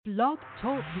Blog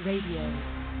Talk Radio.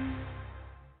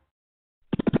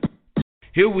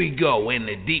 Here we go in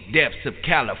the deep depths of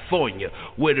California,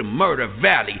 where the murder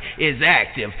valley is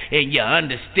active, and you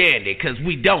understand it, cause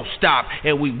we don't stop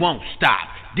and we won't stop.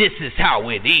 This is how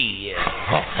it is.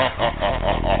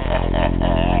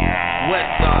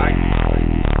 Westside,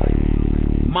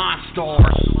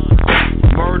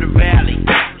 Monstars, Murder Valley.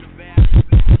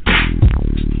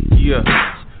 Yeah.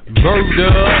 Murder,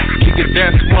 nigga,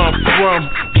 that's where I'm from.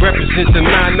 Represent the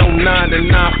 909 and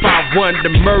 951,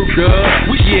 the murder.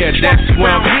 Yeah, that's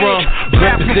where I'm from.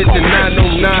 Represent the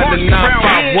 909 and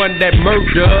 951, that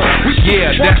murder.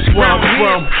 Yeah, that's where I'm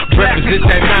from. Represent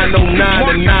that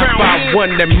 909 and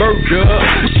 951, that murder.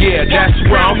 Yeah, that's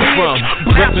where I'm from.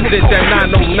 Represent that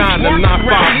 909 and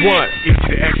 951. E to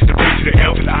the X to the B to the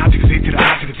L to the I to the Z to the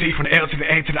I to the T, from the L to the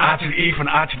A to the I to the E, from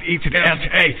the I to the E to the L to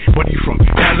the A. Whether you from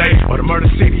LA or the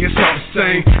murder city, it's all the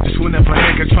same. Just whenever a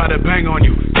nigga try to bang on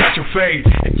you, catch your fade.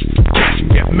 Catch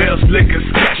me at Mel's Liquors,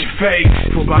 catch your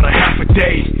fade for about a half a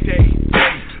day.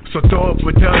 So throw up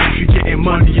a dub if you getting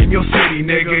money in your city,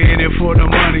 nigga. In it for the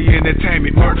money,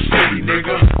 entertainment, murder city,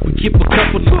 nigga. We keep a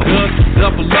couple of guns,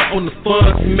 double up on the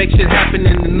funds, we make shit happen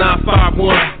in the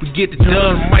 951. We get it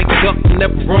done, mic up,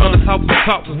 never run. That's how we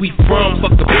talk where we from.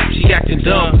 Fuck the bitch, she acting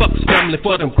dumb. Fuck the family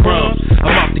for them crumbs.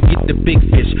 I'm out to get the big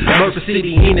fish. Murder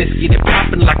City in this, get it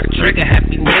poppin' like a trigger.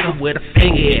 Happy nigga with a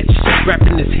finger edge,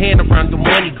 wrapping his hand around the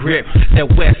money grip.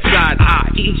 That west side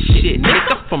IE shit,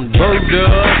 nigga from murder.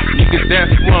 Nigga,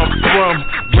 that's where I'm from.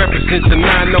 Represent the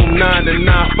 909 and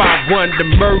 951, the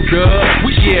murder.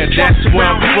 Yeah, that's where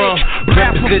I'm from.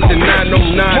 Represent the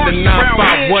 909 and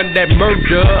 951, that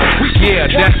murder. Yeah,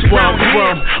 that's where I'm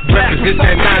from. Represent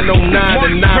that 909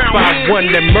 and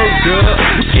 951, that murder.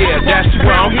 Yeah, that's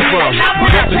where I'm from.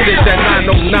 Represent that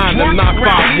 909 and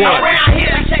 951. Around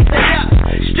here, I shake it up.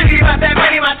 Strictly about that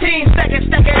money, my team stack it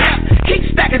up.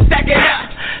 Keep stack it up.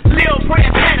 Lil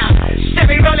preztana,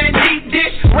 Chevy rolling deep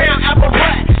dish, round apple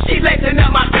butt. She lacing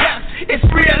up my cups. It's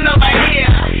real over here.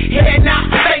 Head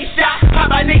knock, face shot.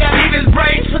 Pop a nigga, leave his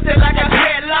brain twisted like a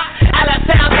dreadlock. Out of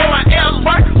town going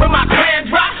Ellsworth with my clan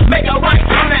drop. Make a right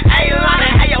on the A-line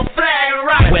and have your flag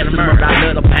rock. Where the murder, I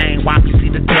love the pain. Watch you see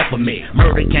the death of me.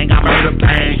 Murder gang, I murder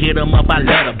bang. Hit 'em up, I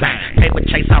love the bang. Paper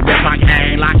chase, I rip my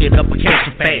gang. Lock it up, I catch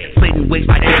a fade. Splitting wigs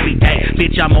like every day.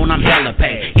 Bitch, I'm on, I'm hella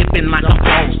paid. Hippin' like I'm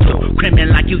supposed to. Crimin'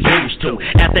 like you used to.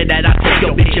 After that, I take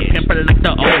your bitch and pimpin' like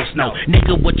the old snow.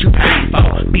 Nigga, what you paying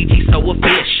for? BG so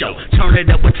official. Turn it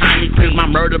up with tiny crib, my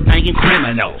murder banging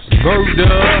criminals. Murder,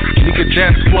 nigga,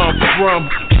 that's where I'm from.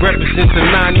 Represent the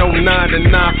 909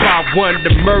 and 951, the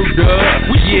murder.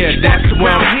 Yeah, that's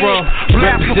where I'm from.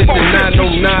 Represent the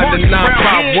 909 and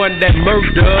 951, that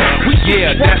murder.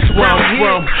 Yeah, that's where I'm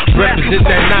from. Represent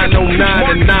that 909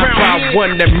 and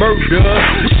 951, that murder.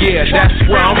 Yeah, that's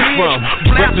where I'm from.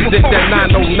 Represent that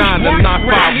 909 and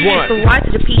 951. So watch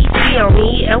the PC on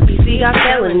me, LPC got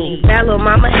felony. That little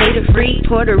mama hater free,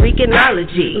 Puerto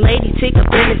Ricanology. Lady tick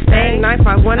up in this thing,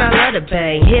 951, I let her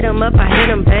bang. Hit 'em up, I hit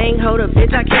 'em bang. Hold up,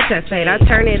 bitch, I catch that fade. I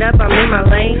turn it up, I'm in my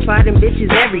lane, sliding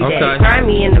bitches every day. Try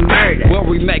me in the murder. Where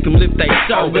we make them lift they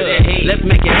shoulders. Let's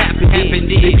make it happen,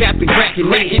 they capping, cracking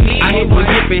me. I hit one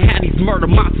hip and had these murder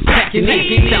monsters packing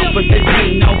in. South of the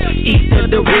Dino, east of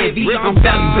the Riviera. I'm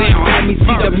valley bound, homies,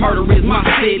 see the murder is my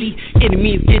city.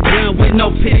 Enemies get done with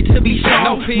no pity to be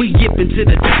shown. We yipping to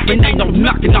the top and ain't no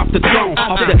knocking off the throne.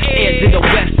 Off the edge of the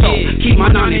west coast, keep my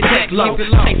 9 and tech low.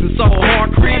 Chasing so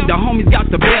hard, crib, the homies got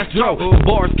the best throw. The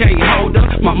bars can't hold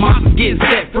us, my monster's getting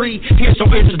set free. Here's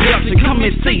your introduction, come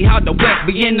and see how the west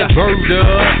be in the murder.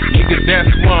 Nigga,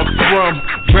 that's where I'm from.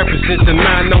 Represent the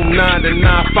 909 and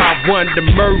 951, the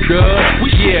murder.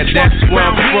 Yeah, that's where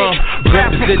I'm from.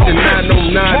 Represent the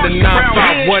 909 and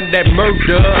 951, that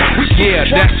murder. Yeah,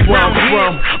 that's where I'm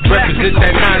from. Represent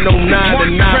that 909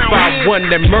 and 951,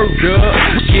 that murder.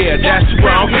 Yeah, that's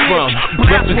where I'm from.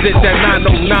 Represent that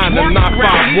 909 and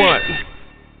 951.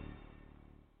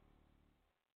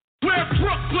 Where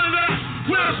Brooklyn at?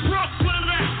 Where Brooklyn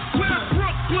at? Where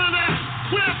Brooklyn at?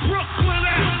 Where Brooklyn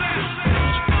at?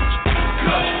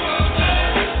 Go, go, go,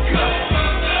 go, go, go,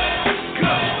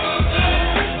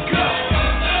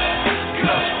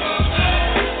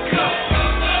 go.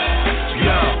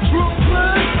 Yo,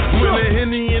 Brooklyn. When the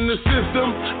Henny in the system,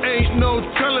 ain't no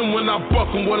telling when when I buck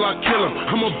him, will I kill him?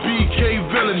 I'm a BK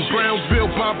villain,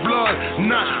 Brownsville by blood,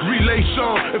 not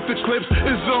relation. If the clips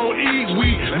is on E,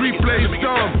 we replay is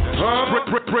dumb.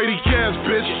 Brady Cass,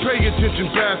 bitch, pay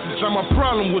attention, bastards. I'm a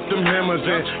problem with them hammers,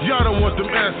 and y'all don't want them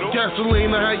asses.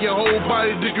 Gasoline, I had your whole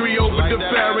body degree over the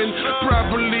Baron.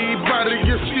 Properly, body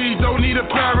your seed, don't need a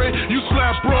parrot. You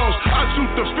slap bras, I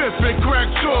shoot the fifth and crack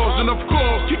jaws. And of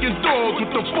course, kicking dogs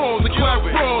with the balls and clap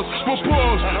bras for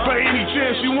balls. By any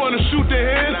chance you wanna shoot the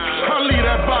head, I'll leave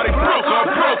that body broke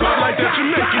up like that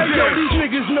Jamaican dance. These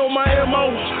niggas know my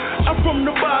MO. I'm from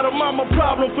the bottom, I'm a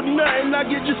problem for nothing. I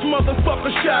get this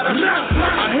motherfucker shot up.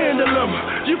 I handle him.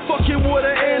 You fucking with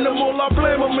an animal, I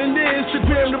blame him in the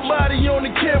Instagram, the body on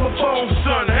the camera phone.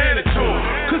 Son, hand it to him.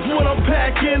 Cause when I'm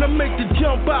packing, I make the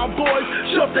jump out, boys.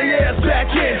 Shove their ass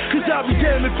back in. Cause I'll be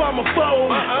damned if I'm a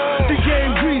foe. The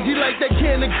game greasy like that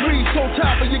can of grease on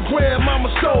top of your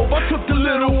grandmama stove. I took the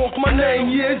little off my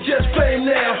name, yeah, it's just fame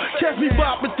now. Catch me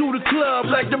bopping through the club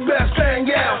like the best hang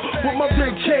out. With my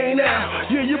big chain out.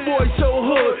 Yeah, your boy so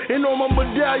hood. And on my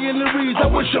medallion the reads, I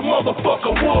wish a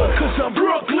motherfucker would. Cause I'm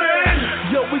Brooklyn.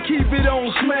 Yo, we keep it on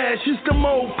smash. It's them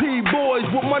OP boys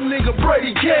with my nigga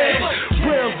Brady Cash.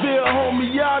 Brownsville,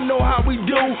 homie, y'all know how we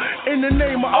do. In the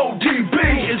name of ODB,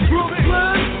 it's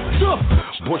Brooklyn.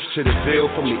 Bush to the Ville,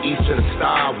 from the east to the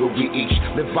star, where we each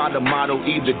live by the motto,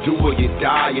 either do or you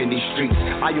die in these streets.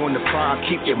 Eye on the fire,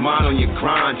 keep your mind on your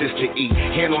grind just to eat.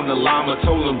 Hand on the llama,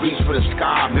 told them reach for the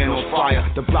sky, man on fire.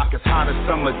 The block is hot as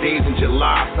summer days in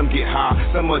July. Some get high,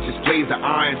 some will just blaze the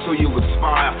iron till you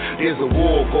expire. There's a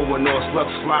war going on,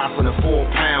 slugs fly from the 4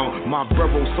 pound. My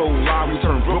brother so loud, we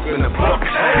turn Brooklyn to Buck.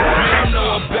 I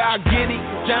know about Giddy,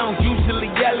 I don't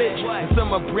usually yell it. And some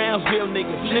of Brownsville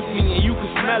niggas sniff me and you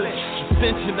can smell it.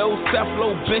 Suspension, those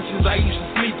Cephalo benches I used to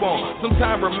sleep on.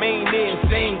 Sometimes remain there in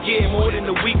same gear more than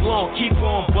a week long. Keep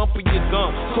on bumping your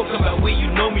gum, talking about where you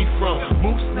know me from.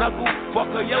 Moose knuckle,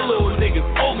 fucker, your little niggas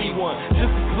owe me one.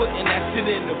 Just for putting that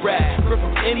shit in the rap. We're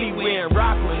from anywhere in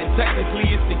Rockland, and technically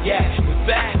it's the gas. In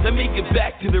fact, let me get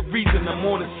back to the reason I'm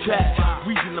on this track.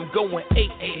 Reason I'm going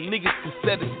 8-8, niggas can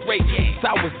set it straight. Since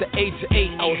I was the age of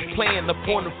 8, I was playing up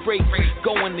on the freight.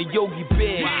 Going to Yogi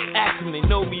Bear, asking they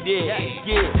know me there.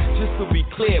 Yeah, just to be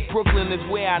clear, Brooklyn is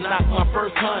where I knocked my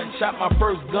first hunt, shot my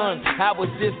first gun. I was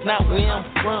just not where I'm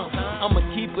from. I'ma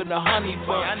keep it a honey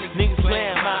bun. Niggas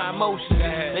playing my emotions.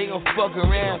 They gon' fuck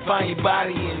around, find your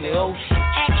body in the ocean.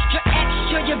 Extra,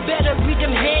 extra, you better read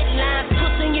them headlines.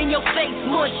 Pussing in your face,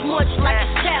 much, much like a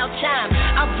child time.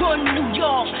 I run New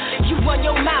York, you run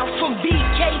your mouth from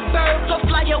BK Bird. Go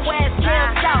fly your ass down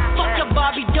south. Fuck your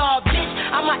Barbie doll, bitch.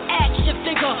 I'm an action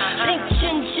figure. Pink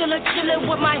chinchilla, chillin'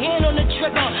 with my hand on the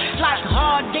trigger. Like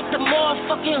hard dick, the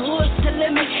motherfucking hood's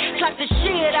telling me. Clap the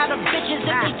shit out of bitches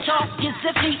if we talk as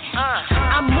if he.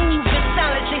 I move in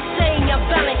silence, they saying I'm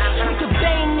valid. We could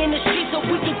bang in the street so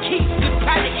we can keep it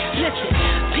private. Listen,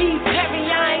 P. Perry,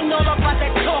 I ain't all about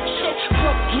that talk shit.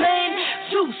 Brooklyn,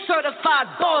 you certified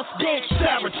boss bitch.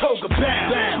 Saratoga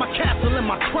bound. My castle and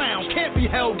my crown can't be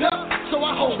held up, so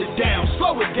I hold it down.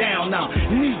 Slow it down now.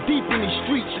 Knee deep in these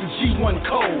streets in G1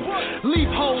 code. Leave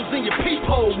holes in your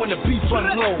peephole when the beef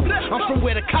unload. I'm from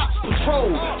where the cops patrol,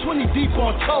 20 deep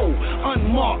on tow.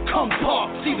 Unmarked, come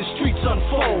park, see the streets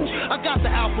unfold. I got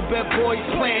the alphabet boys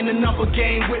playing the number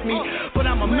game with me, but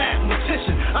I'm a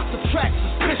mathematician. I subtract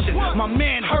suspicion. My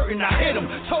man hurting, I hit him,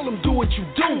 told him do what you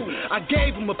do. I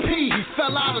gave him a P, he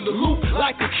fell out of the loop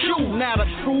like a Q. Now the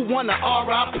true one to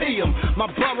RIP him. My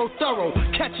borough thorough,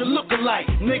 catch a lookalike,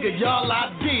 nigga, y'all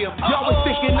idea. Y'all was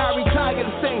thinking I retired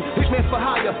the same, hitman for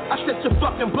hire. I set your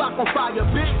fucking block on fire,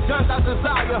 big guns I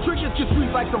desire. Triggers get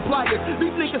sweet like some pliers.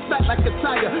 These niggas fat like a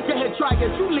tire. Go ahead, try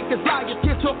it. You niggas liars,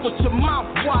 can't talk with your mouth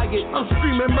wired. I'm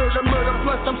screaming murder, murder,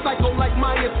 plus I'm psycho like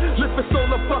Myers. Lift his soul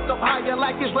the fuck up higher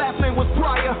like his last name was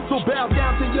Pryor. So bow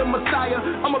down to your messiah.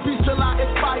 I'm a beast till I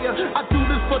expire. I do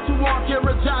this for two on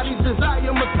camera, Johnny's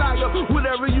desire, messiah.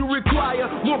 Whatever you require,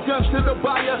 more guns to the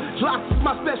buyer. Locks is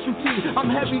my specialty. I'm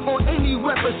heavy on any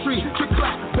weaponry. Click,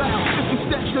 clap, bow. If you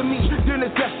step to me, then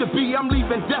it's best to be. I'm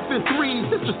leaving death in threes.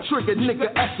 This is trigger,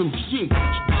 nigga, SMG.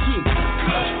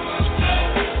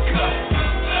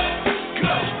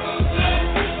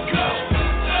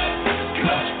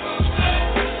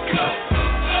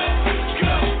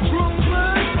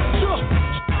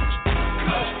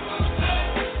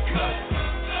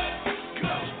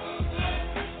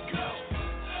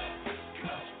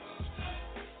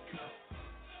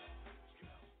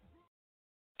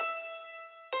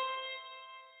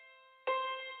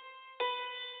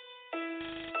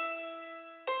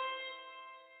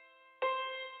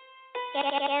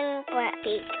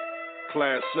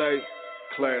 Class A,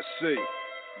 Class C,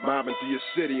 mobbing through your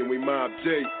city and we mob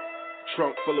D.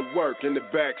 Trunk full of work in the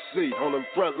back seat, on them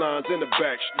front lines in the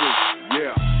back street.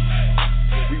 Yeah,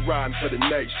 we riding for the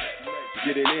nation,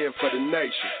 getting in for the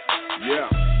nation. Yeah,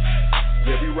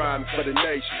 we riding for the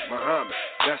nation. Muhammad,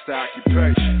 that's the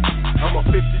occupation. I'm a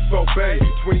 54 baby,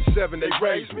 27 they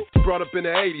raised me. Brought up in the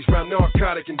 80s, round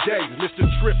narcotic and Davis. Mr.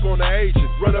 Trip on the agent,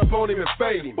 run up on him and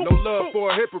fade him. No love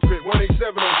for a hypocrite,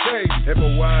 187 on stage.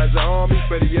 FOI is the army,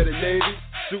 better yet the Navy.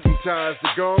 Suit and ties the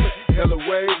garment, hella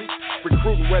wavy.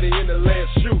 Recruiting ready in the land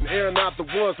shooting, airing out the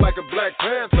ones like a Black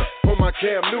Panther. On my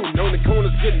Cam Newton, on the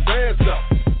corners getting bands up.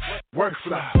 Work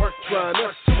fly, work trying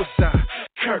us, suicide.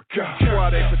 Kirk up. Why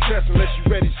they protest unless you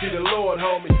ready to see the Lord,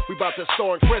 homie? We bout that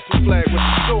star and crescent flag with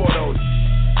the sword on it.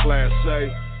 Class A,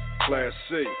 Class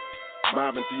C.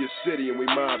 Mobbing through your city and we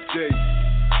mob D.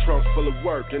 Trunk full of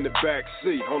work in the back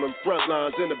seat, on them front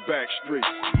lines in the back street.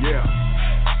 Yeah,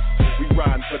 we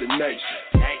riding for the nation,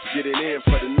 getting in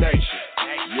for the nation.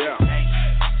 Yeah,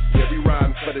 we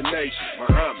riding for the nation.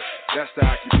 Muhammad, that's the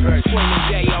occupation. Swinging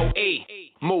J-O-E,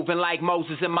 moving like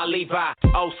Moses in my Levi.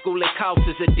 Old school at coast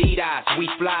is Adidas. We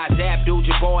flies,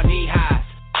 Abdul-Jabbar knee-highs.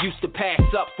 Used to pass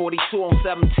up 42 on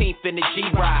 17th in the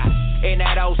G-Ride. In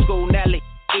that old school Nelly,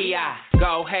 E.I.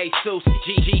 Go Jesus,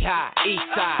 G High, East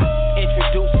Side.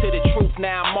 Introduced to the truth,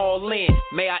 now I'm all in.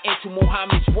 May I enter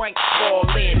Muhammad's ranks, fall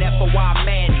in. FOI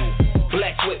manual.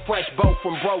 Blessed with fresh boat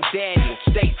from Bro Daniel.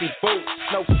 Stacy boots,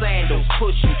 no sandals.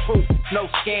 Pushing truth, no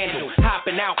scandal.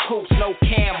 Hopping out coops, no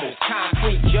camels.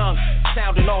 Concrete junk,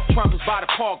 sounding off trumpets by the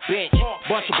park bench.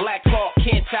 Bunch of black Clark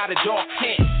Kents out of dark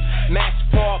tents. Master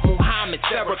Park, Muhammad,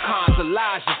 Seracons,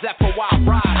 Elijah's FOI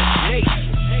riders,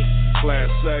 nation. Class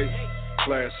A,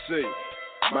 Class C.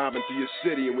 Mobbing through your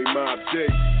city and we mob D.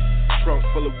 Trunk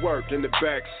full of work in the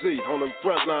back seat, on them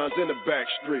front lines in the back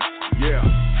street. Yeah,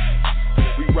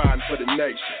 we riding for the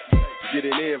nation,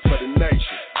 getting in for the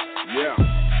nation. Yeah,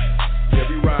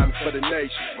 we riding for the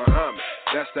nation. Muhammad,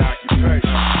 that's the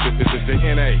occupation. This is the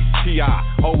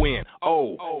N.w.m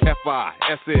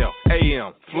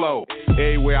flow.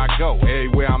 Everywhere I go,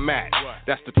 everywhere I'm at.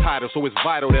 That's the title, so it's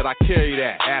vital that I carry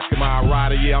that. Asking my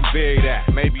rider, yeah, I'm buried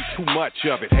at. Maybe too much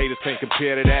of it. Haters can't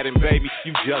compare to that, and baby,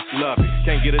 you just love it.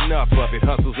 Can't get enough of it.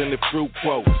 Hustles in the fruit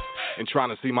quotes. And trying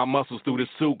to see my muscles through the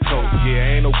suit coat.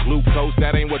 Yeah, ain't no glucose,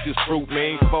 that ain't what this fruit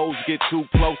means. Foes get too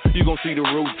close, you gon' see the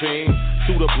routine.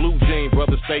 Suit up blue jean,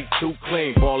 brother stay too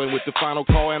clean. Ballin' with the final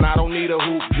call and I don't need a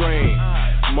hoop dream.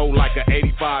 More like an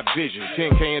 85 vision,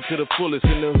 10K into the fullest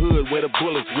in the hood where the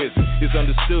bullets whizzing. It's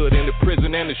understood in the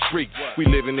prison and the streets. We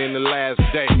living in the last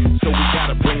day, so we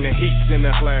gotta bring the heat in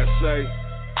the Class A,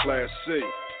 Class C.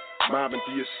 Mobbing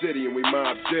through your city and we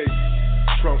mob D.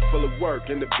 Trunk full of work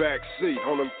in the back seat,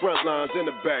 on them front lines in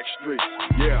the back street.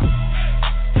 Yeah,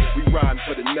 we riding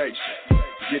for the nation,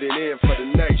 getting in for the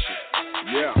nation.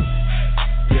 Yeah,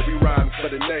 we riding for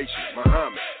the nation.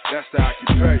 Muhammad, that's the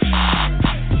occupation.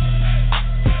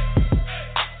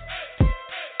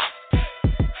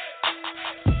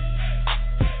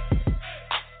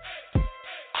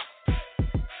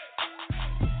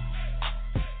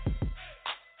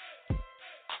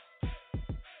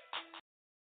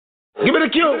 Give me the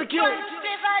cue.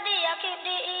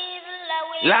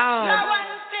 L.o.n.s.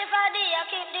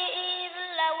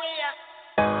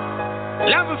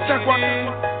 Level check one.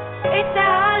 It's the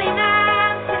holy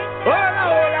mountain.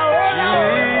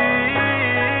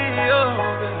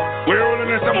 We're all in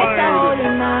this mind.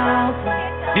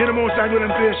 You the most I do them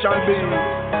place shall be.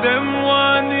 Them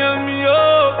one nail me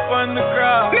up on the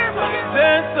crowd.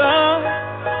 Then some.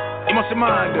 You must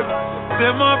mind them.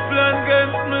 Them a plan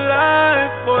against my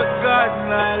life, but God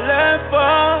not left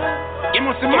us. You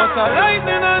must mind them.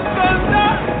 Lightning and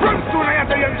thunder. From soon I have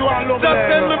to get to all over there.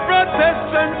 Just send me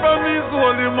protection from his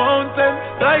holy mountain.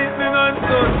 Lightning and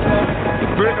thunder.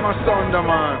 Break my thunder,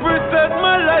 man. Protect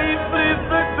my life, please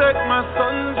protect my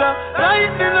thunder.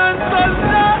 Lightning and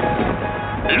thunder.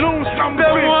 Loose from the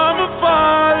them want me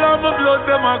fall, and my blood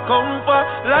them a come for.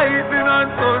 Lightning and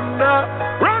thunder.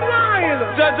 Run wild.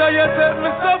 Jaja, you take me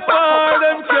so far,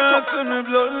 them can't see me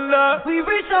blunder. We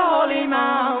reach the holy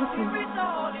mountain.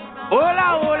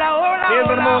 Hola, hola, hola. Hail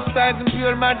to the most sides and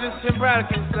pure majesty and proud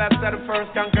King Selector, the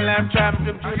first conquer lamb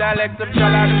champion, true dialect of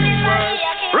Jala.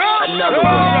 Another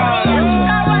one.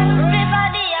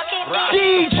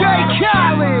 DJ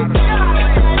Khalid.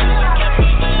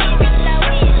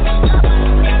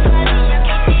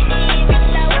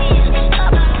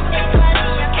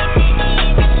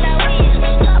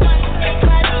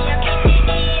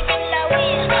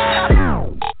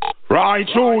 Right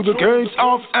through the gates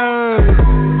of hell,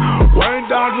 when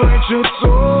that wretched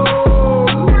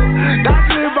soul that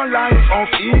live a life of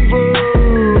evil,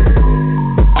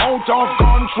 out of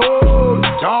control,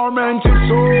 tormented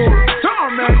soul.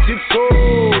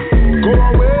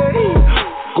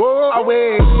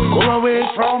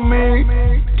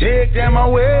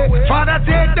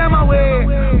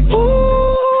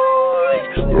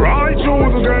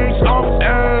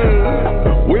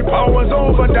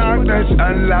 darkness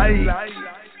and light.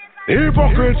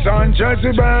 Hypocrites and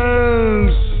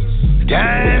Jezebels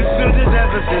dance to the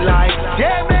devil's delight.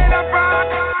 They made a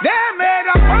pact,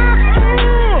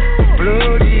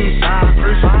 bloody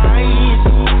sacrifice.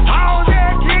 How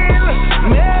they kill,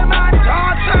 name and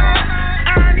torture,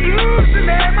 and use the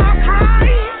name of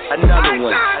Christ. Another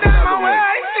one.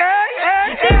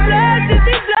 They blasted,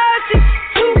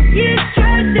 2 years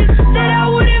trusted that I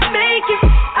wouldn't make it.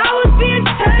 I was being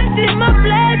tested, my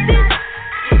blessings.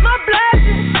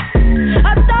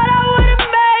 I thought I wouldn't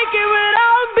make it, but I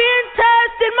was being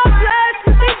tested. My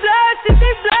blessings, they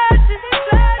blasted.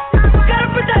 Gotta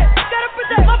protect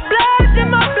my blessing,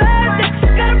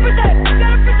 gotta protect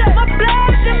my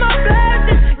blessing,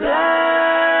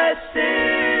 blessing.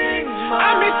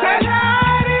 I'm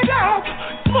light it up,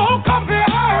 smoke up the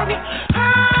herb,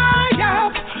 high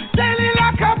up, daily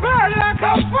like a bird, like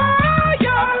a fire.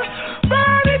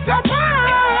 Burn it to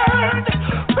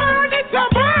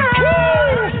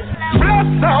burn.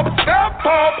 Bless up, step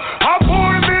up, a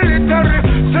full military.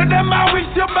 Say them I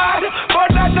wish you bad, but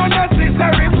that's not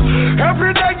necessary.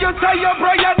 Every day you say your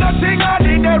prayer, nothing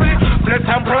ordinary. Bless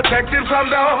and protected from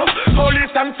the holy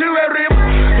sanctuary.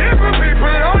 Evil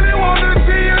people only want to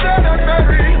see you dead and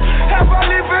buried. Ever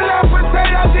live a life we say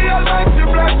that the Almighty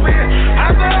bless me.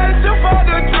 I'm the hell to for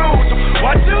the truth.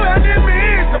 What you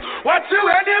enemies?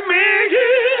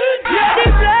 Yeah. They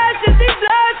blasted,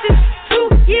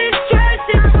 2 years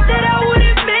trusted that I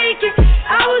wouldn't make it.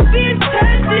 I was being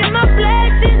tested, my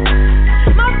blessings.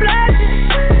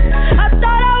 I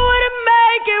thought I wouldn't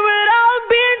make it, but I was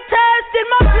being tested.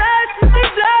 My blessings, they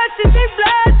blasted.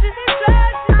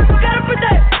 Gotta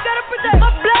protect my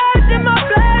blessing,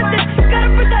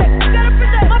 gotta protect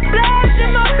my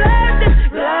blessing,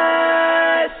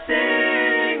 blessing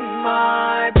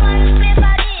my.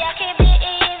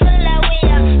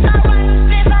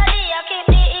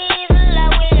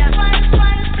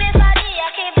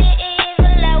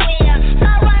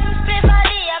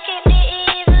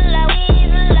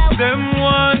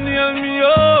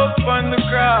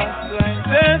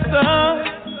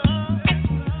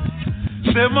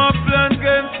 Them a plan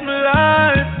against my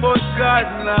life, but God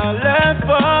not left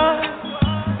us.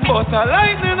 But a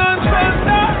lightning and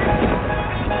thunder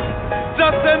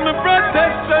just send me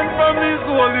protection from His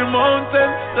holy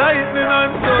mountain. Lightning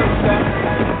and thunder,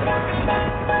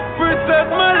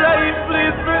 protect my life,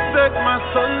 please protect my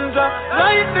sons.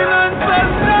 Lightning and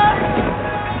thunder,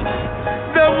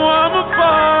 them want me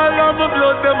fall, and my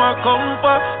blood them a come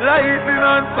for. Lightning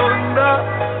and thunder.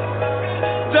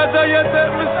 Jaja, you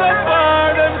take me so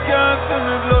far, them can't see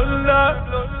me blunder.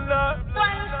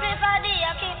 One split a day,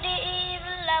 I keep the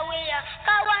evil away.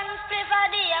 Cause one split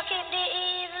a day, I keep the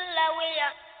evil away.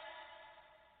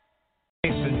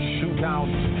 Shootout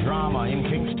drama in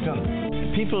Kingston.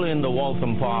 People in the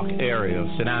Waltham Park area of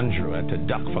St. Andrew had to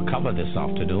duck for cover this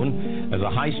afternoon as a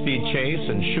high-speed chase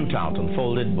and shootout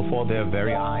unfolded before their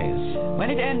very eyes. When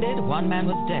it ended, one man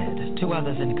was dead, 2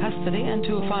 others in custody, and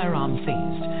 2 firearms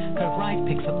seized. Kirk Wright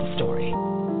picks up the story.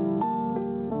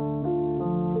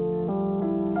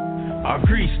 I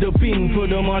grease the pin for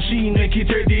the machine, make it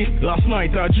ready. Last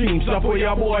night I dreamed, stop for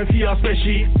your boy feel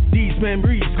special. These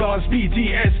memories cause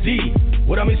PTSD.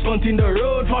 When I'm hunting the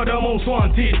road for the most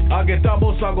wanted. I get a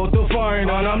bus, I go to foreign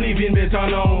and I'm living better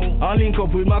now. I link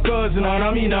up with my cousin and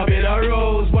I'm in a better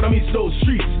rose. But I miss those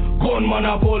streets, gunman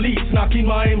and police knocking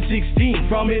my M16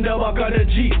 from in the back of the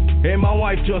Jeep. And my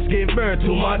wife just gave birth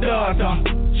to my daughter.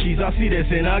 She's a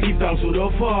citizen, I give thanks to the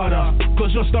Father.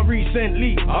 Cause just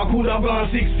recently, I could have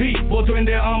gone 6 feet. But when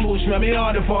they ambush me,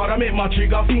 and the Father make my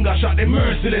trigger finger shot them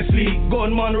mercilessly.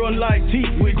 Gunman run like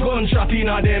teeth with gunshot in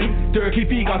a them. Turkey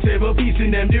peak and 7 piece in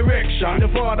them direction. The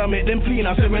Father make them flee in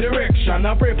a 7 direction.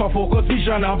 I pray for focus,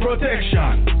 vision and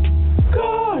protection.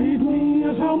 Guide me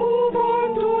as I move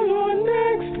on to your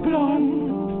next plan.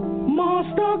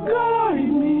 Master, guide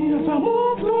me as I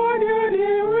move toward your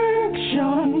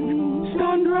direction.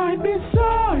 Stand right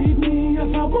beside me as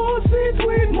I boss it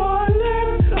with my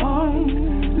left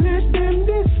hand. Let them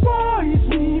despise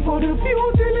me for the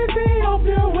futility of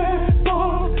their weapon.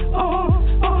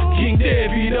 King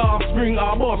David offspring,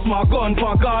 I bust my gun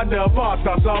for God the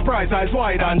pastor. Surprise, eyes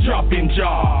wide and drop him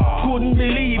jaw. Couldn't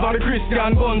believe how the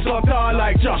Christian guns so tall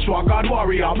like Joshua, God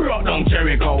warrior, brought down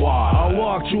Jericho wall. I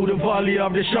walk through the valley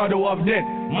of the shadow of death.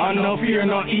 Man, no fear,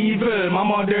 no evil. My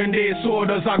modern day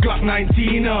soldiers are Glock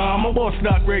 19. I'm a bust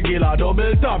that regular,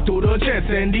 double tap to the chest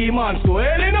and demons to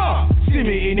hell, you know. See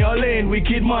me in your lane,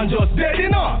 wicked man just dead, you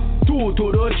know. 2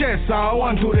 to the chest and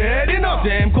 1 to the head, you know.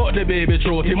 Them cut the baby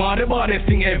throat, him on the baddest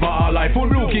thing ever alive. Full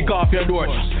blue kick off your door.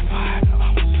 Justified,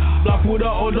 homicide. Blackwood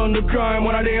I hold on the crime,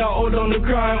 one of they I hold on the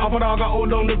crime, Upper Dog I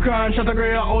hold on the crime,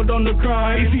 Shattergray I hold on the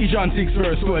crime. Ephesians 6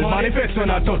 verse 12, manifest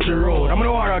when I touch the road. I'm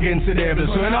gonna war against the devil,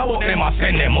 so when I walk them I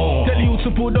send them home. Tell you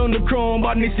to put down the crown,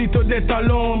 badness it to death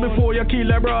alone. Before you kill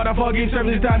a brother, forgive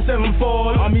 70 times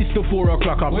 7-fold. I missed the 4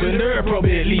 o'clock up when the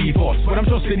reprobate leave us, but I'm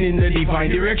trusting in the divine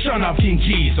direction of King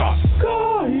Jesus.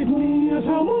 Guide me as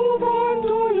I move on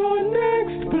to your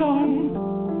next plan.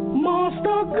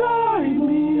 Master, guide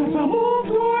me as I move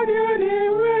toward your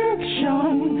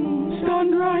direction.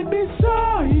 Stand right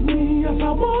beside me as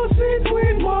I boss it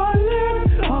with my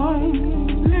left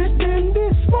hand. Let them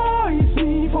despise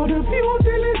me for the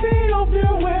futility of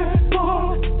their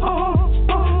weapon.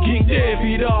 King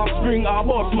David offspring, I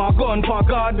bust my gun for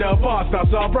God the pastor.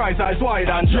 Surprise eyes wide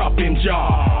and drop him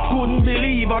jaw. Couldn't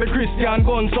believe how the Christian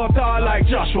gun so tall like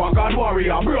Joshua. God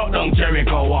warrior brought down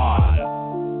Jericho wall.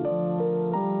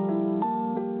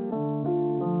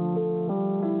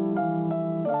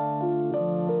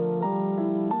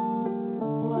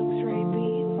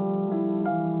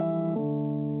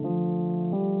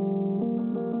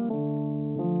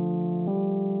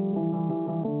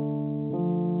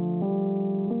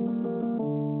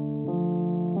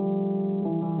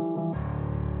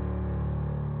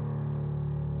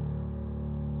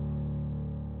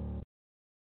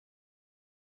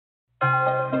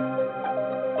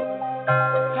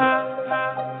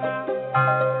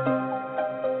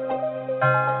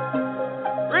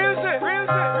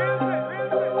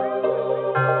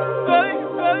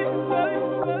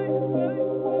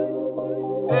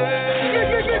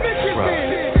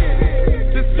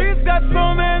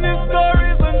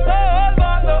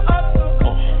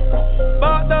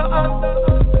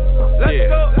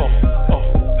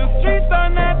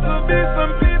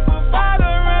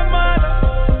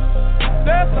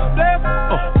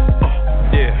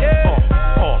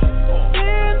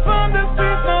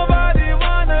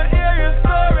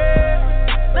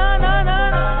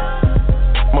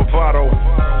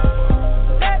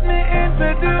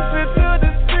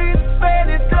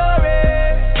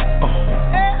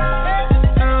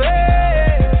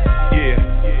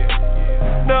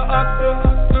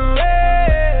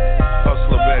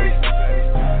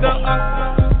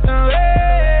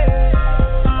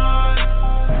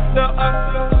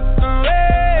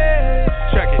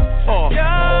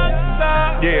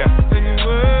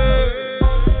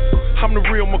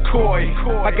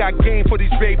 I got game for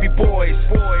these baby boys.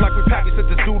 Like we packaged set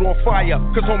the dude on fire,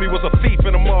 cause homie was a thief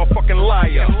and a motherfucking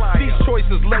liar. These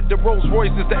choices led to Rolls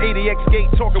Royces, the 80X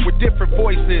gate talking with different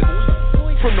voices.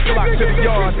 From the block to the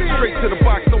yard, straight to the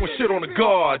box, throwing shit on the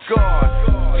guard.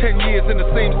 10 years in the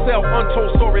same cell,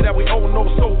 untold story that we all know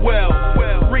so well.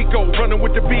 Rico running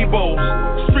with the Bebos,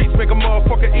 streets make a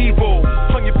motherfucker evil.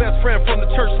 Hung your best friend from the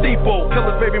church steeple,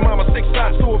 kill his baby mama 6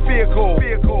 shots to a vehicle.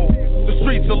 The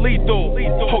streets are lethal,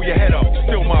 hold your head up,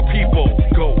 still my people.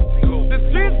 Go. The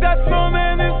streets got so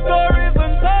many stories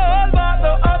untold about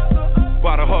the hustler.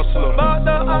 By the hustler. About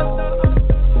the hustler.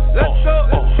 Let's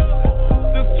go.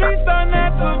 The streets are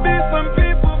meant to be some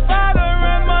people, father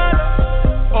and mother.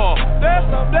 Bless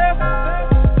them, bless them.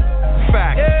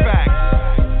 Facts.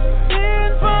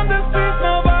 Being from the streets,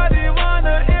 nobody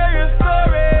wanna hear your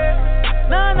story.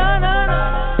 No.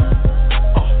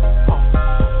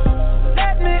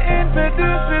 Let me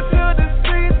introduce you to the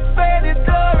streets, faded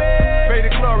glory.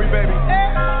 Faded glory, baby.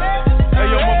 Hey,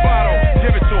 yo, mavado,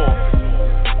 give it to him.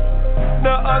 The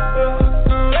hustler.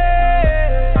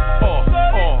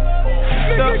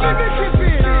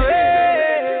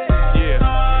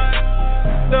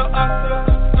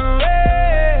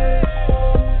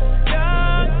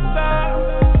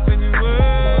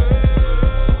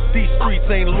 These streets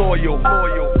ain't loyal.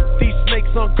 These snakes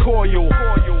uncoil.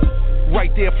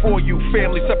 Right there for you.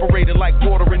 Family separated like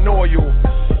water and oil.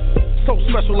 So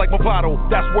special like Mavado.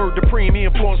 That's word to Preem,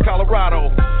 influenced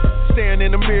Colorado. Staring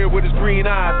in the mirror with his green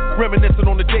eyes, reminiscing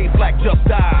on the day Black just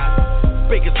died.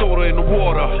 Baking soda in the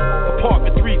water.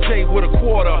 Apartment 3J with a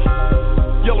quarter.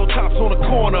 Yellow tops on the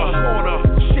corner.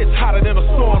 Shit's hotter than a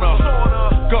sauna.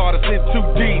 God is in too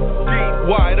deep.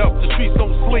 Wide up, the streets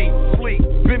don't sleep.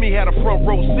 Bimmy had a front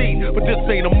row seat, but this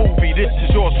ain't a movie. This is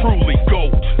yours truly. Go.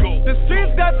 The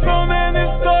streets got so many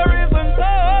stories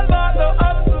untold about the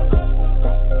hustler.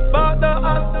 About the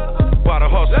hustler. By the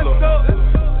hustler. Let's go.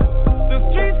 The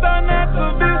streets are meant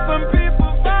to be some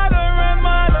people, father and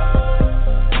mother.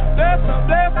 Bless them.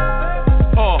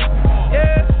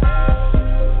 Yeah.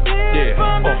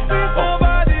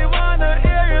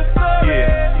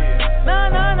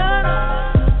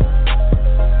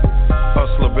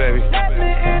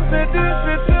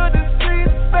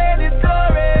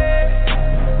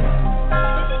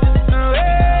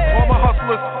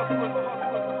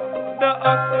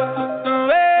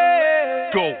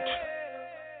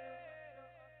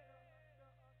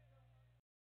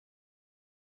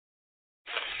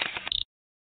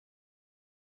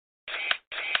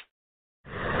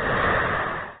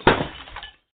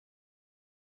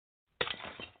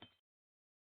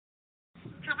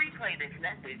 this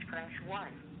message, press 1.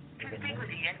 To speak with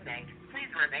the inmate, please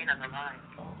remain on the line.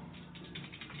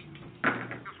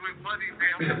 With money,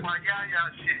 man, I'm my yaya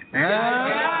shit.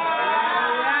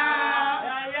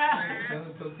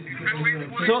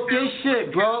 Talk your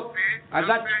shit, bro. I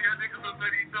got.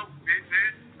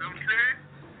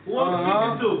 Who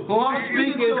I'm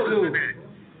speaking to?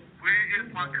 Where is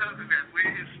my cousin at? Where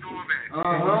is Storm at?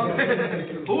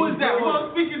 Who is that? Who I'm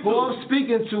speaking to? Who I'm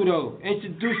speaking to, though?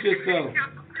 Introduce yourself.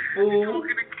 Fool.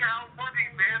 Talking to Cal Money,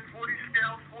 man. 40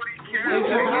 scale, 40 cal.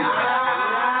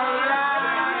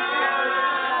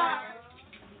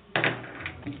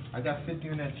 I got 50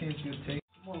 on that chance you'll take.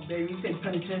 Come on, baby. You take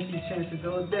penitentiary chances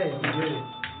all day. I'm with it.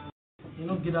 You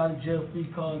don't get out of jail free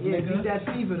cards, nigga. Beat that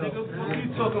fever, though. Nigga, what are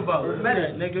you talking about? Met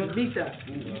it, nigga. Beat that.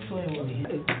 You playing with me.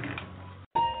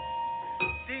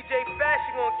 DJ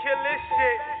Fashion gon' kill this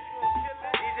shit.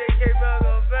 DJ K-Mel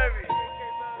gon' bury.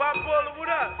 Paula, what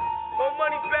up? More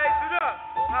moneybagz, what up?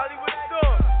 Hollywood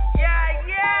Storm. Yeah.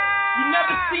 You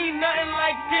never seen nothing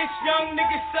like this. Young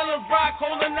niggas selling rock,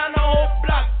 holding on the whole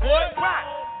block, boy.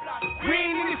 We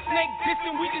ain't in the snake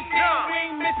dissing, we just saying we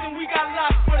ain't missing. We got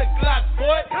locked for the Glock,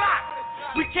 boy.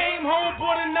 We came home,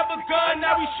 bought another gun.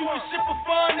 Now we shooting shit for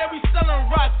fun. Now we selling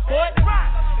rock, boy.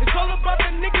 It's all about the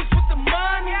niggas with the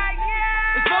money.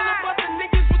 It's all about the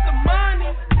niggas with the money.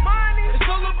 It's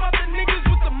all about the niggas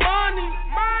with the money.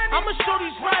 I'ma show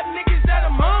these rap niggas that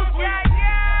I'm hungry.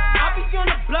 I be on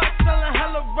the block selling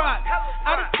hella rock.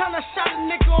 Out of town I shot a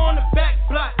nigga on the back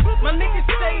block. My niggas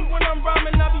say when I'm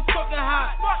rhyming I be talking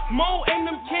hot. Mo and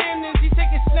them cannons, he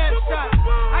taking snapshots.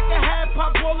 I can have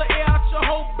pop roller air out your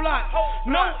whole block.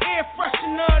 No air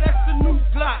freshener, that's the new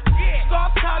Glock.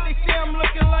 Start top, they say I'm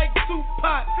looking like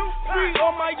Tupac. Free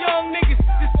all my young niggas,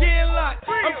 just get locked.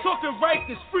 I'm talking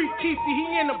Rikers, free Keefy,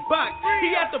 he in the box.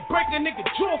 He had to break a nigga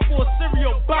jaw for a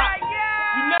cereal box.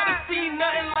 You never seen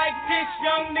nothing like this.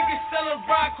 Young niggas selling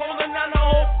rock, holding on the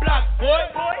whole block, boy.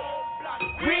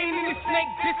 We ain't in the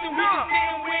snake dissing, we just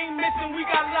saying we ain't missing. We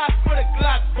got locked for the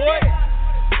Glock, boy.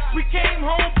 We came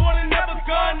home, bought another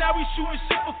gun. Now we shooting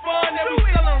shit for fun. Now we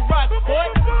selling rock, boy.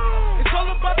 It's all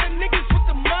about the niggas with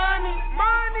the money.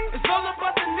 It's all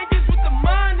about the niggas with the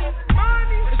money.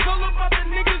 It's all about the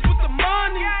niggas with the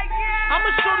money. I'ma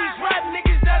show these rap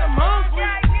niggas that I'm hungry.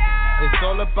 It's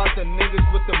all about the niggas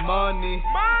with the money.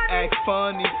 Act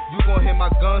funny, you gon' hear my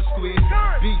gun squeeze.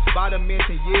 Beats by the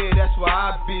mansion, yeah, that's where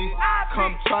I be.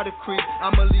 Come try to creep,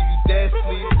 I'ma leave you dead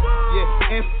sleep.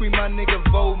 Yeah, and free my nigga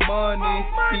Vote Money.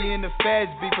 He in the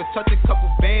feds beat for touching couple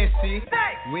bands, see.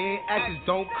 We ain't actors,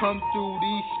 don't come through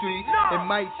these streets. It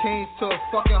might change to a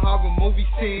fucking horror movie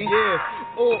scene.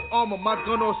 Yeah, all armor, my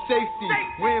gun on safety.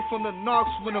 Ran from the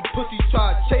knocks when a pussy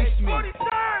tried to chase me.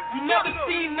 You never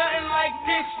seen nothing like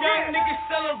this. Young niggas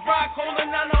selling rock,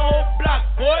 holding on the whole block,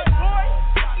 boy.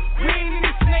 We ain't in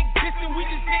the snake dissing, we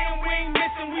just saying we ain't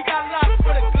missing. We got locked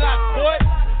for the Glock, boy.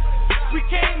 We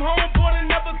came home, bought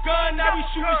another gun. Now we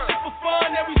shooting shit for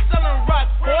fun. Now we selling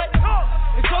rock, boy.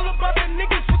 It's all about the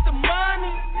niggas with the money.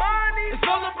 It's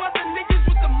all about the niggas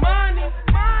with the money.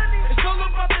 It's all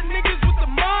about the niggas with the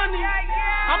money.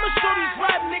 I'ma show these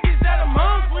rap niggas that I'm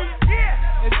hungry.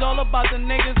 It's all about the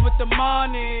niggas with the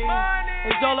money.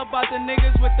 It's all about the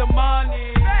niggas with the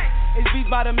money. It's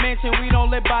beats by the mansion, we don't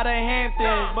live by the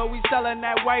Hamptons. But we sellin'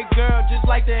 that white girl just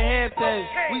like the Hamptons.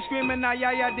 We screamin' out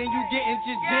yaya, then you gettin'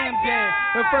 just jammed in.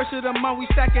 The first of the month, we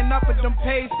stacking up with them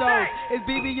pesos. It's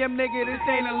BBM, nigga, this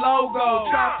ain't a logo.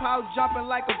 Trap house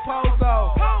jumping like a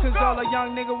pogo. Cause all a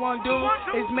young nigga wanna do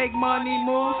is make money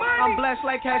move. I'm blessed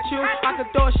like at you, I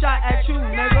could throw a shot at you,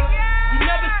 nigga. You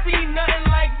never seen nothing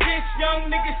like this.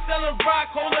 Young niggas selling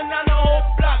rock, holding on the whole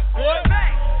block, boy.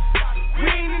 We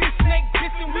ain't in the snake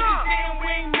dissing, we just saying we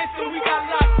ain't missing. We got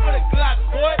locked for the Glock,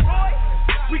 boy.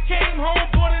 We came home,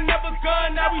 bought another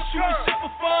gun. Now we shooting shit for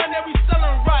fun. Now we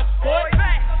selling rock, boy.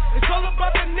 It's all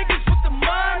about the niggas with the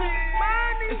money.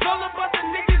 It's all about the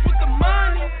niggas with the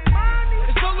money.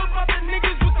 It's all about the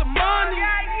niggas with the money.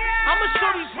 I'ma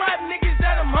show these rap niggas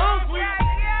that I'm hungry.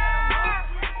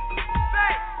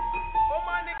 All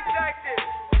my niggas active.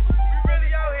 We really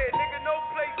out here, nigga. No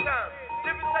playtime.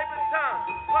 Different type of time.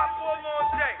 Pop all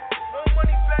on deck. More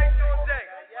moneybagz on deck.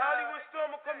 Hollywood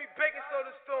Storm will call me Bacon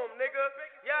Soda Storm, nigga.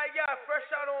 Yeah, fresh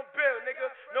out on bill, nigga.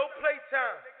 No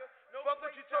playtime. Fuck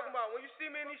what you talking about. When you see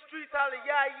me in these streets, holla,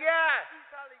 yeah.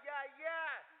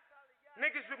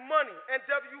 Niggas with money,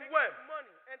 n.w.m.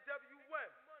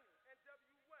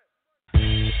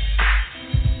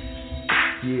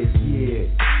 Yeah.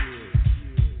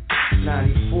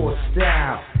 94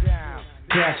 style.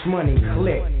 Cash money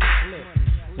click.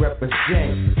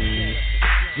 Represent.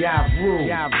 Ja Rule,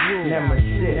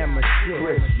 Nemesis,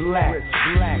 Chris Black,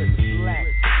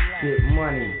 get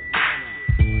money.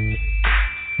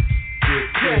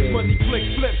 Cash money flick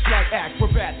flips like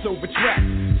acrobats over tracks.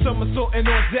 Somersaulting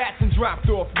on zats and dropped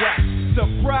off wax.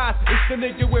 Surprise, it's the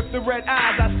nigga with the red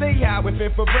eyes. I stay high with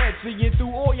infrared, seeing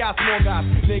through all y'all small guys.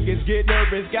 Niggas get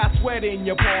nervous, got sweat in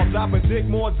your palms. I predict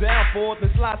more downfall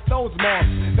than Sly Stone's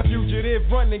mom. The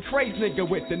fugitive running crazy nigga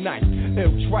with the knife.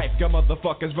 Ill tripe, got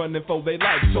motherfuckers running for their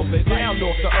life. So they down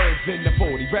off the herbs in the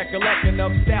 40. Recollecting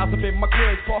of styles up in my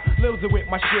crib, Paul Lils with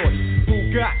my shorty.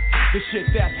 Who got the shit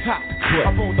that's hot?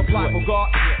 I'm on the block,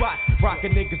 guard spot,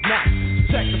 rockin' niggas not.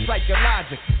 Check the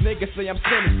psychologic, niggas say I'm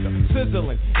sinister.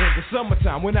 Sizzling in the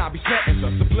summertime when I be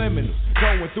sentenced. Subliminals,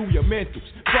 going through your mentals.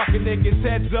 Fucking niggas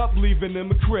heads up, leaving them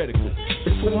critical.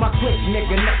 It's for my clique,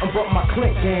 nigga, nothing but my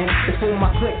clique, and it's for my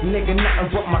clique, nigga,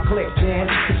 nothing but my clique, and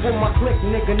it's for my clique,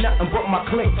 nigga, nothing but my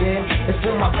clique, and it's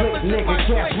for my clique, nigga,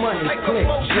 cash money, click.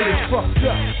 Shit is fucked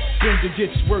up, things that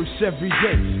gets worse every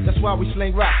day. That's why we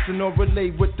slang rocks and all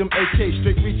relate with them AK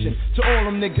straight reaching to all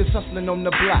them niggas hustling on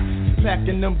the block,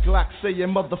 packing them Glocks, saying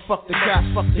motherfuck the cops,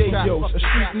 fuck the yo. A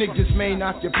street niggas' main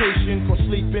occupation, cause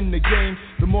sleep in the game,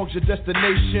 the morgue's your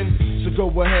destination. So go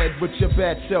ahead with your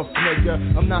bad self,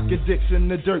 nigga. I'm knocking dicks in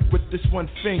the dirt with this one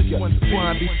finger.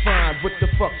 Wine be fine, what the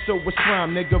fuck? So what's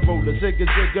crime, nigga? Roll a zigga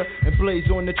and blaze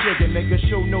on the trigger, nigga.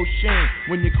 Show no shame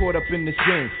when you're caught up in this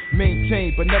game.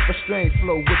 Maintain but never strain,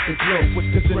 flow with the glow,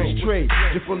 with the trade.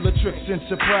 You're full of tricks and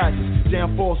surprises,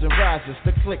 downfalls and rises.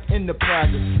 The click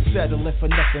enterprises, settling for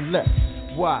nothing less.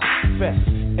 Why? Fest.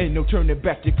 Ain't no turning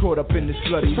back, you're caught up in this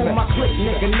bloody mess. It's for my clique,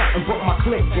 nigga, nothing but my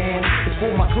clique, and it's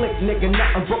for my clique, nigga,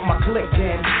 nothing but my clique,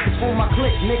 and it's for my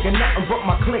clique, nigga, nothing but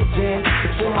my clique, and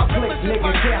it's for my clique,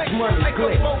 nigga, cash money,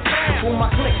 click. It's for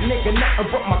my clique, nigga, nothing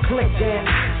but my clique, and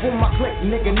it's for my clique,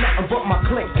 nigga, nothing but my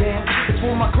clique, and it's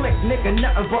for my clique, nigga,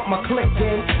 nothing but my clique,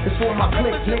 and it's for my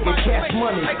clique, nigga, cash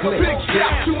money, click. Big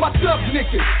shout to my sub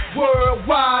niggas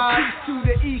worldwide. Peace to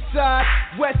the east side,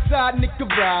 west side, nigga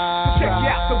ride. Check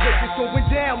out the way it's going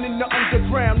down in the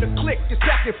underground. The click is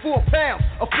stacking 4 pounds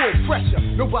of full pressure.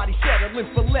 Nobody settling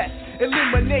for less.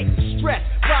 Eliminate the stress.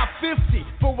 550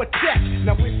 for a check.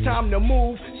 Now it's time to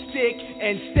move, stick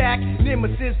and stack.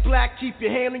 Nemesis black, keep your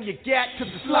hand on your gat, cause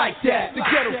it's like that. The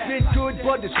ghetto's been good,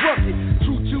 but it's rugged.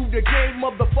 True to the game,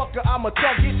 motherfucker, I'ma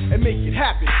thug it and make it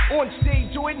happen. On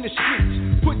stage or in the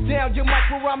streets. Put down your mic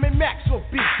where I'm in max or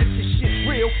beat. If this shit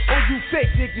real, all you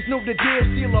fake niggas know the deal.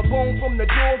 Steal a bone from the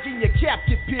dog and your cap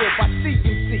get peeled by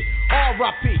CMC.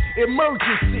 R.I.P.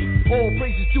 Emergency. All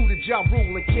praises to the Ja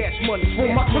Rule and cash money. It's for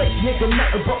my clique, nigga,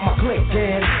 nothing but my clique,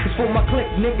 and it's for my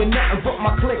clique, nigga, nothing but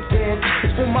my clique, and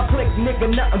it's for my clique, nigga,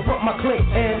 nothing but my clique,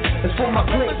 and it's for my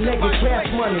clique, nigga,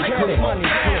 cash money, click.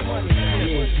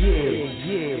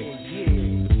 Yeah.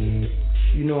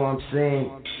 You know what I'm saying?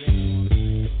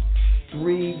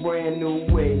 3 brand new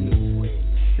ways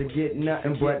to get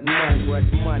nothing but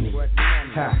money.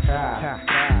 Ha ha.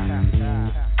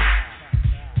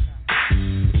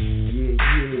 Yeah.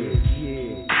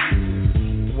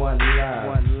 One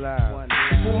love.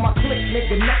 For my clique,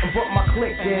 nigga, nothing but my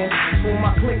clique, and for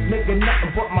my clique, nigga,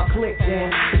 nothing but my clique,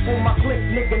 and for my clique,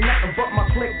 nigga, nothing but my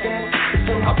clique, and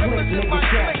for my clique, nigga,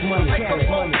 cash money.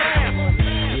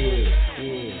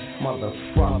 Yeah.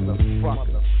 Motherfucker.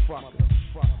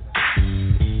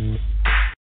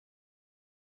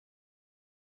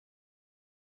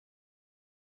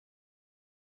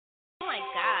 Oh my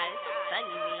God, it's a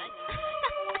thuggy beat.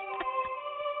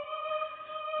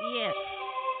 Yeah.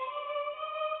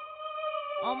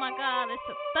 Oh my God, it's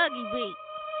a thuggy beat.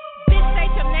 Bitch,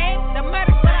 state your name, the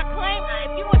murder's what I claim.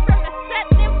 If you was from the set,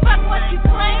 then fuck what you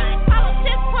claim.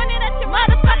 Politics pointed at your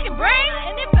motherfucking brain.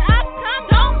 And if the ops come,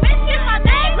 don't mention my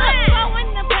name. Look, 4 in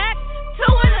the back, 2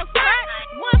 in the front,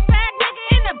 1 fag nigga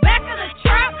in the back of the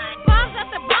truck. Bombs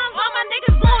after bombs, all my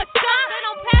niggas blowing stuff. They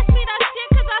don't pass me that shit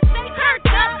cause I stay turned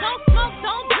up. Don't smoke,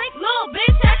 don't drink, little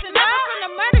bitch acting up. From the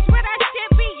murders where that shit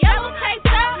be yellow taped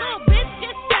up. Little bitch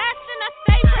just stashed and I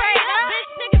stay prayed up.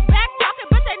 Bitch niggas back talking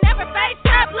but they never face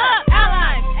up. Look,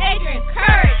 Allies, Adrian,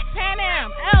 Courage, Pan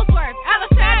Am, Ellsworth,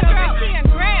 Alessandro, Ricky and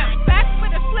Graham. Back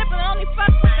with a slip and only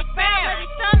fuck with the fam. Already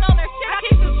stun on their shit, I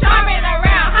keep you charming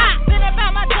around. Hot, been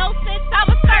about my dope since I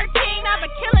was 13. I've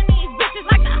been killing these bitches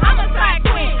like the homicide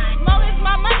queen. Long as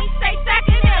my money stay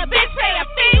stacking and a bitch pay a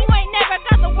fee. You ain't never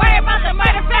got to worry about the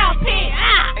murder foul pin.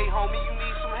 Hey homie, you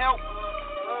need some help?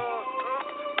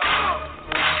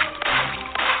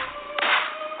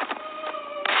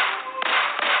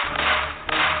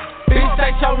 Bitch,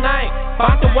 state your name,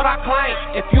 banton what I claim.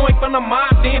 If you ain't from the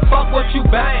mob, then fuck what you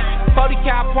bang. 40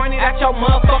 cal pointed at your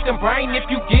motherfucking brain. If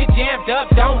you get jammed up,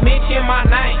 don't mention my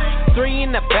name. 3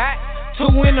 in the back, 2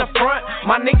 in the front.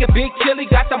 My nigga Big Chili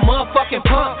got the motherfucking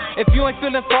pump. If you ain't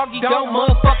feeling froggy, don't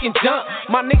motherfucking jump.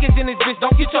 My niggas in this bitch,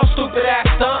 don't get your stupid ass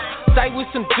stumped. Stay with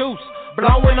some juice,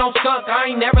 blowing on skunk.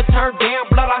 I ain't never turned down,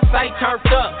 blood I say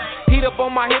turned up. Heat up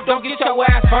on my hip, don't get your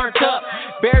ass burnt up.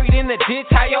 Buried in the ditch,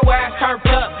 how your ass turned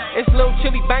up. It's Lil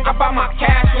Chili Bang, I buy my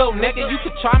cash, little nigga. You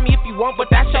can try me if you want,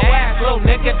 but that's your ass, little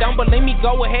nigga. Don't believe me,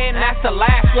 go ahead and that's the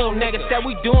last, little nigga. Said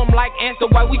we do them like ants, the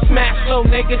way we smash, little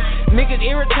niggas. Niggas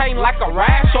irritating like a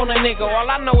rash on a nigga. All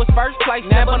I know is first place,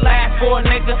 never last for a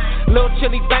nigga. Lil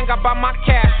Chili Bang, I buy my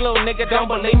cash, little nigga.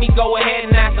 Don't believe me, go ahead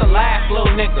and that's the last,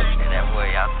 little nigga. That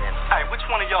way out there. Hey, which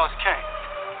one of y'all's king?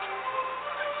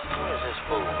 Who is this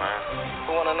fool,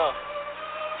 man? Who wanna know?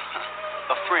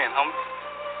 A friend, homie.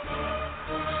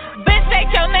 Bitch, state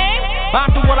your name.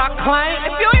 I'm do what I claim.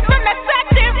 If you ain't from the set,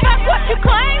 then fuck what you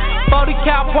claim. 40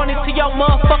 cal pointed to your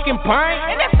motherfucking brain.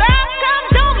 And if the outcome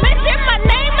don't mention my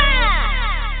name,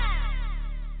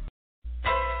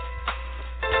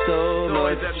 so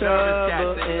much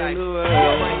trouble in the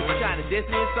world. You trying to diss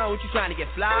me or something? What you trying to get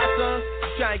fly, son?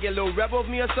 You trying to get a little rep off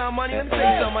me or something, money? Let me tell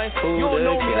you something, man. You don't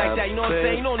know me like that, you know what I'm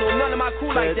saying? You don't know none of my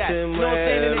crew like that. You know what I'm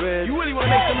saying? You really want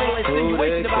to make some little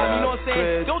insinuation about me, you know what I'm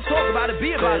saying? Don't talk about it, be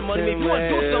about it, money. If you want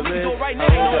to do something, we can do it right now,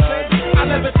 you know what I'm saying? I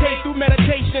levitate through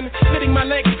meditation, sitting my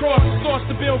legs crossed, the source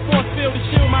to build force field to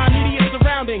shield my immediate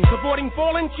surroundings, avoiding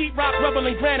falling, cheap rock, rubble,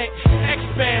 and granite.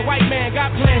 Expand, white man got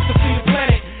plans to free the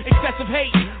planet. Excessive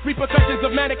hate, repercussions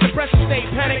of manic depressive state.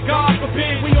 Panic, God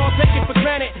forbid, we all take it for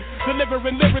granted.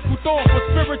 Delivering lyrical thought for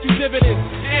spiritual dividends.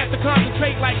 After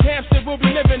concentrate like hamster we'll be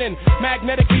living in.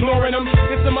 Magnetically luring them,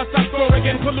 it's a must I store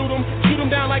again. Pollute them, shoot them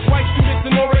down like white students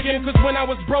in Oregon. Cause when I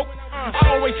was broke,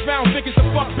 I always found figures to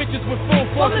fuck bitches with full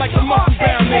force like the muscle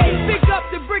bound niggas. Big up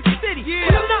the Brick City.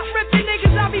 When I'm not ripping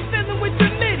niggas, I be feeling with the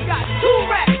midi. Got 2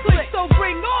 rap clicks, so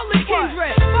bring all the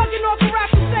kindred. Fucking off the rap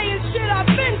and saying shit I've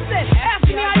been said. Ask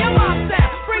me how your mom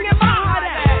sound, bringing my heart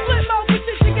out. Flip my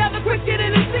shit together quicker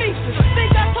than a thesis.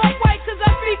 Think I talk white cause I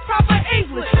speak proper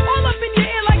English. All up in your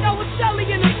ear like I was Shelly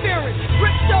in the spirit.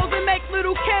 Rip shows and make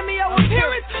little cameo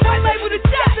appearance. White label to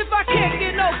death if I can't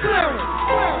get no clearance.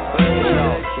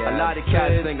 A lot of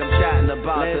cats think I'm chatting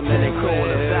about them and they cool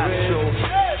if that's true.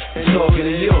 Talking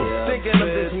to you, thinking of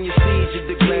this in your seeds, your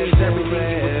degrees, everything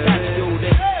you attached to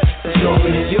this.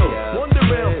 Talking to you,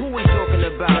 wondering who is talking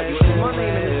about you. Is my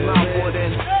name in his mouth or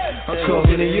then I'm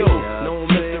talking to you. No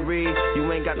mystery, you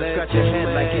ain't got to scratch your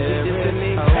head like is he dissing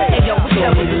me. Hey yo,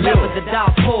 it's never the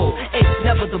dial pull, it's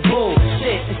never the bull.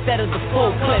 Shit, instead of the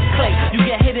full click, you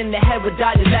get hit in the head with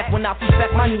dialect when I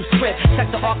perfect my new script.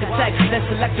 Check the architect, then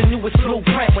select the newest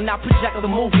blueprint. When I project the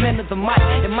movement of the mic,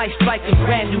 it might strike a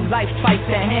brand new life fight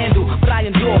to handle. But I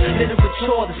endure,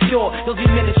 literature, the pure. You'll be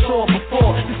miniature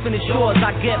before you finish yours,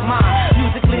 I get mine.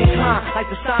 Musically inclined, like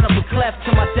the sign of a clef to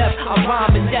my death. I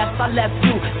rhyme and yes, I left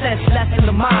you senseless in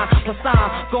the mind. Plus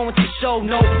I'm going to show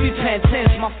no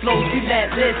repentance. My flows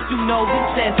relentless, you know we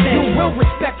sense it. You will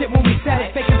respect it when we set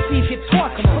it. Fake MCs get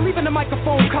taught. Believe in the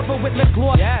microphone cover with lip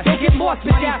gloss. Don't get lost,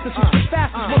 bitch asses who switch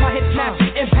fastest when my hits snap.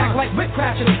 Impact like whip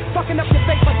crashes. Fucking up your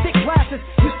face like thick glasses.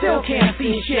 You still can't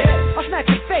see shit. I'll snatch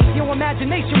your face, your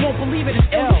imagination won't believe it. It's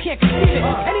ill, you can't conceive it.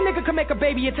 Any nigga can make a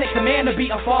baby, it takes a man to be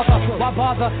a father. Why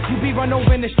bother? You be run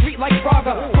over in the street like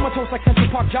Frogger. Comatose like Central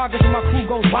Park joggers and my crew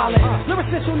goes violent.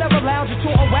 Lyricists who never lounge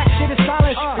until a whack shit is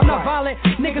silent. I'm not violent,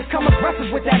 niggas come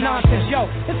aggressive with that nonsense. Yo,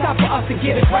 it's time for us to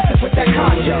get aggressive with that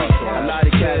content. A lot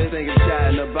of cats think I'm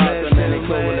chatting about them and they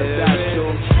cool if that's true.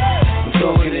 I'm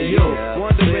talking to you,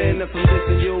 wondering if I'm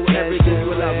dissing you. Everything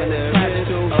we're loving is attached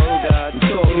to. I'm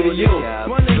talking to you,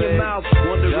 running your mouth,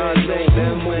 wondering if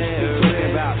them moves you're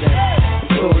talking about. I'm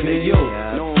talking to you,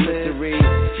 no mystery.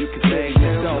 You can say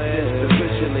yourself this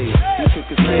officially. You can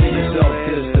consider yourself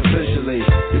this officially.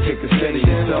 You can consider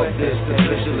yourself this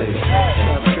officially.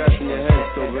 Stop scratching your head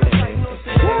so really.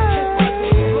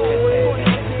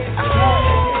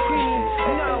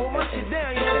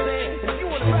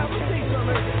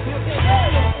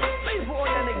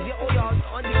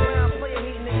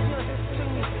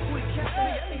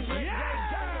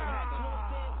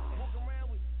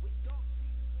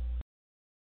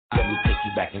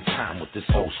 Back in time with this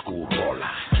old school roller.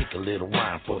 Kick a little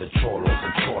rhyme for the cholos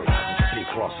and cholas. And spit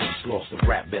across these floors the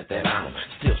rap veterano.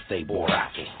 Still stay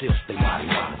borracho, still stay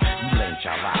marihuana. You lame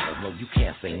chavalas, no you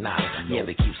can't say nada. Yeah,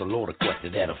 they keep a load of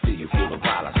question that'll fill you full of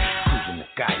dollars. Cruising the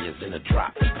calles in a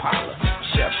drop Impala.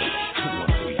 Chevrolet,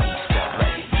 213 East Star.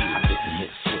 I didn't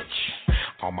miss switch.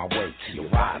 On my way to your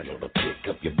rider to pick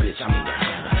up your bitch. I'm in your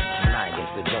hand tonight.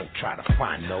 If they don't try to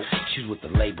find no, shoot with the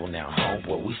label now,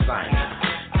 homeboy, we sign now.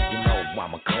 You know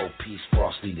I'm a cold piece,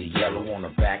 frosty the yellow on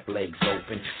her back, legs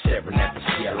open, staring at the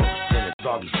cielo. Then a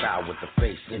doggy style with the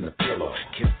face in the pillow.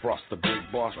 Kid Frost, the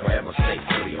big boss, forever stay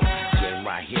free. Game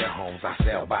right here, homes, I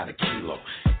sell by the kilo.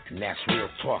 And that's real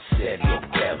talk, said your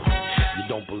devil. You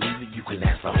don't believe it, you can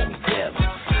ask the homie devil.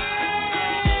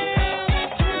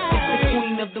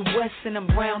 Queen of the West and I'm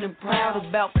brown and proud.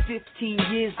 About 15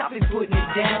 years I've been putting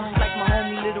it down. Just like my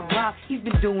homie Little Rock, he's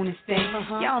been doing his thing.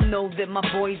 Y'all know that my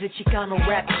boy's a Chicano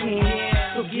rap king.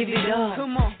 So give it up.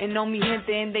 Come on. And on me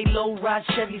gente and they low ride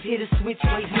Chevys, hit a switch,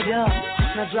 raise it up.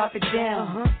 Now drop it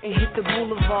down and hit the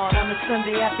boulevard on a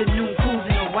Sunday afternoon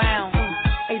cruising around.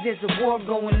 Hey, there's a war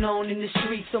going on in the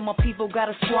streets, so my people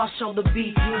gotta squash all the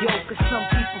beef. Yo, cause some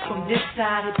people from this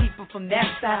side and people from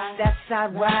that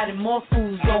side ride and more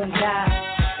fools gon'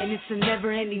 die. And it's a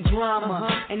never-ending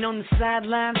drama. And on the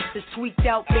sidelines, there's tweaked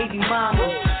out baby mama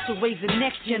to raise the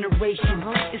next generation.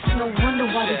 It's no wonder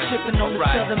why they're tripping on the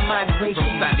southern migration.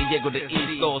 From San Diego to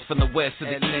East Coast, from the west to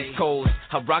the East Coast,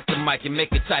 I rock the mic and make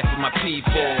it tight for my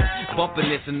people. Bumping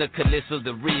this in the Calypso,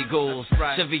 the Regals.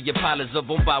 Chevy Impalas of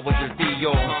Bomba with the Dio.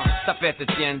 Stop at the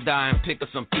tienda and pick up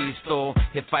some pisto.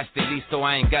 If I stay listo,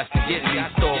 I ain't got to get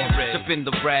listo. Jump in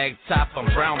the rag top,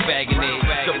 I'm brown bagging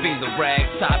it. Jump in the rag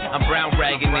top, I'm brown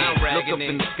ragging it. Look up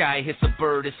in the sky, it's a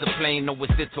bird, it's a plane. No,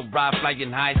 it's little ride,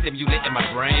 flying high, stimulating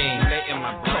my brain.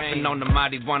 Puffing on the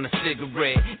marijuana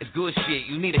cigarette. It's good shit,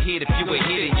 you need a hit if you ain't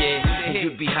hit it yet. And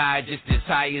you'd be high just as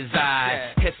high as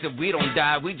I. Guess if we don't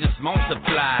die, we just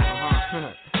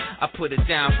multiply. I put it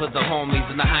down for the homies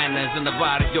and the hyenas and the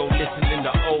barrio listening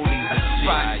to oldies and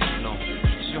right. You know,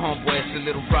 it's your homeboy, it's a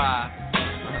little ride.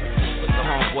 With the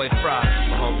homeboy Fry,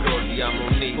 my homegirl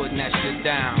Diamoni, putting that shit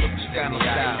down. Chicano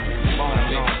style,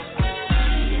 bone.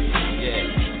 Yeah,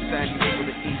 San Diego to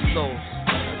the East Coast.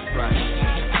 That's right.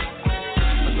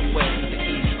 From the west to the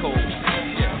East Coast.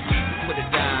 Yeah, put it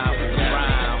down with the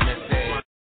rhyme. That's it.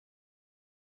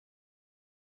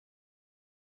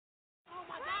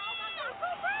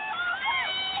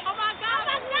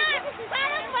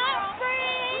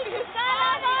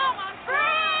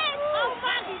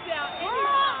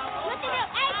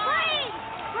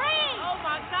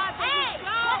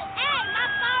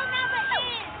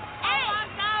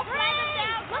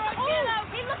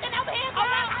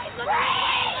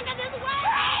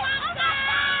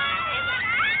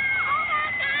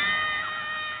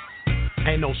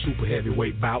 Ain't no super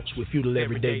heavyweight bouts with feudal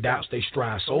everyday doubts. They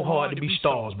strive so hard to be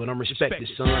stars, but I'm respected,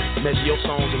 son. Measure your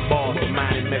songs and bars, but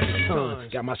mine in metric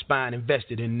tons. Got my spine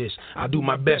invested in this. I'll do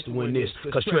my best to win this,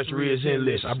 cause treachery is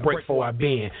endless. I break before I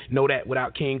bend. Know that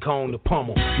without King Kong to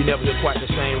pummel. You never hear quite the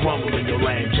same rumble in your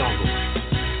lame jungle.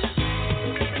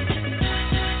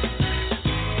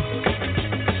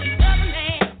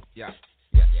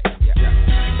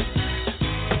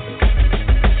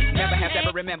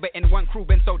 Remember in one crew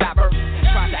been so diverse.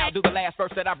 Trying to outdo the last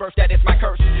verse that I burst, that is my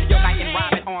curse. Your knight and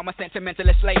rhyming armor,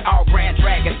 sentimentalist slay all grand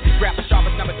dragons. Grab the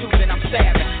sharpest number 2, then I'm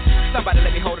stabbing. Somebody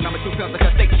let me hold a number 2 pencil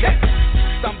cause they check.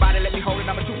 Somebody let me hold a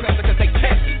number 2 pencil cause they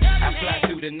check. I fly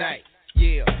through the night,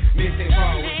 yeah. Missing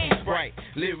hard with some Sprite.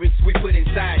 Lyrics we put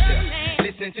inside you.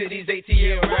 Listen to these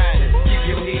ATL riders. Keep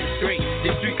your head straight. The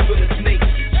streets full of snakes.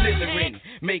 Slithering,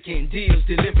 making deals,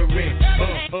 delivering.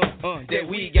 That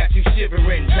we got you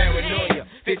shivering. Paranoia,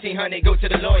 1500, go to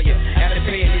the lawyer. After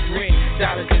paying his rent,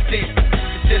 dollars and cents.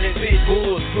 Still in pit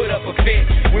bulls, put up a fit.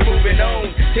 We're moving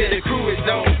on till the crew is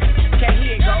on. Okay,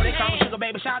 here you go. They call me Sugar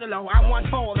Baby Shout Low. I want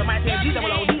 4. The might say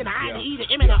G-O-O-D and I E the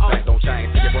M and the O. Don't change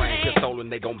to your brain. Pistol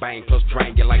and they gon' bang. Plus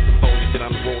drain you like some phones. Sit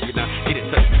on the road, you know. Get it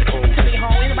touch the cold. Tell me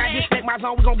home. Anybody disrespect my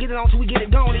zone, we gon' get it on till we get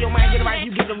it gone. Your mind get it right, you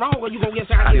get it wrong, or you gon' get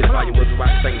shot. I just buy you with the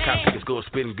right thing. Cop pick is good,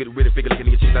 spitting, get rid of figure, looking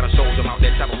at your cheeks out of shows. I'm out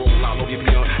that type of roll all over your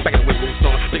piano. Back in the way, roll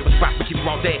stone. Think of a spot, we keep them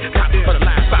all dead. Cop for the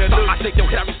line, stop. I shake your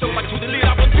head, I be still like a to the lead.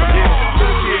 I'm a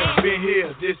drum. Been here,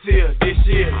 this year. This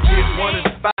one of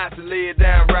the spots to lay it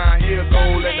down round here.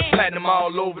 Gold and the platinum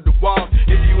all over the wall.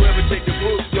 If you ever take the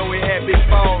books, yo, it had big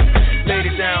falls. Laid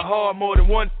it down hard more than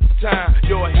one time.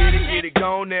 Yo, I hit it, get it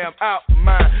gone, now I'm out of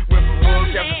mine. Went from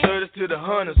hugs after 30s to the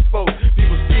hunters, folks.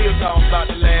 People still talking about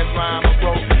the last rhyme I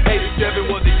wrote.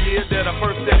 87 was the year that I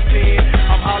first stepped in.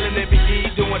 I'm hollering at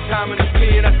BE, doing time in the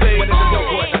pen. I say, when it's a dope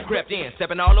boy, I crept in,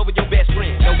 stepping all over your best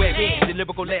friend. N.w.m, the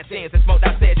lyrical lessons, and smoked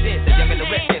out sessions. The young and the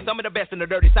restless, some of the best in the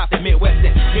dirty south and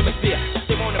midwestern hemisphere.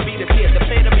 They wanna be the tier, the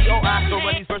play to be OI, so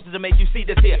run these verses and make you see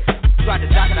this here. Try to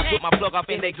dock and I put my plug off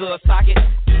in they good socket.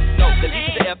 No, the D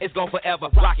to the F is gone forever.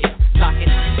 Rock it, lock it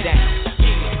down.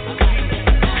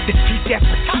 This PCS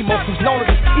for Chemo, who's known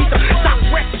as the Ether.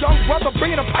 Southwest young brother,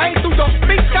 bringing the pain through your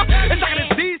speaker. It's like a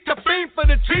disease to fiend for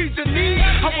the G's you need.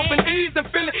 I'm up in ease and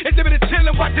feeling exhibited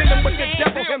chilling while dealing with the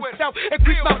devil himself.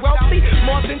 Increase my wealthy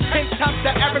more than 10 times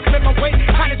the average minimum wage.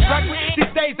 Kind of struggling.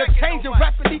 These days are changing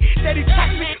rapidly. Steady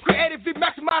tax me, creatively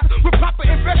maximize with proper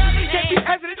investment. Can't be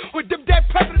hesitant with them dead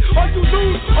presidents. Or you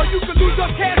lose, or you can lose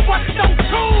your cash. What? Don't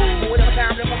choose. Whatever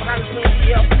time they're from Hollis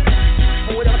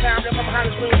Green, whatever time they're from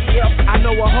Hollis Green, I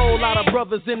know a whole lot of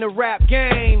brothers in the rap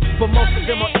game, but most of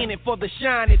them are in it for the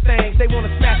shiny things. They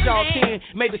wanna smash all 10,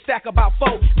 maybe stack about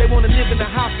 4. They wanna live in the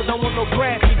house, but don't want no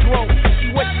grass to grow.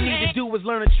 See, what you need to do is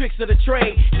learn the tricks of the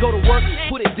trade. Go to work,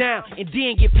 put it down, and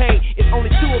then get paid. If only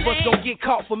 2 of us gon' get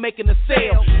caught for making a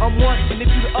sale. I'm one, and if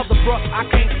you the other, bruh, I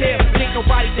can't tell. There ain't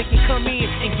nobody that can come in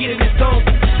and get in this zone.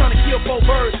 Trying to kill 4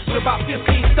 birds with about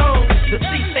 15 stones. The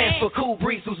C stands for Cool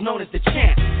Breeze, who's known as the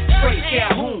champ. Straight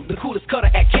Calhoun, the coolest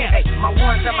cutter at camp. Hey, my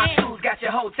ones and my twos got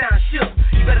your whole town shook.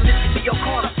 You better listen to your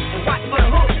corner and watch for the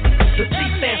hook. The C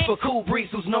stands for Cool Breeze,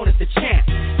 who's known as the champ.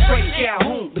 Straight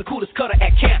Calhoun, the coolest cutter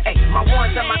at camp. Hey, my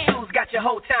ones and my twos got your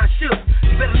whole town shook.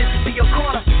 You better listen to your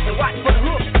corner and watch for the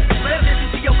hook. You better listen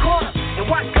to your corner and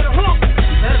watch for the hook.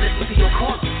 You better listen to your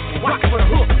corner and watch for the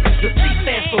hook. The C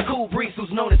stands for Cool Breeze,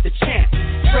 who's known as the champ.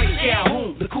 Straight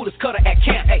Calhoun, the coolest cutter at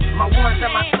camp. Hey, my ones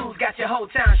and my twos got your whole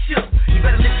town shook. You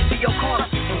better listen to your corner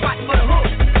and watch for the hook.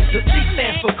 The C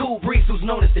stands for Cool Breeze, who's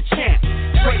known as the champ.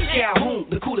 Straight Calhoun,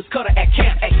 the coolest cutter at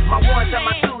camp. Hey, my ones and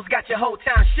my twos got your whole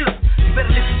town shook. You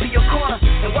better listen to your corner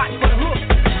and watch for the hook.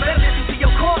 You better listen to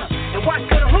your corner and watch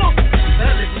for the hook. You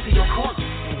better listen to your corner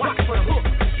and watch for the hook.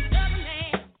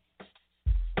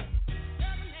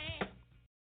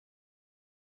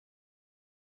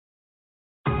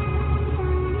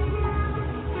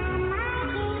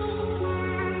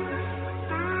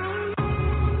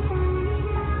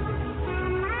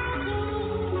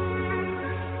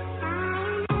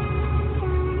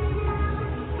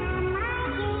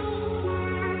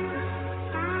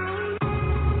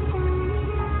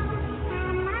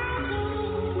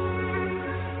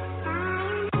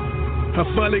 I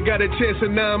finally got a chance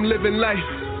and now I'm living life.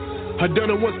 I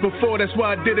done it once before, that's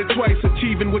why I did it twice.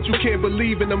 Achieving what you can't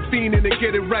believe in, I'm fiending to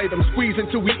get it right. I'm squeezing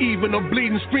till we even, I'm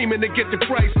bleeding, screaming to get the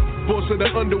price. Boss of the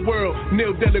underworld,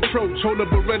 n.w.m, hold a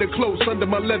Beretta close under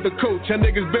my leather coat. Y'all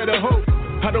niggas better hope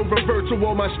I don't revert to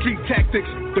all my street tactics.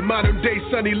 The modern day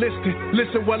Sonny Liston.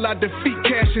 Listen while I defeat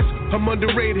Cassius. I'm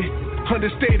underrated,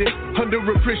 understated,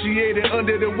 underappreciated,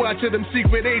 under the watch of them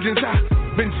secret agents.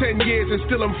 I've been 10 years and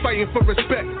still I'm fighting for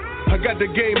respect. I got the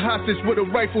game hostage with a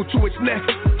rifle to its neck.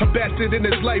 A bastard in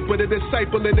his life, but a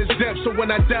disciple in his death. So when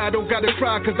I die, I don't gotta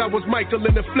cry, cause I was Michael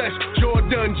in the flesh.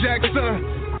 Jordan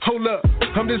Jackson, hold up,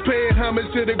 I'm just paying homage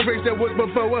to the grace that was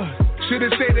before us.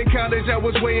 Should've stayed in college, I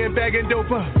was weighing bagging dope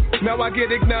up. Now I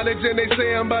get acknowledged and they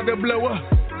say I'm about to blow up.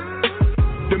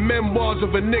 The memoirs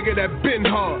of a nigga that been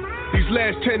hard. These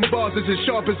last 10 bars is as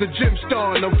sharp as a gym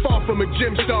star. And I'm far from a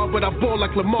gym star, but I ball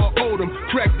like Lamar Odom.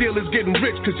 Crack dealers getting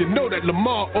rich, cause you know that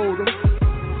Lamar owed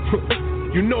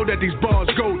them. You know that these bars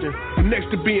golden. And next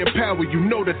to being power, you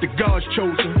know that the God's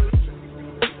chosen.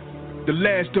 The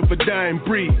last of a dying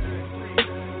breed.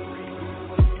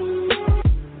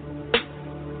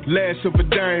 Last of a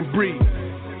dying breed.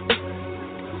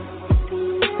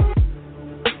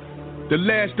 The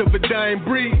last of a dying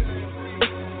breed.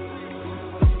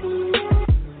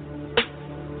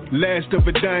 Last of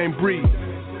a dying breed.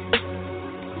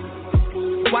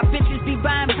 Why bitches be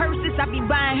buying purses, I be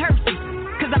buying hearses.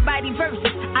 Cause I buy these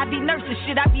verses, I be nursing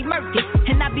shit, I be murking.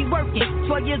 And I be working,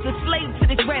 12 years a slave to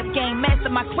this rap game. Master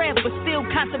my craft, but still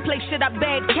contemplate shit I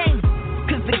bad came.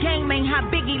 Cause the game ain't how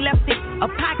Biggie left it,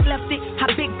 or Pac left it. How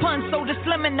Big Pun, Soulja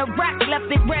Slim and the Rock left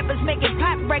it. Rappers making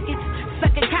pop records,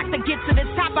 sucking cock to get to the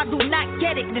top. I do not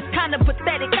get it, it's kinda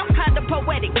pathetic, I'm kinda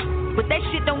poetic. But that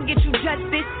shit don't get you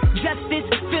justice.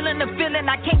 Feeling the feeling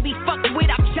I can't be fucked with.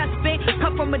 I'm just been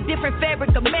come from a different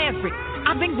fabric of maverick.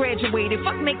 I've been graduated,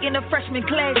 fuck making a freshman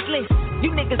class list.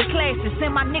 You niggas classes,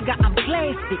 and my nigga I'm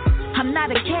classic. I'm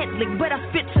not a Catholic, but I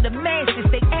spit to the masses.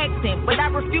 They acting, but I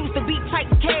refuse to be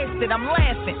typecasted. I'm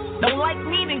laughing. Don't like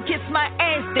me, then kiss my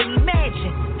ass. Then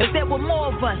imagine if there were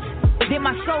more of us. Then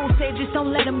my soul said, just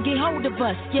don't let them get hold of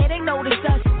us. Yeah, they noticed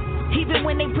us. Even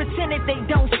when they pretended they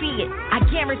don't see it. I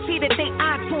guarantee that they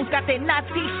iTunes got that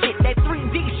Nazi shit, that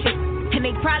 3D shit. And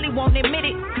they probably won't admit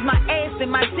it, cause my ass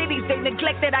in my cities, they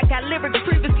neglect that I got lyrics.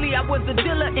 Previously I was a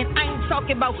dealer and I ain't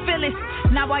talking about Phyllis.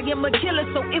 Now I am a killer,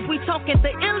 so if we talking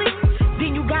the illest,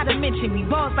 then you gotta mention me.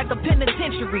 Bars like a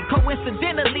penitentiary.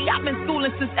 Coincidentally, I've been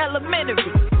schooling since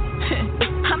elementary.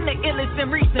 I'm the illest in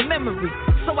recent memory.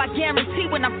 So I guarantee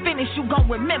when I finish, you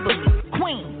gon' remember me.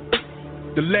 Queen.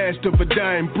 The last of a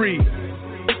dying breed.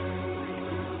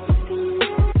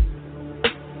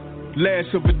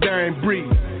 Last of a dying breed.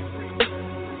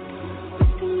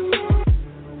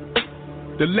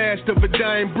 The last of a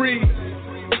dying breed.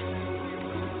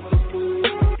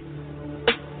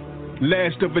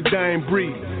 Last of a dying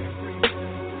breed.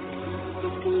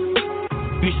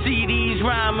 You see these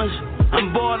rhymers,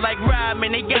 I'm bored like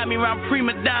rhyming. They got me around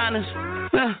prima donnas.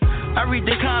 I read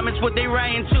the comments, what they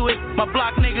writing to it. My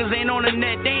block niggas ain't on the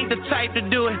net, they ain't the type to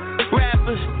do it.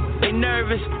 Rappers, they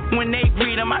nervous when they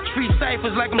greet them. I treat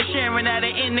ciphers like I'm sharing at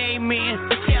an NA meeting.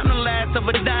 See, I'm the last of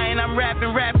a dying, I'm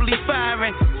rapping, rapidly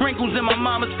firing. Wrinkles in my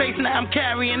mama's face, now I'm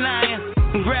carrying iron.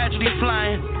 I'm gradually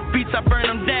flying, beats I burn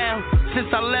them down. Since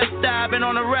I left, I've been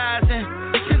on the rising.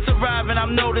 Since arriving,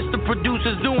 I've noticed the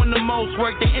producers doing the most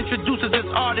work. They introduce us as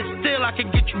artists, still I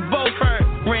can get you both heard.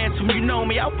 Ransom, you know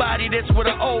me, I'll body this with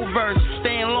an old verse.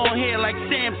 Staying long hair like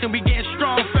Samson, we getting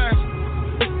strong first.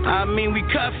 I mean, we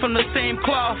cut from the same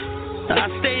cloth. I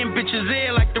stay in bitches'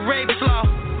 ear like the rape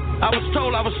sloth. I was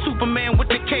told I was Superman with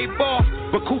the cape off,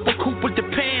 but Cooper with the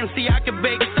pan, see I can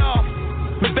bake soft.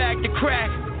 Back to crack,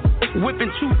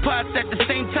 whipping 2 pots at the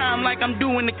same time like I'm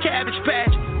doing the Cabbage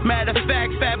Patch. Matter of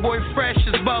fact, Fat Boy Fresh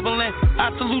is bubbling.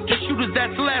 I salute the shooters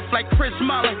that's left like Chris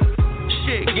Mullin.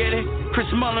 Shit, get it? Chris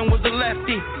Mullin was a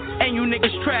lefty, and you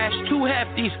niggas trash, 2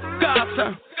 hefties. God,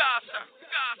 sir.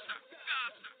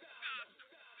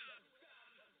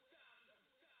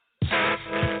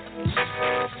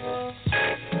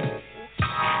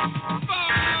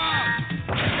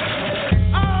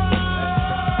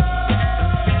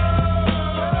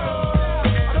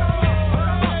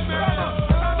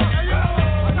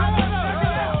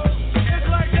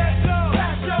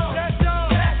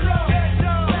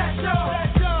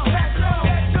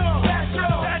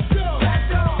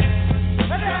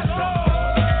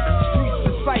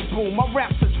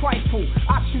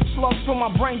 From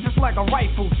my brain just like a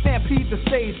rifle, stampede the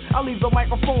stage, I leave the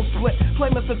microphone split. Play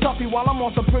Mr. Tuffy while I'm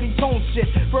on some pretty tone shit.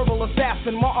 Verbal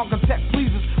assassin, my architect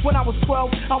pleases. When I was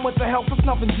 12, I went to hell for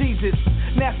snuffing Jesus.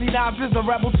 Nasty Knives is a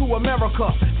rebel to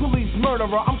America. Police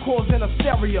murderer, I'm causing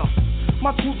hysteria.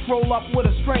 My troops roll up with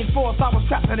a strange force. I was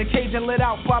trapped in a cage and lit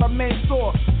out by the main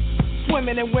source.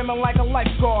 Swimming in women like a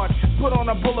lifeguard. Put on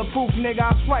a bulletproof nigga,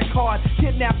 I strike hard.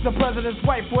 Kidnap the president's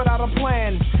wife without a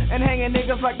plan. And hanging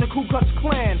niggas like the Ku Klux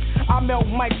Klan. I melt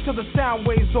mics till the sound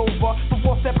waves over.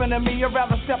 Before stepping to me, I'd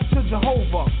rather step to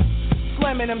Jehovah.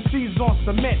 Slamming MCs on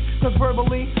cement. Cause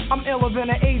verbally, I'm iller than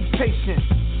an AIDS patient.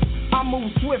 I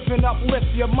move swift and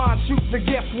uplift your mind. Shoot the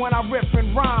gift when I riff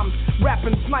and rhyme.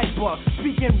 Rapping sniper,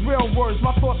 speaking real words.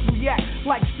 My thoughts react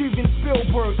like Steven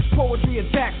Spielberg. Poetry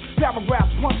attacks,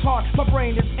 paragraphs punch hard. My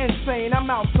brain is insane, I'm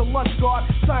out to lunch guard.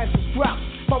 Science is dropped,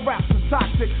 my raps are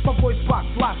toxic. My voice box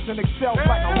locks and excels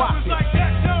like a rocket.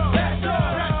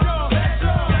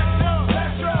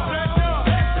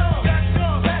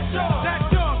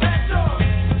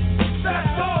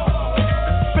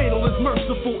 Fatal is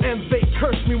merciful and they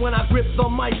curse me when I grip the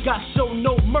mic. I show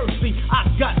no mercy. I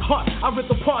got heart. I rip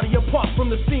the party apart from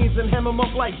the scenes and hem them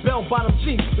up like bell-bottom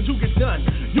jeans. But you get done.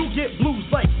 You get blues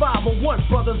like 501.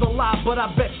 Brothers alive, but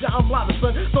I bet ya I'm live,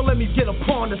 son. So let me get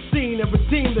upon the scene and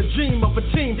redeem the dream of a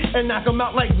team and knock them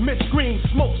out like Mitch Green.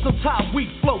 Smoke some Thai weed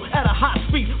flow at a high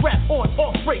speed. Rap on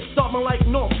off break, starting like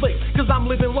North Flakes. Cause I'm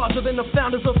living larger than the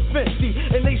founders of Fenty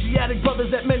and Asiatic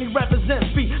brothers that many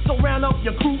represent me. So round up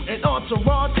your crew and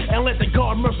entourage and let the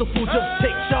God merciful just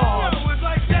take charge. It's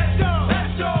like that,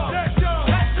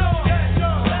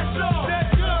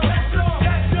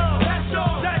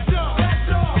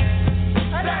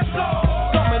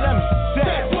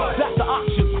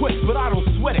 but I don't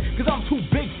sweat it, cause I'm too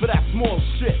big for that small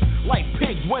shit. Like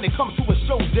pigs when it comes to a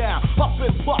showdown. Up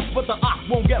and puff, but the ox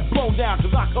won't get blown down.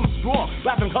 Cause I come strong,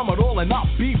 rapping come at all and I'll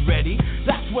be ready.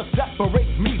 That's what separates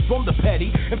me from the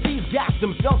petty. And these gas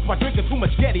themselves by drinking too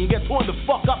much Getty and get torn the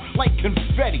fuck up like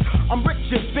confetti. I'm rich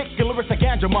and thick and lyrics like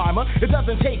Aunt Jemima. It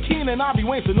doesn't take Keen and Ivy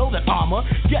Wayne to know that I'ma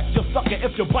get your sucker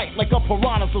if you bite like a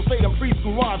piranha. So say them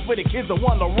preschool rhymes where the kids are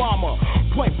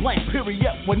Wonderama. Point blank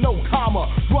period with no comma.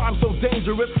 Rhyme so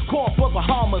dangerous, call for the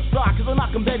homicide. Cause I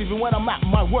knock them dead even when I'm at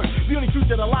my worst. The only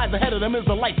future that lies ahead of them is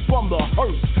the light from the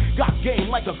hearse. Got game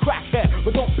like a crackhead,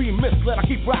 but don't be misled. I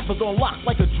keep rappers on lock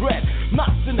like a dread.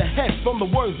 Knocks in the head from the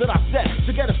words that I said.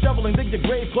 To get a shovel and dig your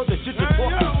grave, cause the shit you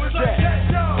talk is dead.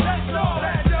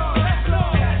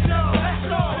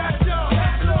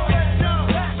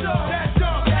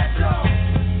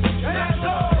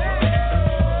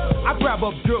 I grab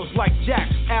up girls like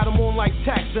Jacks, add them on like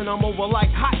tax, and I'm over like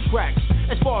hot tracks.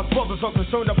 As far as brothers are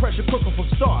concerned, I pressure cook them from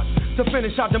start. To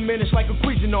finish, I diminish like a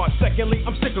Cuisinart. Secondly,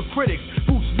 I'm sick of critics,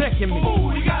 boots necking me.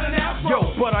 Ooh, you got an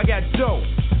afro. Yo, but I got dough.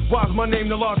 Why's my name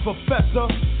the large professor?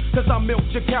 Cause I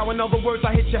milked your cow, in other words,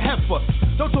 I hit your heifer.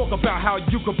 Don't talk about how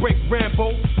you could break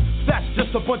Rambo. That's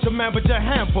just a bunch of man, but your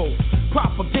handful.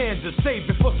 Propaganda, save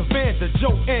it for Savannah,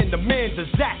 Joe and Amanda,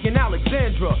 Zach and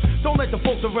Alexandra. Don't let the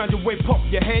folks around your way pump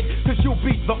your head, cause you'll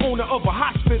be the owner of a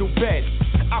hospital bed.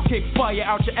 I'll kick fire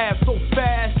out your ass so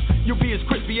fast, you'll be as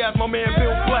crispy as my man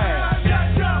Bill Glass.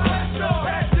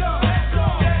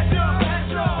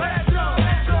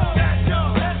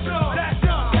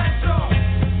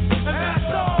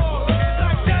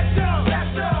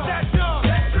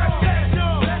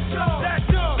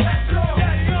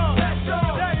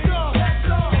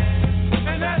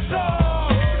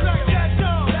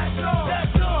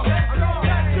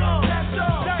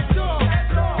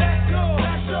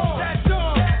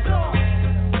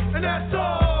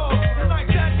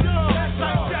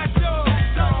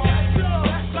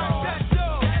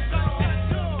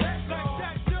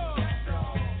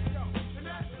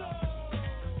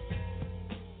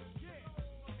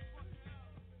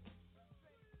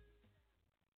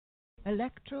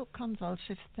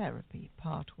 Electroconvulsive Therapy,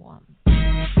 Part 1.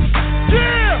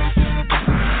 Yeah!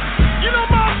 You know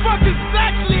motherfuckers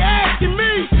actually asking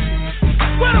me,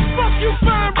 where the fuck you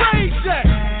find rage at?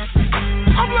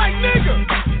 I'm like, nigga,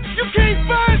 you can't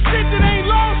find shit that ain't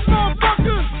lost,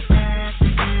 motherfucker.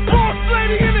 Boss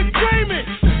Lady Entertainment,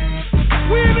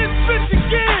 we in this bitch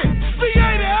again. VA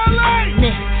to LA,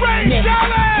 rage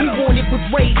LA. We want it with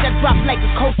rage, I drop like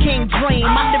a cocaine drain.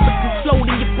 My lyrics explode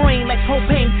in your brain like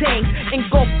propane tanks,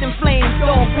 engulfed in flames,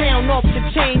 all pound off the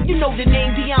chain. You know the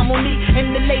name, Diamoni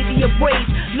and the lady of rage.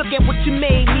 Look at what you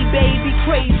made me, baby,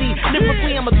 crazy.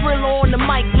 Lyrically, I'm a thriller on the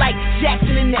mic like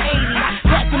Jackson in the 80s.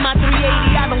 Packing my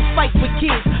 380, I don't fight with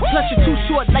kids. Plus you're too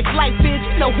short like life is,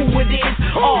 you know who it is.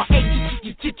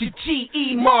 R-H-G-E,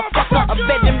 motherfucker. A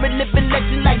veteran living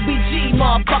legend like BG,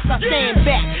 motherfucker. Stand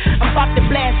back, I'm about to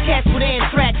blast cats with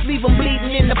anthrax. Leave them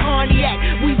bleeding in the Pontiac,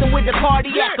 wheezing with the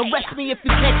cardiac. Arrest me if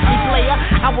you catch me, player.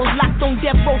 I was locked on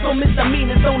death row, so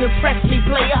misdemeanors don't impress me,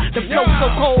 player. The flow so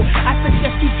cold, I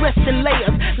suggest you dress in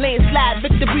layers. Landslide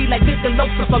victory like Victor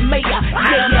Losa for mayor.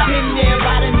 Yeah, been there,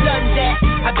 I done done that.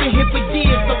 I've been here for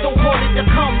years, so don't call it a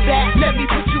comeback. Let me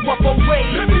put you up on rage.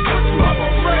 Let me put you up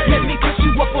on rage. Let me put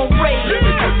you up on rage. Let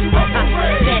me put you up on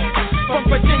rage. From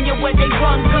Virginia where they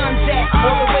run guns at,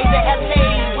 all the way to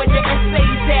LA where the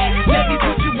SA's at. Let me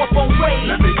put you up on rage.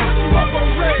 Let me put you up on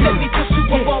rage. Let me put you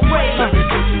up on rage. Let me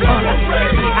put you up on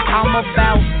rage. I'm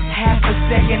about half a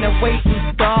second away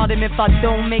from stardom. If I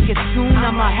don't make it soon,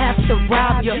 I'ma have to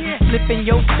rob you. Flipping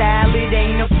your style, it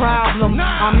ain't a problem.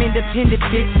 I'm independent,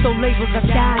 bitch, so labels I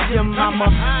dodge them. I'ma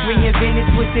reinvent it,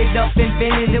 twist it up,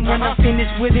 invent it. And when I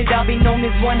finish with it, I'll be known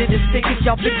as one of the sickest.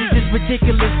 Y'all bitches is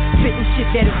ridiculous, spitting shit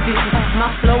that is vicious. My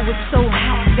flow is so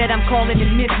hot that I'm calling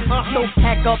it misses. So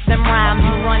pack up them rhymes,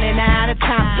 you running out of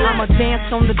time. I'ma dance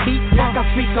on the beat like a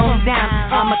freak on down.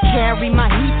 I'ma carry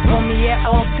my heat on me at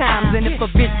all times. And if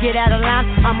a bitch get out of line,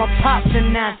 I'ma pop the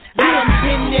nine. I've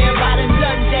been there, I done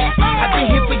done that. I've been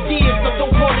here for years, so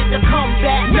don't call it a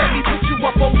comeback. Let me put you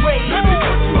up on rage. Let me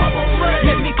put you up on rage.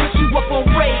 Let me put you up on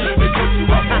rage. Let me put you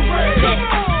up on rage.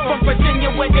 From Virginia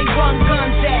where they run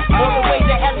guns at, all the way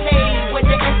to LA where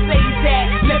the SA's at.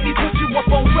 Let me put you up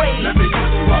on rage. Let me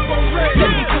put you up on rage.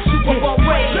 Let me put you up on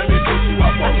rage. Let me put you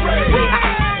up on rage.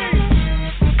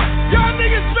 Y'all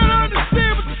niggas better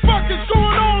understand what the fuck is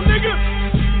going on, nigga.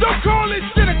 Don't call this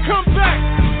shit a comeback.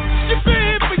 You been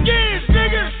here for years,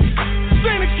 nigga. This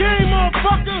ain't a game,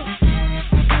 motherfucker.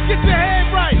 Get your head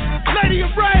right. Lady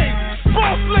of Rage,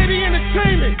 Boss Lady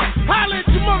Entertainment. Holla at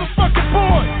your motherfucking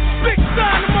boy. Big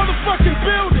sign the motherfucking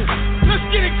building. Let's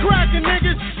get it cracking,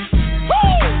 niggas.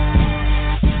 Woo!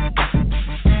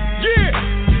 Yeah.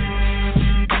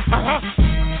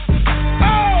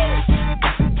 Oh!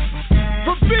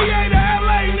 From VA to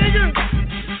LA, nigga.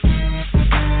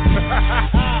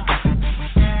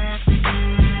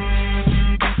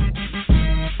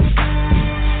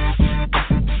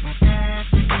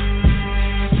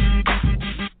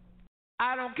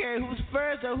 I don't care who's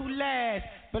first or who last,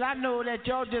 but I know that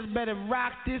y'all just better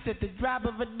rock this at the drop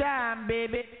of a dime,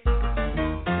 baby.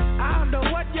 I don't know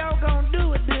what y'all gonna do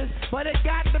with this, but it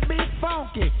got to be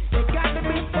funky. It got to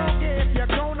be funky if you're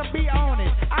gonna be on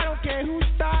it. I don't care who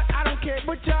start, I don't care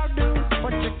what y'all do,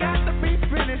 but you got to be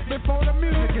finished before the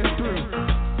music is through.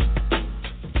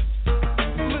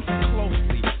 Listen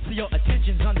closely, so your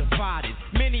attention's undivided.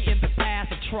 Many in the past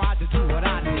have tried to do what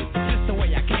I did, but just the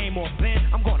way I came off then,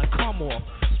 I'm gonna come off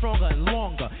stronger and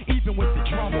longer, even with the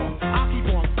drum off. I'll keep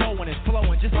on going and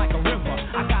flowing just like a river.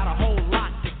 I got a whole lot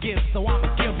to give, so I'm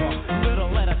a giver.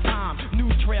 Little at a time, new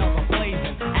trails I'm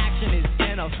blazing. Action is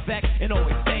in effect and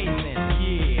always stays in.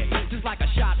 Yeah,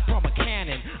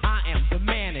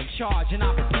 charge and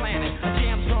I've been planning a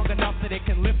jam strong enough that it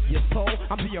can lift your soul.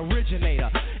 I'm the originator,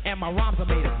 and my rhymes are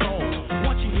made of gold.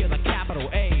 Once you hear the capital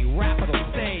A, rap it'll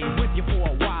stay with you for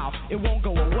a while. It won't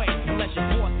go away unless you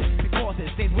force it, because it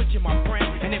stays with you, my friend.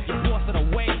 And if you force it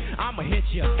away, I'ma hit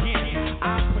you again.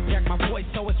 I project my voice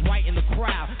so it's right in the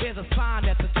crowd. There's a sign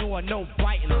at the door, no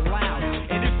biting allowed.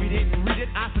 And if you didn't read it,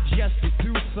 I suggest you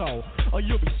do so, or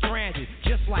you'll be stranded,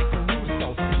 just like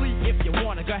Caruso. Sleep if you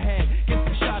wanna, go ahead, get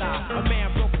some shut eye. A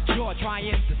man broke his jaw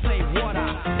trying to say what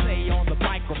I say on the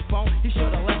microphone. He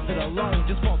should've left it alone,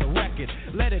 just for the record.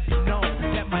 Let it be known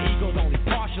that my ego's only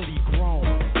partially grown,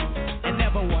 and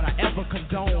never would I ever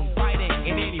condone fighting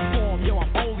in any form. Yo,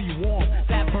 I'm only warm.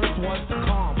 That verse was the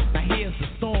calm. Now here's the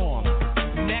storm.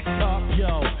 Next up,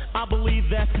 yo, I believe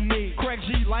that's me. Craig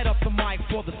G, light up the mic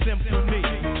for the symphony.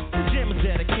 The jam is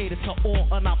dedicated to all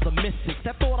unoptimistics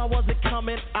that thought I wasn't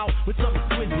coming out with some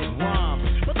exquisite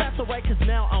rhymes. But that's alright, cause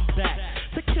now I'm back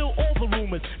to kill all the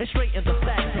rumors and straighten the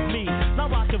facts of me. Now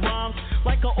rockin' rhymes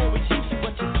like I always used to,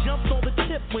 but you jumped on the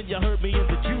tip when you heard me in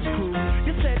the Juice Crew.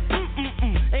 You said,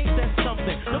 ain't that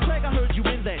something? No, Craig, I heard you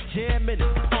in that jam and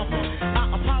it's pumping.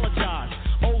 I apologize.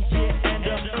 Oh yeah, and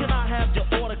can I have your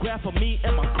autograph for me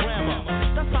and my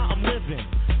grandma? That's how I'm living.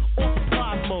 On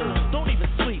surprise mode. Don't even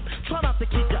sleep. Try not to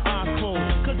keep your eyes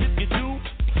closed. Cause if you do,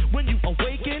 when you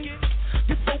awaken,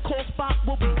 your so-called spot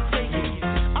will be taken.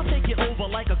 I'll take it over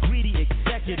like a greedy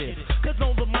executive. Cause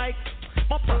on the mic,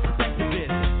 my perspective is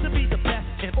to be the best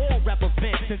in all rap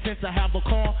events. And since I have a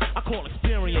call, I call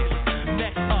experience.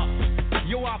 Next up,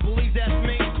 yo, I believe that's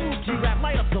me. Cool G-Rap,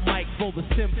 light up the mic for the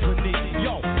symphony.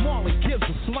 Yo, Marley gives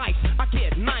a slice. I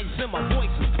get nice and my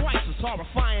voice is twice as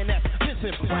horrifying as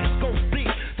Vincent Price. Go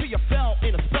deep till you fell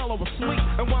in a spell of a sleep.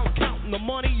 And while I'm counting the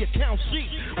money, you count sheep.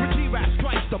 When G-Rap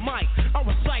strikes the mic, I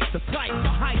recite the type of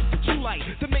heights that you like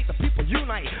to make the people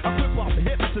unite. I grip off the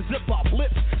hips and zip off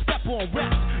lips. Step on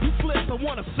reps. You flip and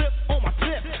wanna sip on my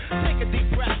tip. Take a deep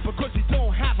breath because you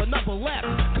don't have another left.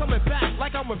 Coming back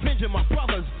like I'm revenging my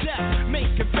brother's death.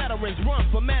 Making veterans run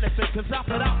for medicine, cause I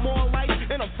put out more life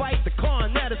in a fight the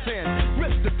Con Edison.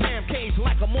 Rip the damn cage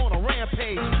like I'm on a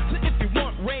rampage. So if you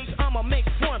want rage, I'ma make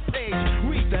front page.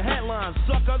 Read the headlines,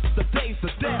 suckers, the day's the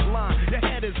deadline. Your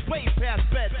head is way past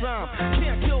bedtime.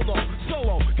 Can't kill no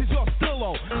solo, cause you're still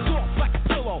low. Soft like a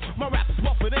pillow, my rap is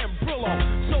rougher than Brillo.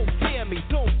 So fear me,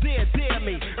 don't dare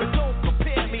me. And don't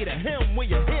compare me to him when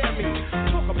you hear me.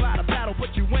 Talk about a battle, but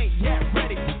you ain't yet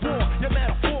ready for war. Your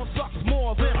metaphor sucks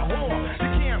more than a whore. You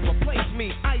can't replace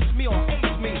me, ice me or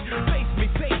ace me.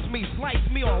 Face me, slice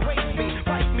me or race me.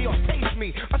 Bite me or taste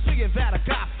me. I see you that I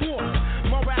got force.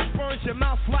 My rap burns your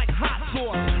mouth like hot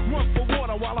sauce. Run for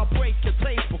water while I break your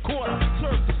tape recorder.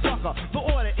 Serve the sucker, the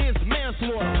order is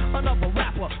manslaughter. Another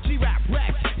rapper, G-Rap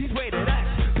Rex, he's rated X.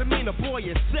 The meaner boy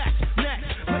is sex. Next,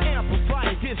 the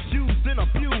amplifier gets used and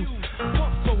abused.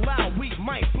 Pump so loud we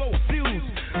might blow a fuse.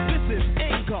 This is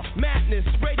anger, madness,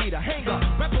 ready to hang up.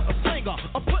 Rapper a singer,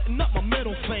 I'm putting up my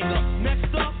middle finger.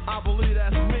 Next up, I believe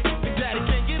that's me. Big Daddy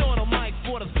can't get on a mic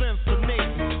for the symphony.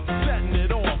 Setting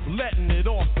it off, letting it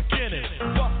off, beginning.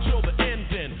 Fuck till the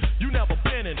ending, you never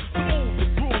been in. Smooth the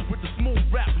groove with the smooth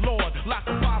rap lord. Like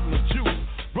a bottle of juice,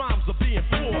 rhymes are being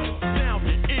poured down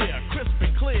your ear, crisp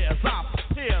and clear as I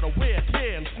prepare to wear,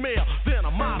 tear and smear. Then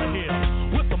I'm out of here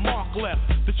with the mark left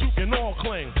that you can all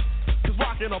cling. Cause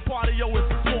rocking a party, yo, it's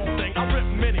a small thing. I rip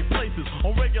many places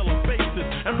on regular basis,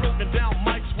 and broken down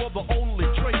mics were the only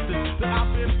traces that I've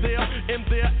been there, in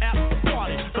there at the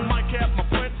party. The mic had my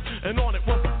prints, and on it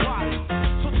was a body.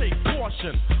 So take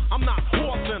caution, I'm not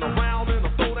horsing around in a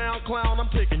throwdown clown. I'm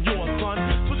taking yours, son.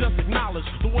 So just acknowledge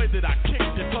the way that I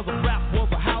kicked it. Cause if rap was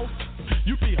a house,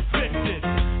 you'd be evicted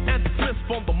and dismissed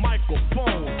from the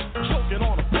microphone. Choking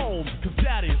on a bone, cause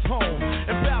daddy's home.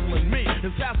 And battling me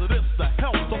is hazardous to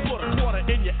health. So put a quarter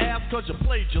in your ass cause you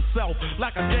played yourself.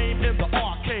 Like a game in the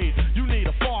arcade, you need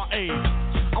a far aid.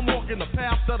 I'm walking the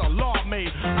path that a law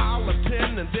made. I'll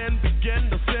attend and then begin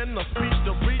to send a speech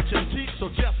to reach and teach. So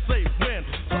just say when,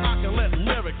 so I can let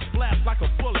lyrics blast like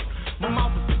a bullet. My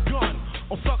mouth is a gun,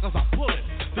 on suckers I pull it.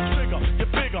 The trigger,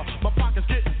 get bigger, my pockets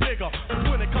getting bigger. Cause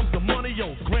when it comes to money,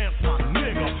 yo, Grant's my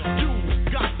nigga. You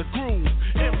got the groove,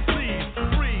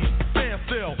 MCs, freeze, stand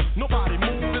still. Nobody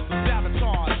move, it's a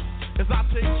sabotage. As I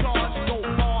take charge,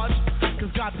 don't barge.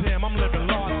 Cause goddamn, I'm living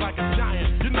large like a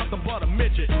giant. You're nothing but a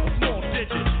midget, a small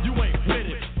digit. You ain't with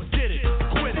it, forget it,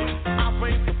 quit it. I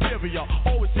reign superior,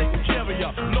 always taking care of ya.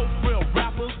 No real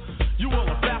rappers,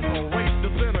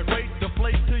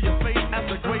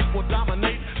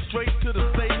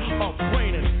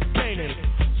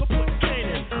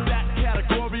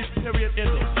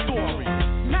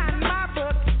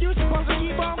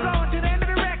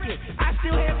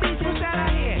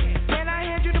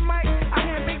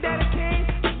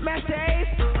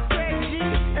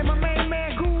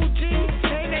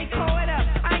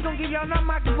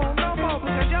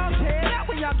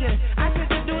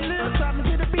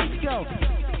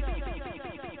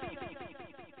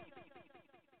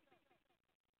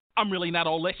 I'm really not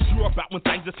all that sure about when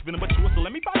things are spinning mature. So let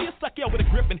me buy you a suck with a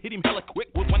grip and hit him hella quick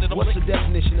with one of those. What's the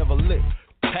definition of a lick?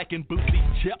 Packing boozy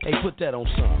chips. Hey, put that on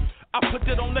some. I put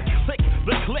that on the click.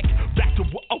 Back to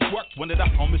work. One of the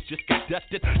homies just got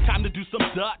dusted. Time to do some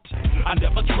dirt. I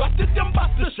never trusted them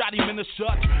busters. Shot him in the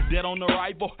shot. Dead on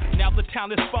arrival. Now the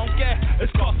town is funky.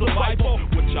 It's called survival.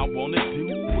 What y'all wanna do?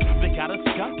 They got a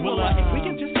skunk. Well, if we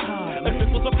can just hide. If this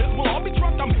was a bit, we'll all be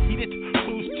drunk. I'm heated.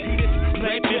 Who's cheated?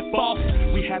 Played it false.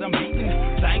 We had a meeting.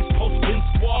 Things post been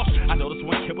squashed. I noticed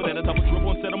one kid with a double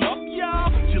dribble and set him up. Yeah.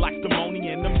 She likes the moaning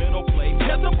in the middle. Play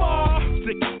bar.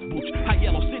 Sick booch. High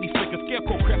yellow city slicker.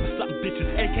 Scarecrow crap or something bitches.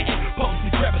 A.K.A. Posty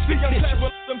Travis. See young class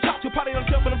with them top to party on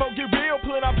themselves and the vote get real.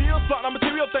 Pulling our bills, starting our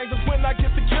material things. That's when I get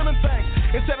to killing things.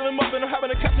 And setting them up and having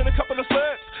a captain a couple of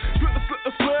slugs.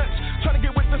 Slugs. Trying to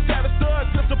get with the status thugs.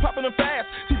 Pistol popping them fast.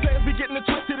 See players be getting it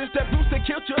twisted. It's that boost that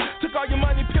killed you. Took all your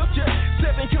money, pilked you.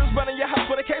 7 killers running your house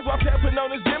for the case while playing known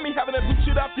as Jimmy. Having that boot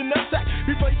shoot off your nutsack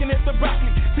before you can hit the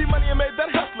broccoli. See money and made that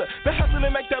hustler. The hustler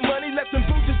and make that money. Let them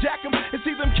boosters jack him. And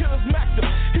see them killers smack them.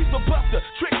 He's a buster,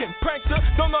 tricking, prankster.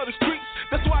 Don't know the streets.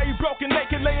 That's why he broken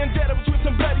naked, laying dead with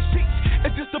some bloody sheets.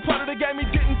 It's just a part of the game he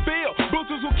didn't feel.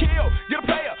 Boosters will kill. Get a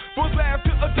player. For his last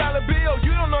to $1 bill.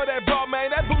 You don't know that ball,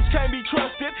 man. That boost can't be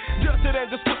trusted. Dusted and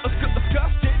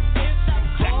disgusted.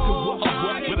 Back to work.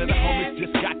 Where the homies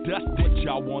just got dusted. What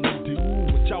y'all wanna do?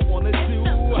 What y'all wanna do?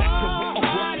 Back to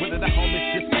work. Where the homies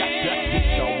just got dusted. What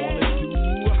y'all wanna do?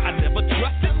 I never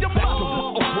trusted them. Back to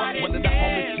work. Where the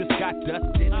homies just got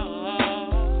dusted.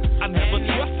 I never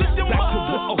trusted them. Back to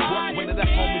work. Where the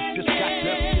homies just got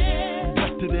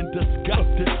dusted and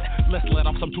disgusted. Let's let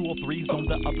off some 203s on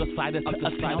the other side of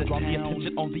town. Draw the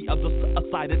attention on the other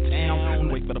side of town.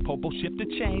 Wait for the popo shift to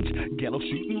change. Ghetto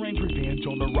shooting range, revenge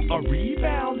on a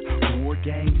rebound. War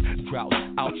games, drought,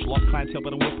 outlaws, clientele,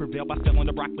 but it will prevail by selling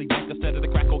the broccoli bank instead of the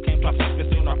crack cocaine, plus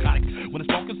missing narcotics. When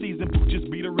it's smoking season, booches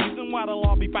be the reason why they'll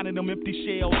all be finding them empty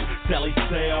shells. Telly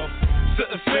sales.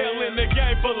 Still in the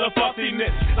game full of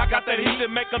fussiness. I got that heat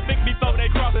that make them think before they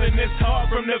crossing this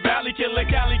hard from the valley. Killer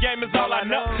Cali game is all I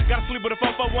know. Gotta sleep with a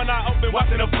fofo when I open,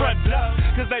 watching the front door.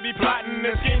 Cause they be plotting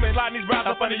and scheming, sliding these rounds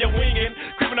up under your wing and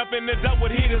creeping up in the dope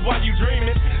with heaters while you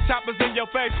dreaming. Choppers in your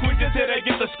face, squeak until they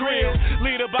get the scream.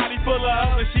 Lead a body full of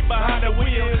other sheep behind the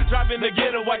wheel. Driving the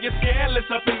ghetto while you're scandalous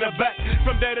up in the back.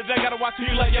 From day to day, gotta watch who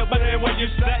you lay your butt and where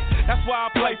you stay. That's why I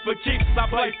play for keeps, I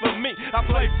play for me. I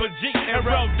play for G and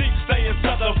roll deep, staying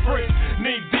southern free.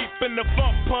 Knee deep in the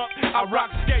funk pump. I rock,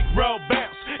 skate, roll,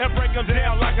 bounce, and break them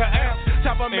down like an ounce.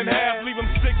 Chop them in half, leave them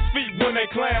 6 feet when they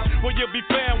clown. Well, you'll be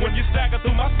found when you stagger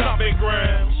through my stomping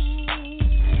grounds.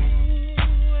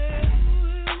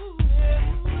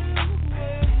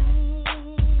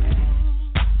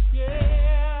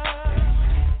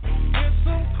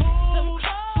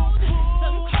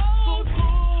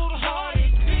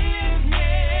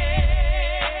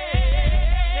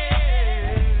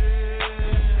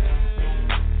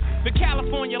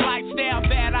 California lifestyle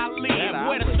that I live,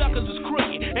 where the suckers is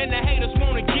crooked and the haters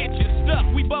wanna get you stuck.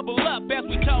 We bubble up as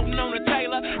we toting on the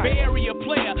Taylor. Bay Area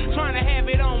player trying to have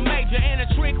it on major, and a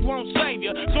trick won't save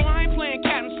you. So I ain't playing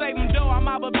cat and save them though. I'm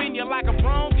out in you like a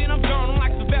bronze, then I'm gone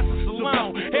like Sylvester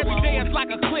Stallone. Every day it's like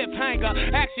a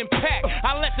cliffhanger, action packed.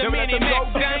 I let them in and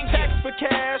max dang text for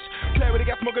cash. Play with it,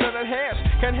 got smoking on that hash.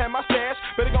 Can't have my stash,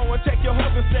 better go and take your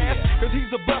husband's stash. Cause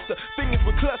he's a buster, fingers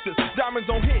with clusters, diamonds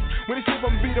on hit. When he sleep,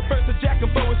 I'ma be the first to jack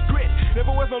him for his grit.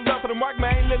 Never was no love for the mark,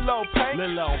 man, little old paint.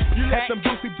 You let them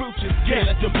boozy booches, yeah,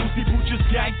 let them boozy booches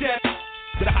gang that.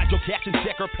 Better hide your cash and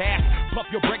check her pass. Pump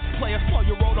your brakes, player, slow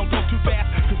your roll, don't go too fast.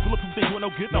 Cause bulletproof ain't doing no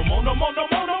good, no more,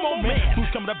 man. Who's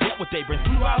coming up yet with they bring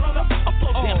blue out on the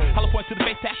flow down. Hollow point to the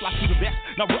base, pass like to the best.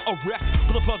 Now we're arrest.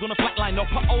 Put a plug on the flat line, no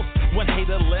pause. One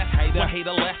hater left, one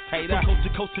hater left. From coast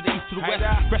to coast to the east to the west.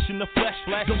 Fresh in the flesh,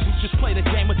 them boots just play the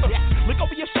game of death. Look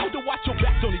over your shoulder, watch your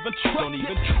back, don't even trust it.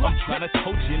 I'm trying to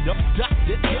told you, up,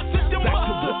 dusted. Back to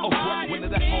work, one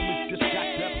of the homies just got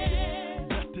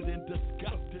dusted and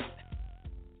disgusted.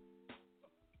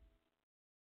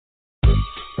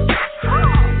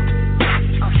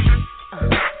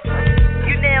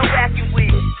 You now rockin'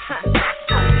 with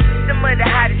some of the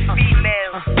hottest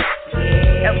females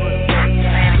ever.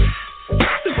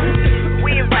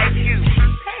 We invite you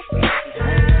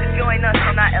to join us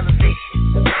on our elevation.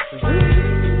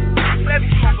 Wherever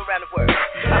you smoke around the world.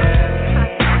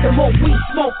 The more we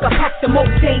smoke, I puff, the more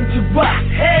dangerous.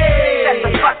 Hey! Shut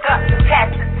the fuck up and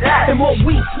pass the dust. The more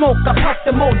we smoke, I puff,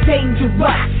 the more dangerous.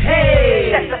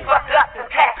 Hey! Shut the fuck up and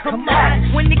pass the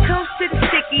dust. When it comes to the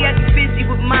sticky, I get busy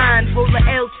with mine. Roll a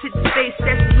L to the face,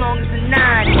 that's as long as a 9.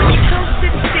 When it comes to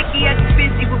the sticky, I get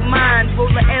busy with mine.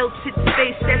 Roll a L to the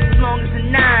face, that's as long as a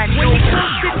 9. When it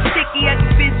comes to the sticky,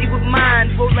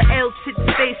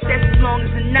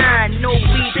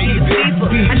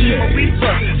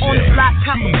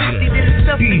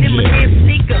 bustin' in my damn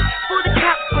sneaker. For the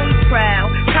cops on the prowl,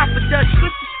 top of Dutch,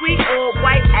 twisted sweet or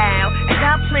white owl. And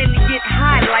I plan to get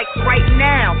high like right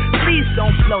now. Please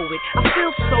don't blow it. I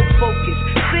feel so focused,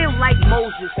 feel like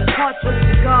Moses. Heart of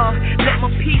cigar, let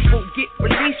my people get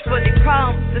released for their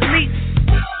problems. At least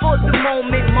for the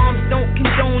moment, moms don't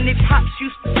condone it. Pops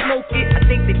used to smoke it. I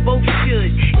think they both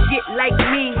should get like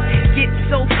me, get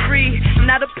so free.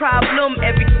 Not a problem,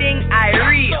 everything I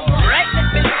read. Right?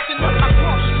 Let me listen with my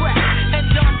cross strap, and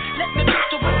let me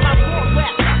listen with my raw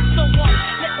rap. So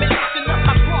let me listen with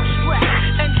my cross strap,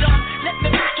 and let me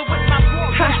listen with my raw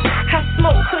rap. I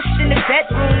smoke kush in the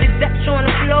bedroom, the Dutch on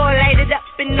the floor, light it up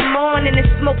in the morning and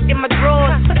smoke in my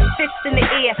drawers. Put a fist in the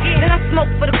air, then I smoke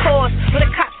for the cause. When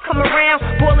the cops come around,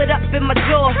 boil it up in my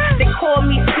jaw. They call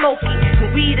me Smokey,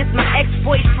 and weed is my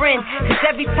ex-boyfriend. Cause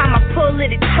every time I pull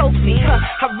it, it chokes me.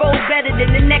 I roll better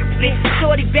than the next bitch.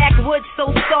 Shorty backwoods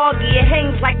so soggy, it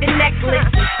hangs like the necklace.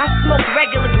 I smoke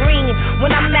regular green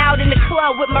when I'm out in the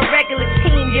club with my regular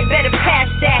team. You better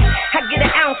pass that. I get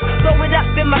an ounce, throw it up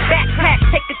in my backpack,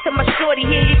 take it to my shorty.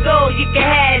 Here you go, you can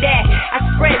have that. I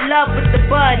spread love with the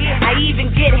bud. I even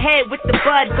get head with the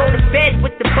bud, go to bed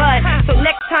with the bud. So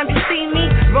next time you see me,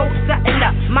 roll something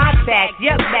up, my bag,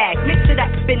 your bag, mix it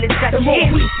up, spin it up. The more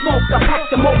we smoke, the puff,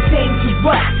 the more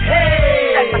dangerous.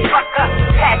 Hey, shut the fuck up,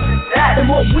 pass it up. The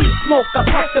more we smoke, the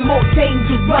puff, the more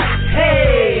dangerous.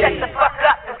 Hey, shut the fuck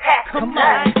up and pass it up. Come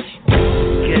on.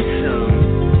 Get some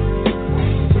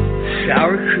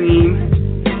sour cream,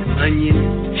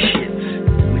 onion chips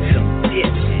with some dip,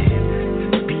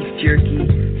 man. Beef jerky,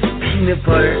 some peanut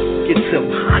butter. Get some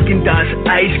Haagen-Dazs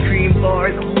ice cream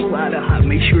bars, a whole lot of hot.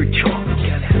 Make sure chocolate,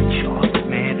 gotta have chocolate,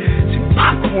 man. Some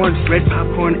popcorn, bread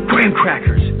popcorn, graham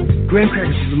crackers. Graham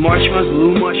crackers is the marshmallows, the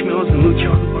little marshmallows, and little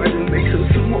chocolate bars, and make some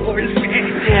s'mores, man.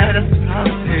 Yeah, that's what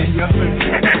I'm saying, yo.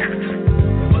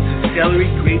 Some celery,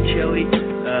 grape jelly,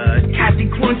 Captain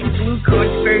Crunch with blue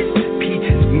cornflakes,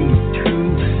 pizzas. We need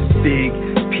 2 big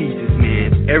pizzas,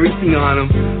 man. Everything on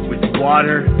them with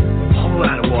water, a whole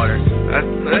lot of water. That's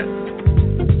it.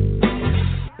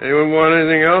 Anyone want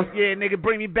anything else? Yeah, nigga,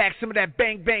 bring me back some of that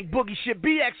bang bang boogie shit.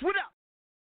 BX, what up?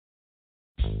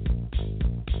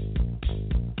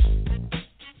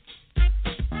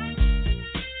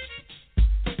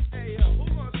 Hey, who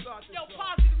gonna start this? Yo,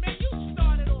 Positive, man, you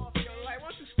started off. Yo, like, why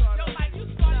don't you start off? Yo, like, you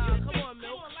started off. Come on,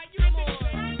 Milk. Come on, like, you come on.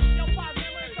 Yo, Positive,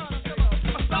 man, start off. Come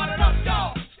on. Start it up,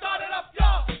 y'all. Start it up,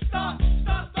 y'all.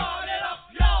 Start it up,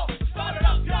 y'all. Start it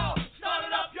up, y'all. Start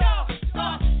it up,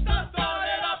 y'all. Start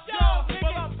it up, y'all.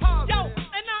 Well, I'm Positive. Yo,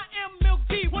 and I am Milk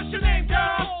D. What's your name,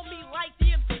 girl? Call me like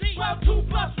the MC. 12, 2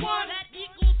 plus 1. That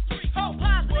equals 3. Oh,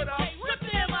 Positive. What up? Rip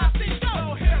the MIC. Go.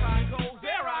 So here I go,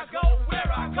 there I go,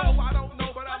 where I go. I don't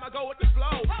know, but I'ma go with the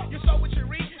flow. You sow what you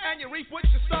reap, and you reap what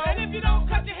you sow. And if you don't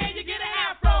cut your hair, you get an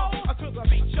afro. I took a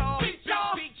beat, y'all. Beat,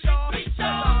 y'all. Beat, y'all. Beat,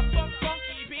 y'all.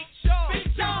 Funky beat, y'all.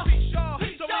 Beat, y'all. Beat, y'all.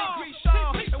 So we grease,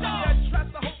 y'all. And when you address,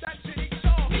 I hope that shit eats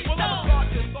y'all. Well, I'm a start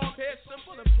this song here,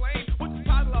 simple and plain. With the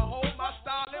title of Hold My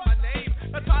Style in my name.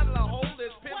 The title of Hold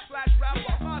is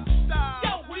pimp/rapper, my style.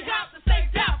 Yo, we got to stay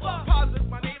dapper. Positive,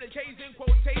 my name, the K's in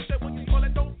quotation. When you call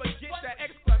it, don't forget that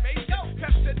exclamation.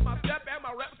 Kept in my step and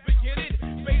my reps beginning.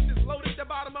 Bass is loaded, the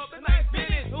bottom of the ninth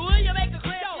minute. Will you make a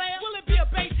clear player? Will it be a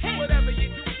bass hit? Whatever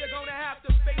you do, you're gonna have to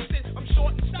face it. I'm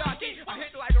short and stocky, I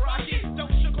hit like Rocky.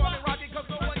 Don't you call me Rocky, cause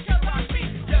no one can rock me.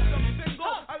 Yes, I'm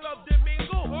single, I love to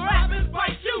mingle. Rappers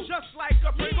bite you, just like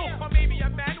a Pringle. Or maybe a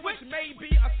man, which may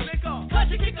be a snicker. Cause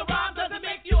you kick a rhyme doesn't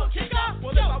make you a kicker.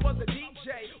 Well, if I was a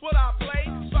DJ, would I play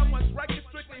someone's record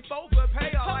strictly for the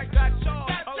pay? I like that, y'all.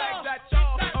 I like that,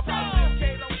 y'all. A Positive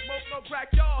K don't smoke no crack,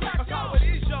 y'all. That's how it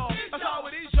is, y'all. That's how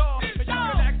it is, y'all. And you can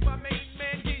ask my main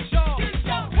man, get y'all.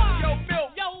 Yo,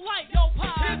 Milk. Yo, Light. Yo,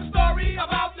 Pop. Here's the story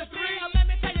about the 3. Let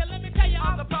me tell you.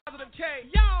 I'm the Positive K.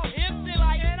 Yo, MC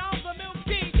Light. And I'm the Milk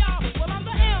D. Yo, well, I'm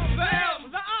the M. The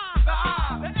M. The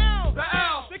I. The L. The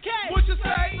L. The K. What you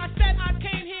say? I said I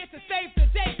came here to save the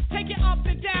day. Take it up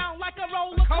and down like a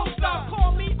roller coaster.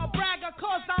 Call me a brag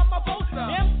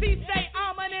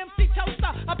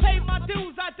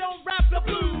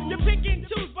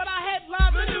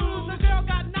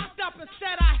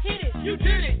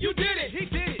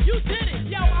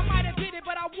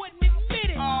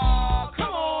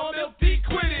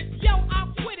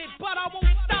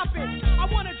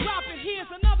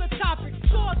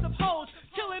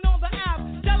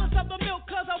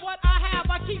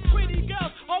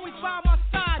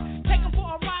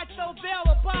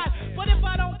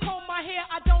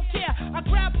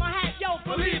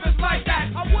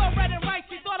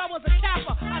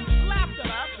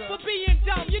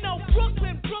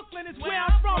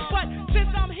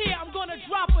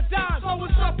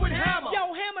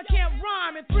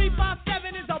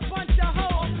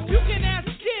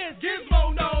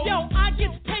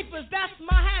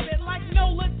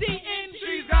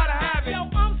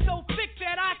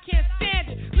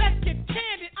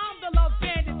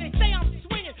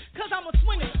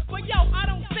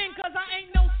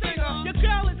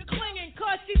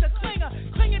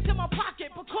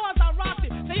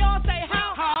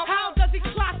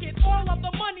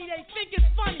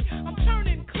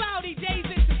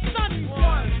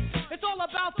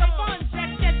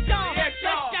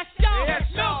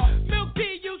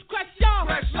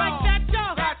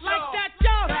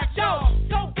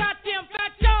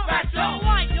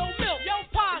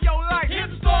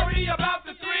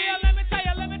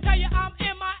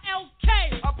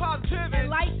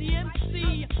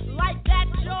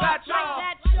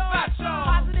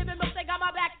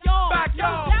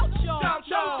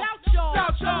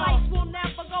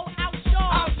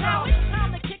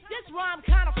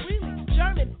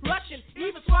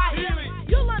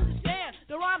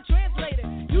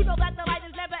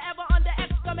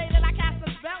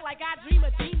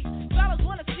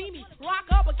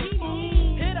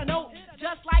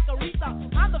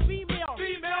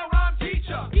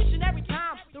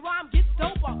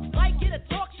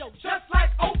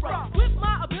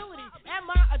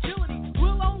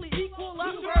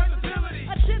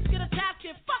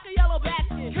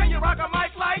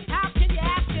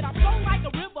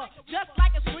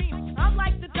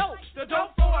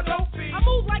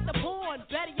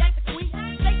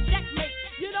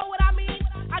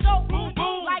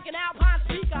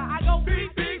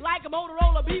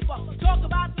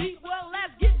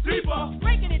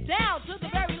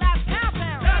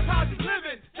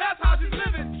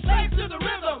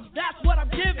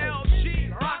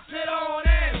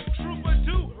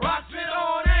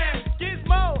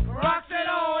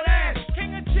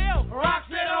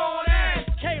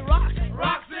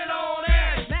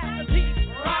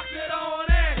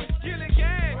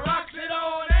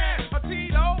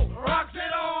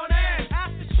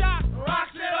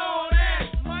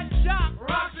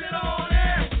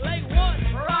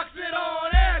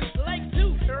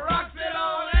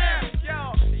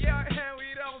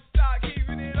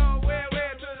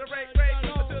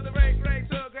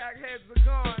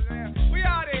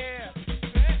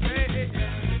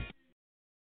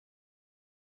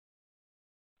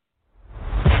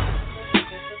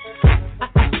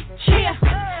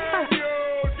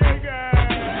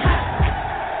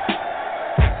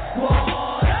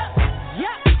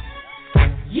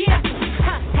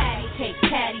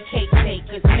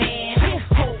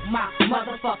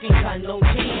gun, no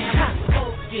jam.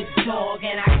 Focus, dog,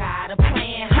 and I got a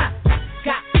plan.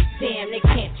 God damn, they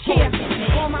can't hold me,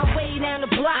 man. On my way down the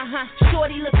block,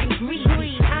 shorty looking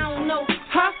greasy. I don't know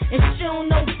her, and she don't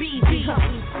know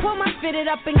BB. Pull my fitted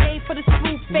up and gave for the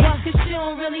screw face, cause she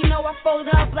don't really know I fold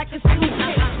her up like a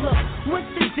suitcase. Look, what's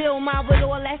the deal, ma, with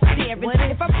all that staring?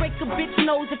 If I break a bitch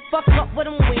nose, it fuck up what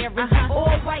I'm wearing.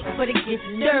 All white, but it gets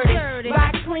dirty.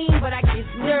 Ride clean, but I get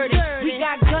dirty. We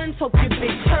got guns, hope your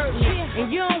bitch hurt me.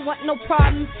 And you don't want no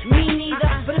problems, me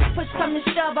neither. But if push come to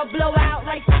shove, I blow out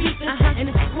like speakers. And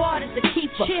the squad is the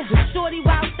keeper. The shorty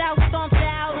wild out, stomped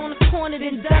out on the corner,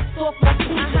 then dust off my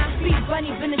sneakers. Speed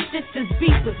bunny, been the sisters,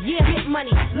 beepers. Yeah, get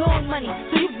money, long money.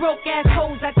 So you broke ass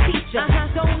hoes, I teach ya.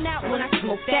 Zone out when I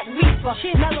smoke that reefer.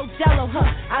 Mellow jello,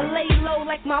 I lay low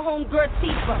like my homegirl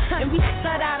Tifa. And we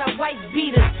stud out our white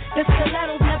beaters. The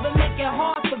stilettos never make it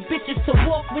hard for bitches to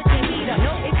walk with your leader.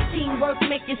 It's teamwork,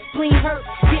 make your spleen hurt.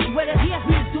 Get with us,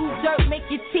 we do dirt, make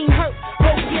your team hurt.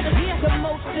 Go get us, the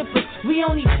most sippers. We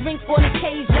only drink on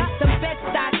occasion. Some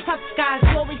bed-side tough guys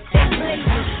always stay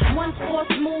blazing. One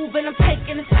force move and I'm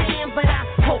taking a stand, but I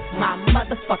hope my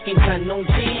motherfucking gun don't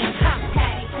jam.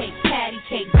 Patty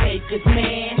cake, bakers,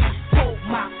 man. Hope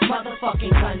my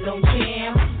motherfucking gun don't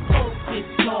jam. Focus,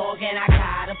 dog, and I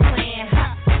got a plan.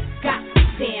 God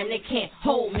damn, they can't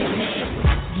hold me,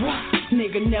 man.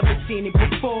 Nigga never seen it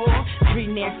before. 3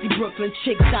 nasty Brooklyn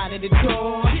chicks out of the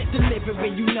door,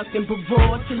 delivering you nothing but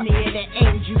raw. To near that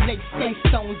angel, they stay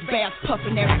stones, bass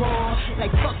puffing that raw.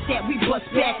 Like fuck that, we bust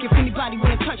back. If anybody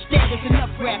wanna touch that, there's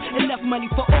enough rap, enough money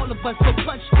for all of us. So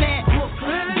punch that.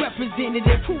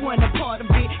 Representative, who want a part of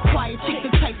it? Quiet chick,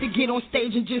 the type to get on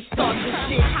stage and just start the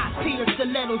shit. Hot tears,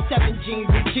 stiletto, 7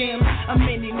 jeans, the gym. I'm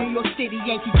in New York City,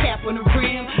 Yankee cap on the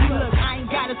rim. Look, I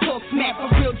ain't gotta talk smack for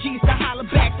real G's to holler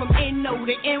back from N.w.m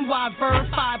to N.w.m,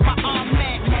 verified by all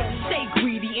Mac. Stay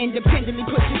greedy, independently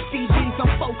put your CDs on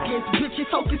focus. Bitches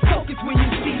focus when you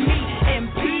see me.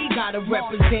 MP gotta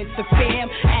represent the fam.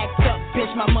 Act up,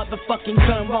 bitch, my motherfucking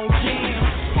gun won't jam.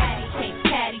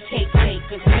 Patty cake,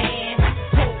 bakers, man.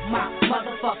 Hope my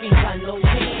motherfucking gun no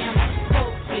jam.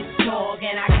 Focus, dog,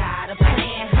 and I got a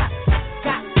plan.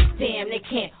 God damn, they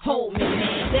can't hold me,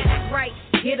 man. That's right.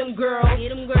 Get 'em, girl.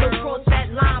 So cross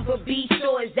that line, but be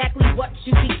sure exactly what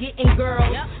you be getting, girl.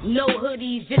 No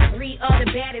hoodies, just 3 other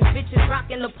baddest bitches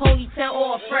rocking the ponytail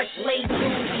or a fresh laid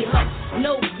booty.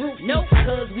 No group,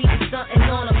 cause we be stunting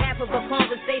on them. Half of a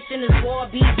conversation is war,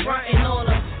 be fronting on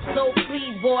them. So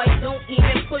please, boy, don't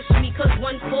even push me, cause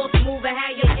one false move and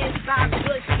have your inside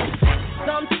pushy.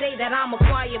 Some say that I'm a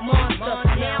quiet monster.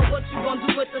 Now what you gonna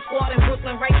do with the squad in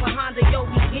Brooklyn right behind the yo?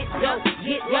 We get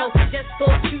low. Just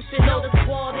thought you should know the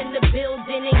squad in the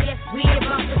building, and yes, we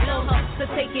about to blow her. So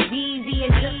take it easy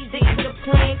and stick to the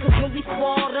plan, cause when we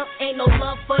squad up, ain't no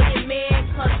love for your man,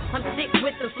 cause I'm sick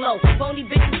with the flow. Phony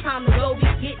bitches, time to go. We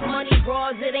get money,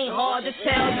 bras, it ain't hard to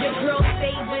tell. Your girl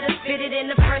stay with us, fitted in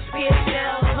the fresh pair of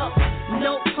shells.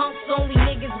 No punks, only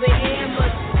niggas with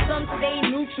hammers. Some stay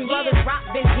neutral, others rock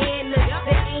bandanas.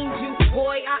 The angel,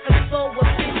 boy, I am so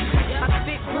official. I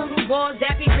spit brutal bars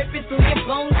that be ripping through your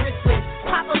bone bristles.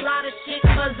 Pop a lot of shit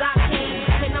cause I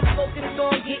can. And I'm focused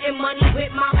on getting money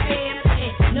with my fam.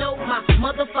 And no, my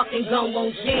motherfucking gun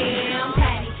won't jam.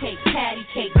 Patty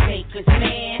cake, bakers,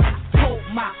 man. Hope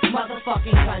my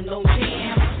motherfucking gun no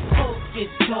jam.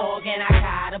 Focus, dog, and I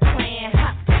got a plan.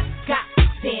 God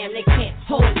damn, they can't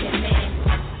hold it, man.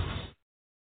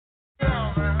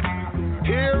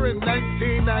 Here in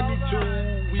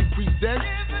 1992, we present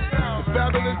the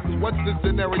fabulous What's the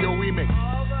Scenario remix.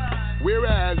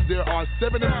 Whereas there are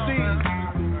 7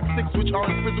 MCs, 6 which are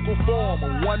in physical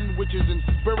form, 1 which is in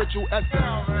spiritual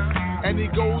essence, and he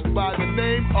goes by the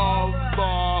name of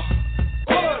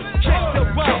Check the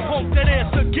round, hope that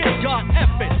answer get God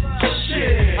effing.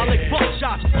 Shit, I like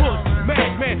buckshots, hood,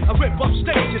 madman, I rip up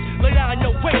stages, lay down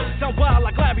your waist, I'm wild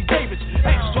like Larry Davis.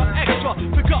 Extra,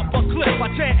 pick up a clip, I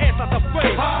tear ass out the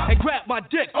frame, and grab my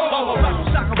dick. I'm a rapper,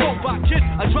 sock a robot kid,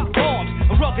 I drop bombs,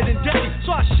 I'm rugged and deadly,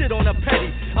 so I shit on a petty.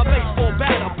 I'm baseball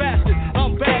bad, I'm bastard,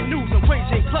 I'm bad news, I'm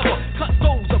crazy and clever, cut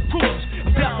those are proofs.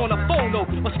 I'm deaf on the phone, though,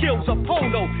 my skills are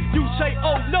polo. You say,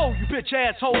 oh no, you bitch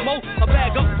ass homo, I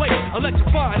bag up weight,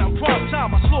 electrifying, I'm prime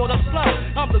time, I slaughter slime,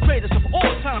 I'm the greatest of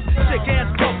all time. Sick ass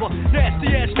cover, nasty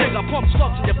ass nigga, pump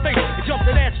slugs in your face, and jump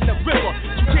that ass in the river.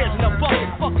 2 cans in a bucket,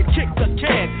 fucking kick the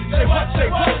can. Say what?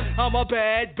 I'm a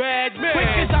bad man.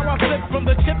 Quick is how I flip from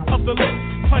the tip of the lip,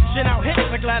 punching out hits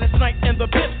like Gladys Knight in the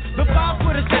pit. The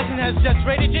 5-foot assassin has just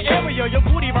raided your area. Your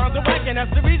booty rounds are whack, and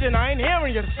that's the reason I ain't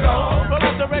hearing you. So, pull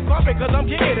out the red carpet, cause I'm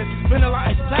kicking it.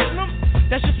 Vanilla Ice Platinum?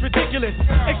 That's just ridiculous.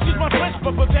 Excuse my French,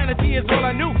 but profanity is all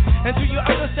I knew. And to your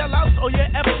other sellouts or your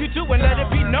FQ2, and let it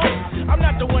be known, I'm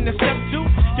not the one to step to.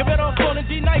 You better off calling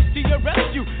D nice to your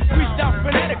rescue. Reached out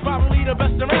fanatic, probably the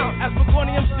best around. As for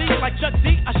corny MC, like Chuck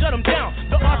D, I shut him down.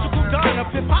 The article gone of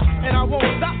hip hop, and I won't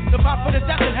stop. The 5 foot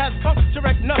assassin has come to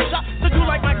wreck nut shop. So do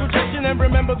like Michael Jackson and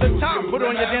remember the time. Put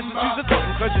on your dancing shoes and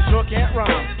talking, cause you sure can't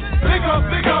rhyme. Big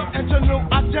up, enter new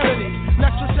identity.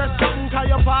 Next one says something, can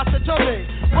you pass it to me?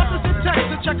 What does it take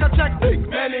to check a technique?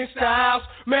 Many styles,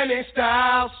 many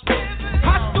styles.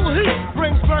 Hostile heat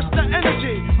brings burst of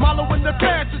energy. Malo in the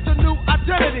dance, it's a new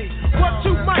identity. 1,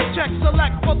 2, mic check,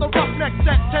 select for the roughnecks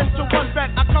that 10 to 1 bet.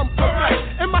 I come correct.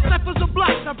 In my ciphers of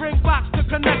blocks, I bring box to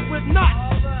connect with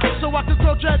knots, so I can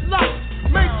grow dreadlocks.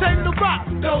 Maintain the rock,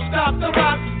 don't stop the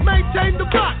rock. Maintain the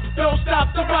rock, don't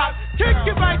stop the rock. Kick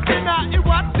it right then, it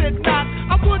was it not.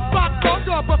 I would rock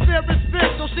longer, but fear is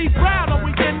fierce. So see Brown, are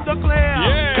we in the clear?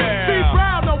 Yeah. See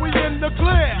Brown, are we in the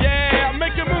clear? Yeah,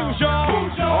 make it move, y'all.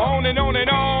 On and on and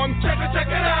on. Check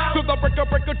it out. To the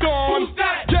break of dawn. Who's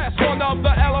that? Yes, one of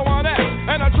the L.O.N.s.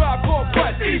 And I drive for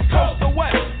Quest, East Coast to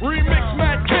West. Remix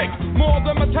mad kick, more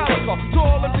than Metallica.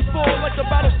 Tall and before like the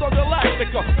Battlestar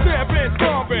Galactica. Stamping,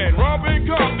 stomping, romping,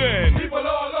 Compton. People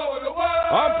all over the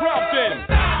world. I'm prompting.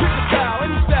 Pick a style,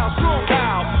 any style, strong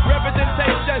style.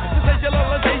 Representation,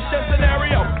 sensationalization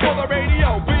scenario. For the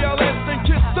radio, BLS and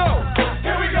Kiss So.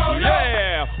 Here we go,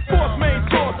 yeah. Force main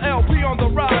source, LP on the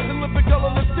rise. And lift the color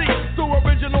of the seat through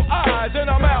original eyes. And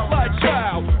I'm out like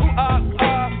child.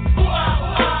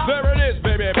 There it is,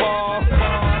 baby ball.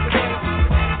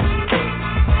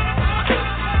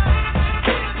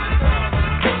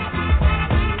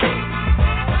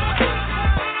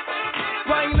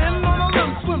 Raining on a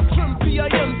limb, swim, trim,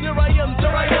 p.i.m. There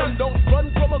I am, don't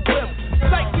run from a grim.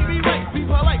 Psych, me be right, be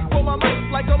polite for my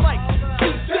mic like a mic.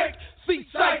 See sick, see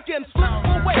psych, and slip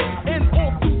away. And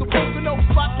all through the Pocono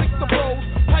spot, pick the bros.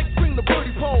 Pipe, bring the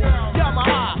birdie pole.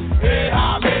 Yamaha, hey,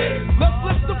 hi, man. Let's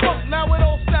lift the boat, now it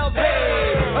all sounds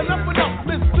hey. Enough,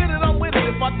 misfit it, I'm with it.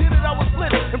 If I did it, I would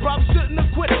split it. And probably shouldn't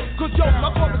have quit it. Cause yo,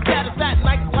 my form is status, that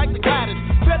night like the gladdest.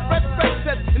 Red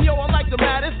said, and yo, I like the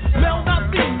maddest. Male, not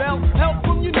female, help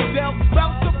from Unidale.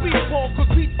 Bounce the beat ball, cause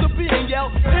beats are being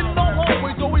yelled. In the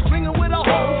hallways, always ringing with a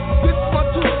hole. This is my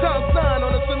 2-time sign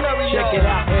on the scenario. Check it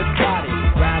out, everybody.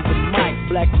 Round the mic,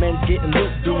 black men getting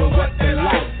loose, doing what they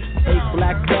like. 8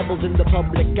 black devils in the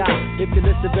public eye. If you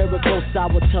listen very close, I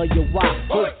will tell you why.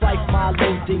 Hood fight,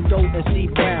 Milo, Dingo, and C.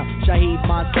 Brown. Shaheed,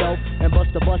 myself, and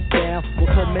Busta Bust down. Will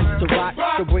commence to rock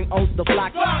to bring on the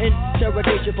flock.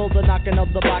 Interrogation for the knocking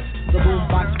of the box. The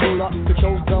boombox ruler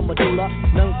controls the medulla.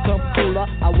 None come cooler.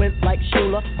 I went like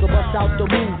Shula. So bust out the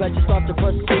move as you start to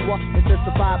pursue her.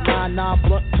 Intensified my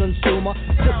non-blunt consumer.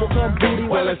 Simple come booty,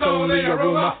 well it's only a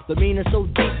rumor. The meaning so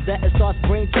deep that it starts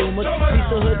brain tumors. Piece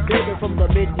of hood bigger from the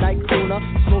midnight crooner.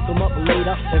 Smoke 'em up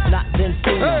later, if not then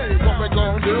sooner. Hey, what we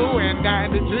gonna do in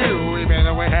 92? Even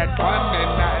though we had fun in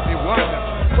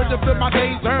 91. When you feel my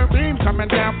laser beam coming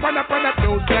down, run up,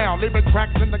 nose down, leaving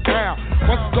cracks in the ground.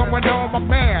 What's going on, my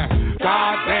man?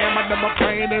 God damn, I know my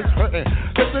brain is hurting.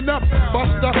 Listen up,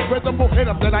 Buster, rhythm will hit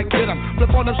 'em, then I get 'em.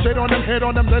 Flip on them, shit on them, hit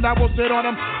on them, then I will sit on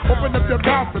them. Open up your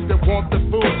mouth if they want the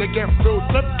food, they get food.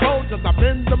 Flip cold, cause I'm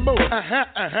in the mood.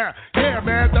 Yeah,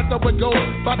 man, that's how it goes.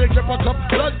 Body drip a cup,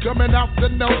 blood coming out the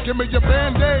nose. Give me your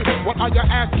band-aid. What are you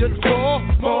asking for?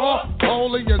 More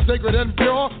holy and sacred and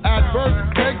pure. Adverse,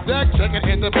 exact, check it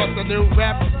in the bust a new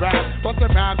rap, bust a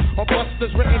rhyme, or bust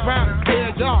this written rhyme.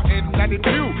 Yeah, y'all, in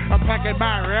 92, I'm packing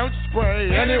my round spray.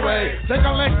 Anyway, take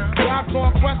a lick, drive for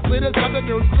a quest leaders of the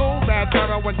new school. Mad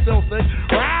thorough and filthy.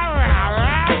 Rah, rah,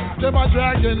 rah. To my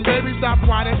dragon, baby, stop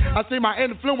whining. I see my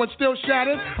influence still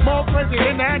shattered. More crazy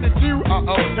in 92.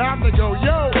 Time to go,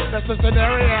 yo, that's the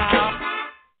scenario.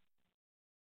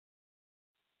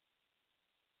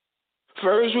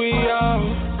 First we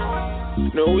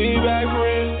out, no we back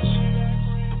friends.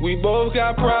 We both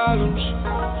got problems,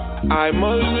 I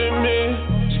must admit.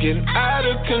 It's getting out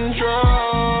of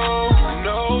control.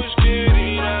 No, it's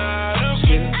getting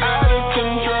out of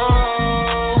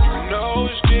control. No,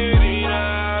 it's getting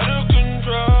out of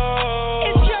control.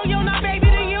 It's yo, not baby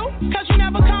to you, cause you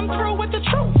never come through with the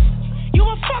truth. You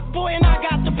a fuckboy and I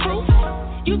got the proof.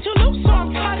 You too loose, so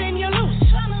I'm cutting you loose.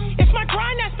 It's my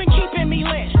grind that's been keeping me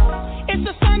lit. It's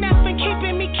the sun that's been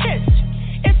keeping me kissed.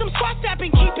 It's some squats that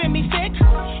been keeping me thick.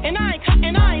 And I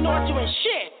ain't or doing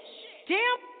shit.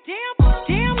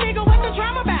 Damn, nigga, what the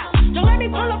drama about? Don't let me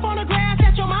pull up on a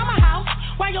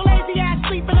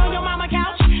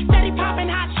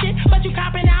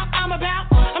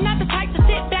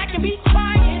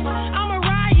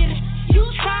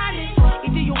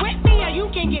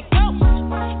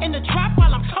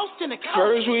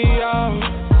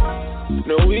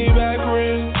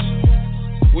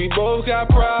We both got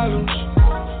problems,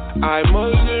 I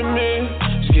must admit,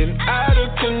 it's getting out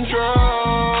of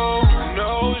control.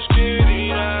 No, it's getting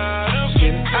out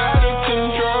of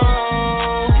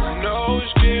control. No,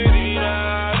 it's getting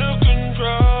out of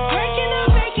control.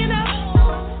 Breaking up,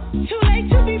 too late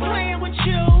to be playing with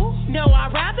you. No,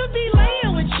 I'd rather be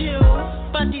laying with you.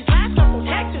 But these last couple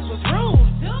texts was rude.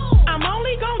 I'm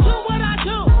only gonna do what I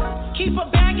do. Keep a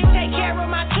bag and take care of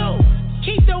my two.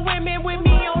 Keep the women with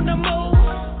me on the move.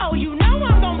 Oh, you know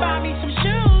I'm gonna buy me some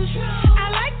shoes. I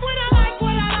like what I like.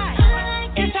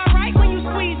 It's alright when you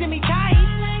squeezing me tight.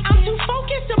 I'm too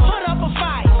focused to put up a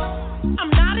fight. I'm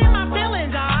not in my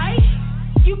feelings, alright?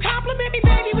 You compliment me,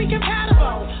 baby, we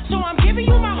compatible. So I'm giving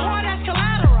you my heart as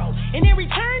collateral. And in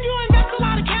return, you invest a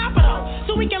lot of capital.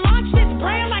 So we can launch this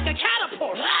brand like a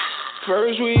catapult.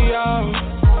 First we out,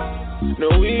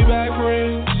 no we back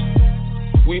friends.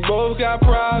 We both got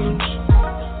problems,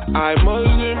 I must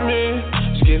admit,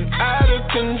 it's getting out of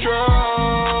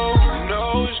control.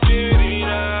 No, it's getting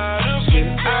out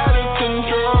of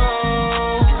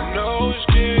control. No, it's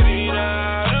getting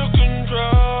out of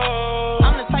control.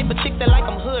 I'm the type of chick that like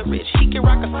I'm hood rich. He can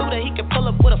rock a suit and he can pull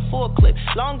up with a full clip.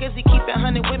 Long as he keep it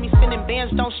 100 with me, spinning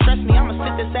bands don't stress me. I'ma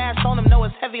sit this ass on him, know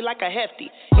it's heavy like a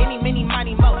hefty. Any, mini,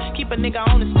 mighty, mo, keep a nigga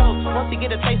on his toes. Once he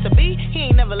get a taste of B,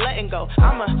 he ain't never letting go.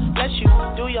 I'ma let you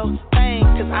do your thing,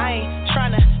 cause I ain't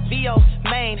tryna be your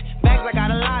main. Bags, I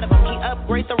got a lot of them. He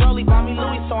upgrade the rollie, bought me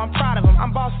Louis, so I'm proud of him.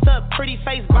 I'm bossed up, pretty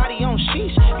face, body on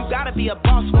sheesh. You gotta be a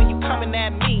boss when you coming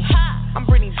at me. I'm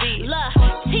Brittany V. Look,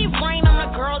 T-Rain, I'm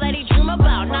the girl that he dream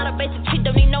about. Not a basic chick,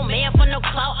 don't need no man for no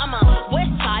clout. I'm a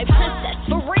West Side princess,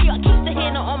 for real. Keep the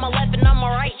handle on my left and I'm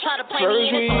alright. Try to play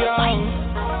First me in we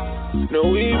out, no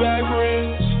we back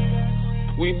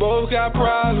friends. We both got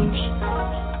problems,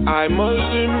 I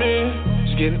must admit,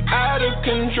 it's getting out of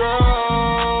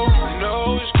control.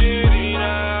 No, it's getting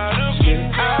out of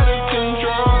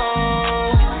control.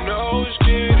 No, it's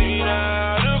getting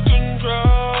out of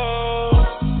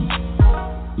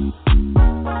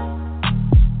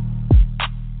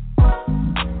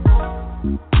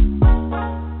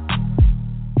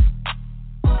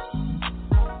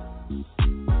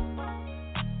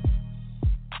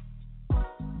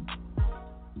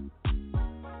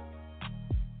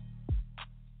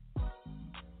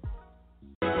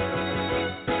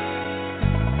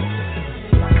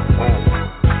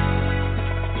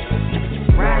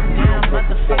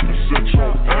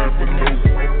Central Avenue.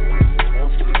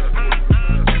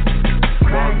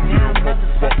 Run down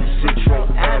motherfucking Central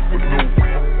Avenue.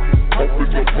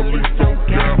 Hoping the police don't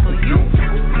gamble you.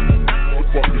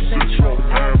 Motherfucking Central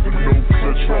Avenue,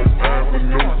 Central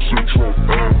Avenue, Central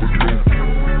Avenue.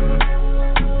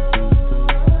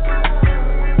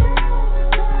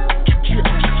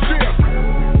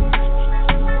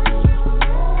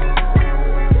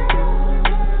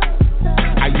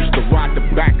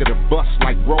 Back of the bus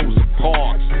like Rosa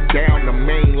Parks. Down the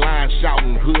main line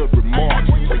shouting hood remarks.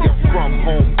 Where you from,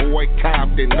 homeboy?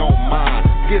 Compton, no mind.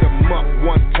 Get 'em up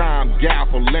one time,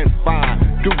 gavel and fine.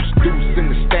 Deuce, deuce in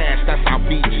the stash, that's how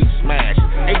BG smash.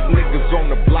 8 niggas on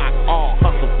the block, all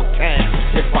hustle for cash.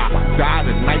 If I die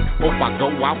tonight, hope I go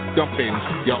out dumping.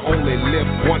 You only live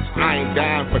once, I ain't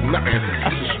dying for nothing.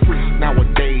 That's the streets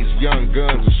nowadays, young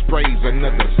guns and sprays.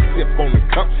 Another sip on the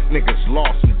cup, niggas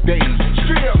lost in days.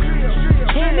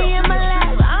 Henny in my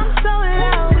lap, I'm so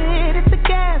loaded. It's the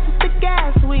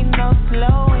gas, we no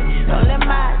slowing. Don't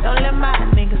let my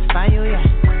niggas find you, yeah.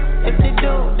 If they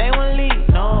do, they won't leave,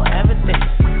 no evidence.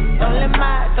 Don't let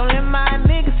my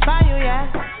niggas find you, yeah.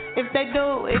 If they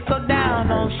do, it go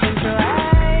down on Central.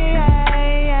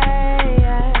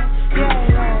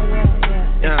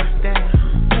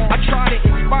 I try to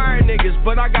inspire niggas,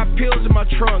 but I got pills in my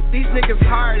trunk. These niggas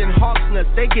higher than hawks nuts,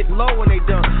 they get low when they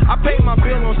done. I pay my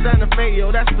bill on Santa Fe,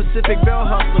 yo, that's Pacific Bell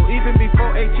hustle. Even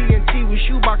before AT&T, we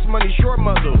shoebox money short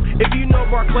muzzle. If you know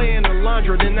Barclay and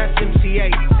Alondra, then that's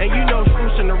MCA. And you know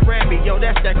Spruce and the Ramby, yo,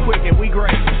 that's that quick and we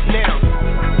great. Now.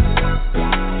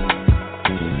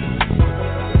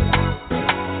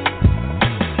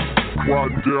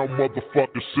 Ride down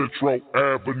motherfucking Central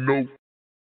Avenue.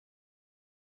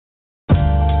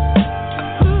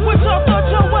 What y'all thought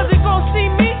y'all wasn't gonna see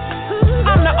me?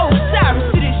 I'm the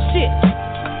Osiris to this shit.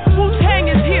 Wu-tang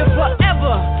is here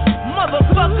forever,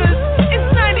 motherfuckers. It's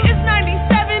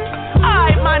 97.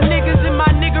 Alright, my niggas and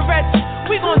my niggerettes,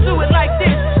 we gon' do it like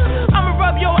this. I'ma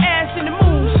rub your ass in the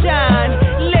moonshine.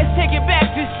 Let's take it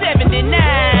back to 79.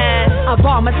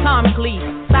 bomb atomically.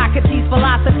 Socrates'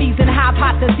 philosophies and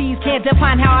hypotheses can't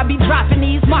define how I be dropping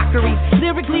these mockeries.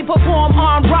 Lyrically perform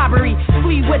armed robbery,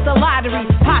 squeeze with the lottery.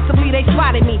 Possibly they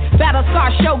spotted me.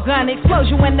 Battlestar Shogun,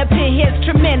 explosion when the pin hits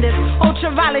tremendous.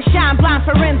 Ultraviolet shine, blind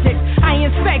forensics. I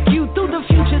inspect you through the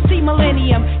future, see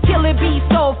millennium. Killer B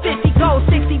sold 50 gold,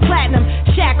 60 platinum.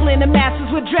 Shackling the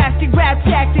masses with drastic rap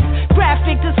tactics.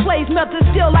 Graphic displays melted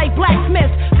steel like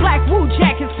blacksmiths. Black Wu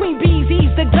jackets, Queen Bees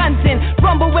ease the guns in.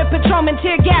 Rumble with Patron,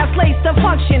 tear gas lace the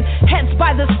function. Heads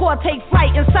by the score take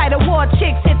flight inside a war.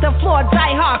 Chicks hit the floor,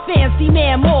 die hard fans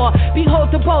demand more.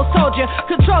 Behold the bold soldier,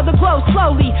 control the glow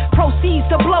slowly. Proceeds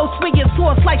to blow, swinging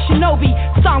swords like shinobi.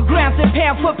 Stomp grounds and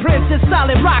pan footprints in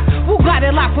solid rock. Who got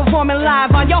it locked, performing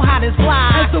live on your hottest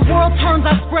line? As the world turns,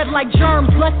 I spread like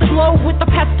germs. Bless the globe with the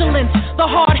pestilence. The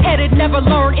hard-headed never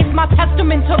learn. It's my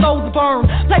testament to those burned.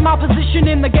 Play my position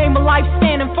in the game of life,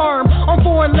 standing firm. On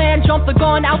foreign land, jump the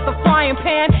gun out the frying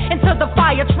pan into the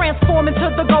fire, transform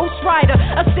into the Ghost Rider.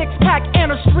 A six-pack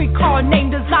and a streetcar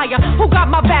named Desire. Who got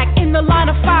my back in the line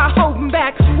of fire, holding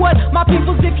back? What? My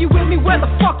peoples, if you with me, where the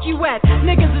fuck you at?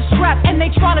 Niggas is strapped and they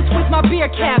tryna twist my beer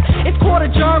cap. It's quarter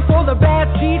germ for the bad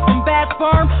seeds from bad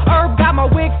sperm. Herb got my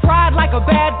wig fried like a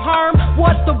bad perm.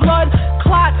 What's the blood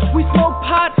clot? We smoke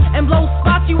pot and blow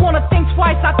spots. You wanna think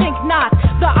twice? I think not.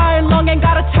 The iron lung ain't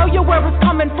gotta tell you where it's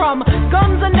coming from.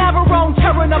 Guns are never wrong,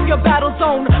 tearing up your battle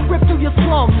zone. Rip through your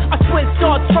slum. I twist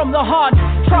thoughts from the heart.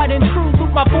 Tried and true,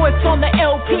 with my voice on the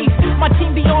LP. My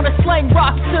team be on a slang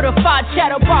rock, certified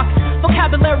chatterbox.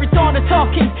 Vocabulary's on the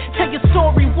talking. Tell your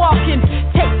story walking.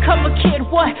 Take cover, kid.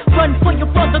 What? Run for your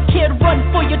brother, kid. Run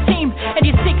for your team and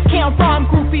your 6 count rhyme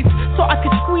groupies, so I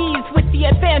could squeeze with the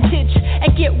advantage and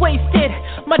get wasted.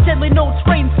 My deadly notes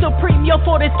reign supreme. Your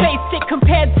thought is basic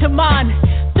compared to mine.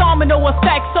 Domino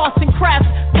effect, sauce and crafts.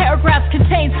 Paragraphs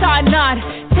contain cyanide.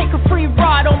 Take a free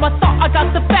ride on my thought. I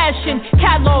got the fashion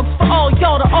catalogs for all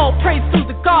y'all to all praise to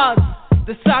the gods.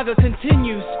 The saga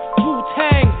continues.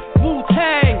 Wu-tang,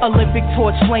 Wu-tang. Olympic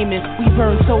torch flaming, we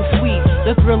burn so sweet.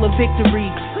 The thrill of victory,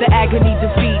 the agony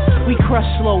defeat. We crush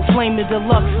slow, flaming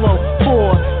deluxe flow.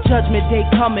 For judgment day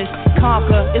cometh,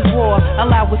 conquer is war.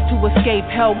 Allow us to escape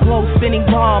hell glow, spinning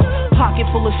bomb. Pocket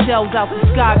full of shells out the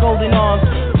sky, golden arms.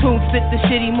 Tune spit the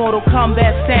shitty Mortal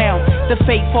Kombat sound. The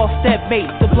fate false step bait,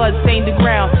 the blood stained the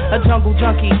ground. A jungle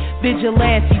junkie,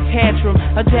 vigilante tantrum.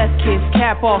 A death kiss,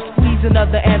 cap off, squeeze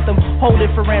another anthem. Hold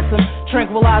it for ransom,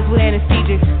 tranquilized with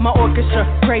anesthesics. My orchestra,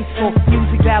 graceful,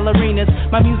 music ballerinas.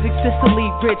 My music Sicily,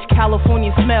 rich California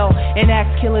smell. An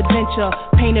axe kill adventure,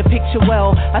 paint a picture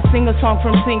well. I sing a song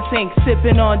from Sing Sing,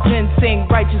 sipping on ginseng.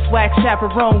 Righteous wax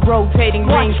chaperone, rotating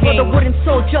ring king. Watch for the wooden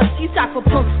soldiers, these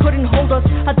punks couldn't hold us.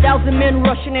 1,000 men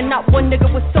rushing and not one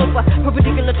nigga was sober.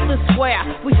 Perpendicular to the square,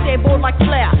 we stay bold like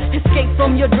Flair. Escape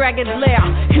from your dragon's lair.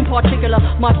 In particular,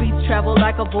 my beats travel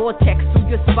like a vortex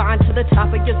through your spine to the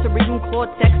top of your cerebral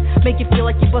cortex. Make you feel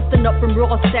like you're busting up from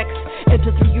raw sex.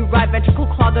 Enter through your right ventricle,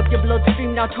 clog up your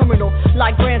bloodstream, now terminal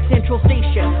like Grand Central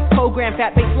Station. Program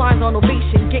fat bass lines on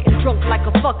ovation. Getting drunk like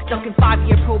a fuck, ducking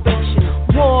 5-year probation.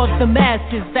 War of the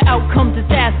masses, the outcome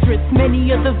disastrous.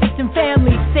 Many of the victim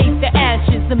families save their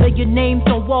ashes. A million names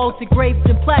on walls engraved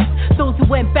in plaques. Those who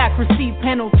went back received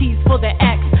penalties for their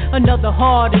acts. Another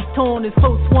heart is torn, his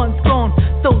close one's gone.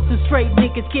 Those who straight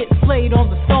niggas get slayed on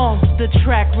the song. The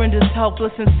track renders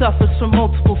helpless and suffers from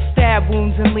multiple stab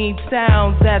wounds and lean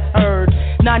sounds that's heard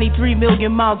 93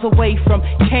 million miles away from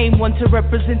came one to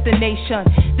represent the nation.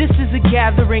 This is a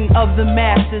gathering of the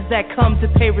masses that come to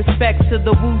pay respects to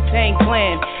the Wu-Tang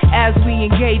Clan. As we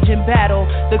engage in battle,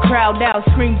 the crowd now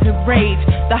screams in rage.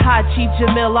 The high chief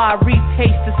Jamil Ari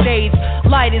takes the stage.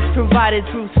 Light is provided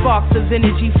through sparks of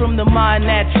energy from the mind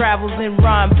that travels in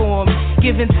rhyme form,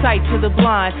 giving sight to the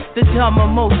blind. The dumb are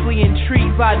mostly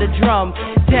intrigued by the drum.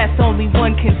 Death only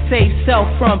one can save self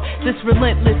from. This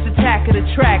relentless attack of the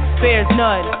track spares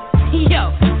none.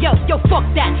 Yo, fuck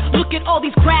that. Look at all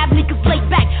these crab niggas laid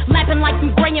back, lapping like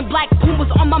some gray and black pumas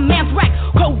on my man's rack.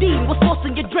 Codeine was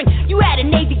forcing your drink. You had a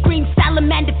navy green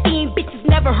salamander fiend. Bitches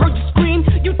never heard you scream.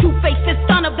 You two-faced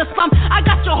son of the slum. I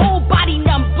got your whole body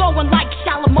numb, blowing like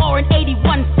Shalimar in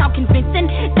 81. Sound convincing.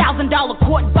 $1,000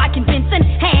 court by convincing.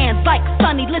 Hands like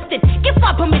Sonny listed. Give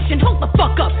my permission. Hold the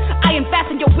fuck up. I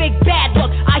unfasten your wig. Bad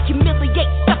luck. I humiliate.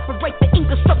 Separate the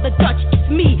English from the Dutch. It's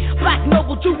me, Black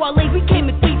Noble Jew Wale. We came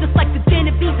in threes. It's like the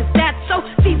Genevieve. Is that so?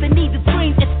 Caesar needs a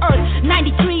dream. It's Earth.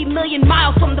 93 million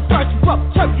miles from the first rope.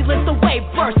 Turbulence away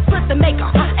burst. Split the maker.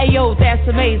 Ayo, that's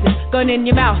amazing. Gun in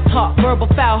your mouth, talk, verbal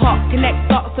foul hawk. Connect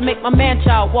thoughts to make my man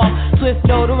child walk. Swift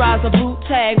notarizer,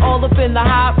 wu-tang, all up in the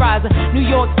high riser. New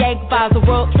York gang visor,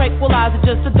 world tranquilizer,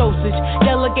 just a dosage.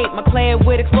 Delegate my clan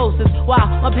with explosives. Wow,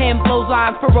 my pen blows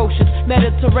lines ferocious.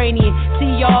 Mediterranean,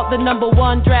 see y'all, the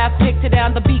 #1 draft pick to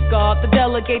down the beat guard. The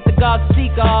delegate, the god, the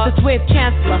sea guard. The swift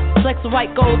chancellor, flex a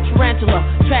white gold tarantula.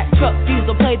 Track truck,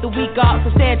 diesel, play the weak guard,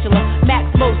 substantial. Max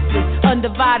mostly,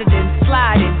 undivided and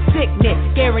sliding. Sickness,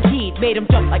 guaranteed, made him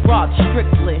jump like Rod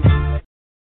Strickland.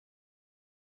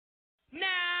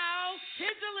 Now,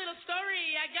 here's a little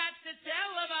story I got to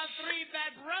tell about 3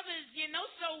 bad brothers you know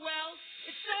so well.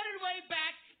 It started way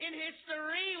back in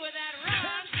history with that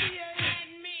Ron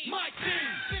and me. My team.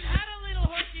 Been had a little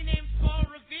horsey named Paul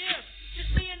Revere.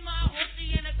 Just me and my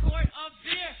horsey in a quart of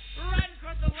beer. Riding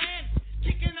across the land,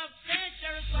 kicking up sand.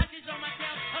 Sheriff's watches on my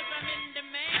tail, cause I'm in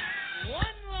demand.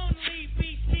 One lonely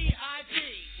BCIP.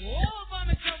 All by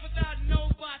myself without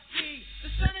nobody. The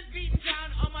sun is beating down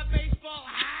on my baseball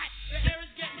hat. The air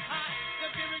is getting hot, the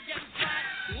beer is getting flat.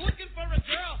 Looking for a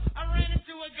girl, I ran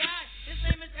into a guy. His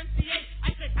name is MCA. I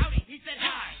said howdy, he said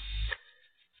hi.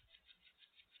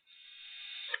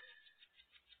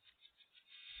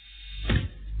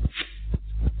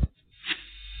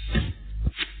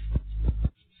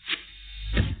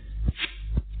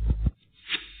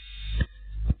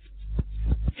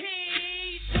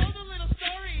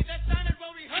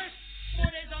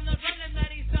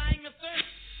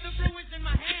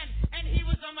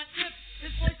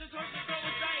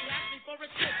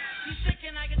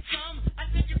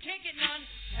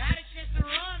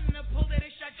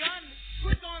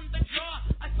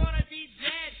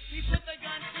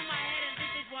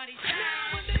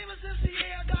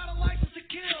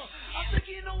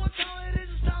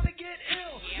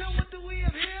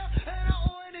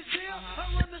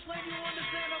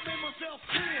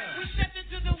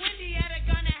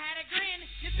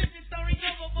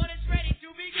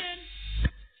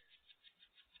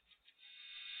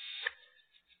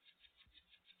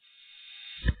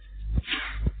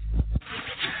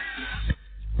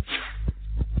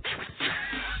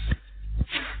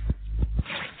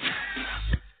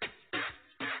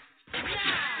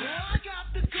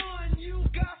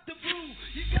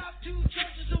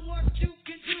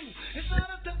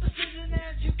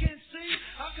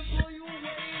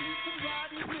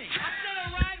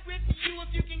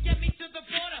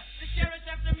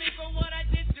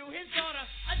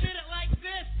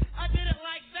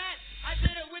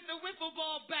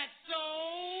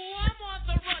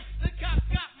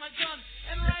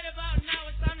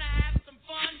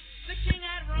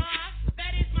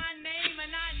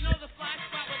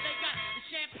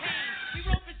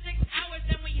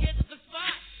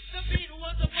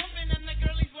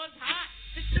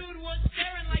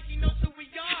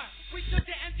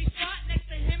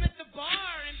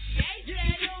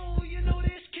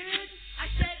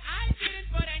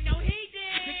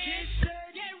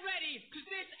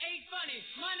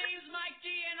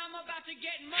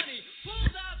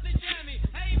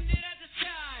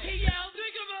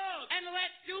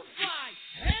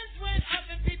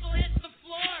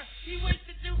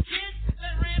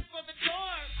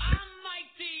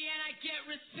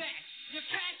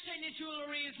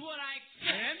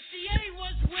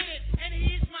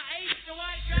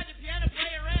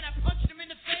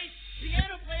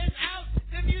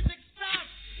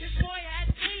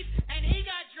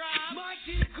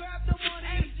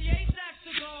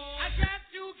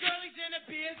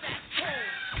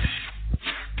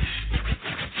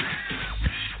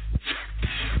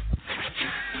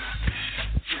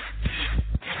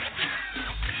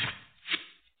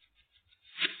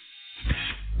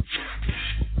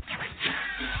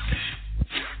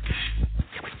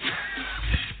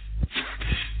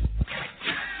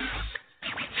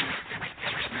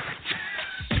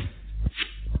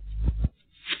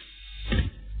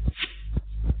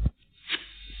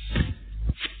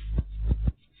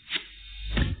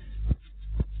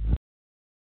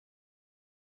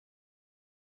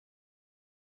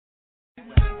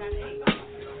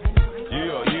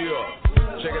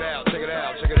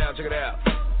 Check it out.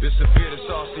 This is Fear the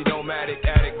Saucy, nomadic,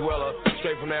 addict, dweller.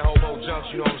 Straight from that hobo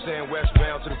junction, you know what I'm saying?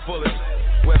 Westbound to the fullest.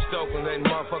 West Oakland, letting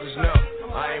motherfuckers know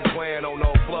I ain't playing on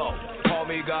no flow. Call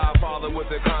me Godfather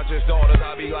with the conscious daughters.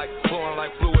 I be like flowing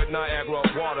like fluid Niagara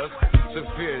waters.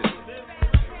 Severe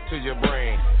to your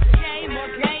brain.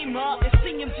 Gamer, it's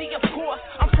CMG of course.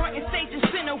 I'm front and stage and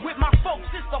center with my folks,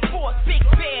 it's the force. Big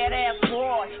badass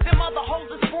broad, them other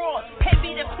hoes is broad. Can't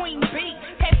be the queen bee,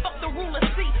 can't fuck the ruler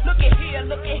C. Look at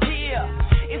here,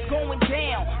 it's going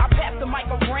down. I pass the mic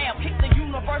around, kick the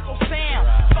universal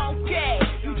sound. Funky,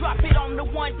 you drop it on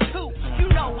 1, 2. You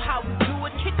know how we do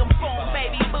it. Kick 'em phone,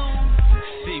 baby boo.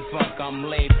 C-Funk, I'm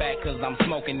laid back cause I'm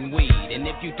smoking weed. And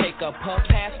if you take a puff,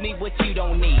 pass me what you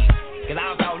don't need. Cause I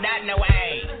don't throw nothing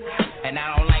away. And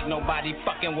I don't like nobody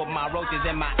fucking with my roaches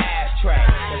in my ashtray.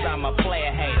 Cause I'm a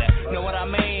player hater. Know what I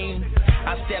mean?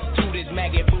 I step through this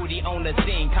maggot booty on the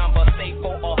scene. Conversate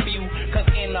for a few. Cause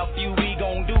in a few we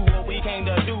gon' do what we came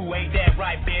to do. Ain't that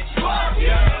right, bitch?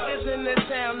 Yeah. Niggas in this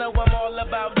town know I'm all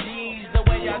about G's. The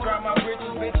way I drop my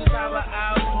riches, bitches holler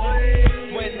out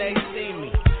when they see me.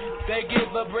 They give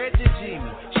a bread to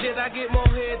Jimmy. Shit, I get more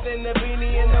head than the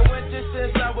beanie in the winter.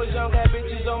 Since I was young, had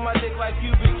bitches on my dick like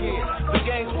pubic hair. The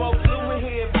gang spoke fluent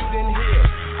here if you didn't hear.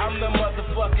 I'm the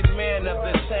motherfucking man of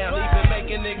the town. Even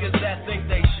making niggas that think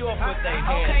they sure put their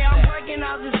hands Okay, I'm breaking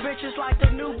out these bitches like the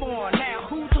newborn. Now,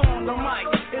 who's on the mic?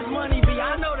 It's Money B.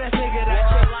 I know that nigga that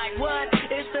you like. What?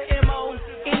 It's the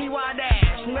M.O.N.e.y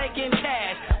dash. Making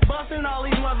cash. Busting all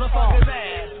these motherfuckers'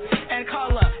 ass. And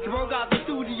Color broke out the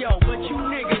studio, but you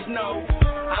niggas know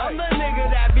I'm the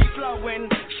nigga that be flowing,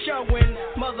 showing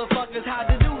motherfuckers how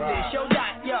to do this. Yo,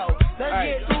 let's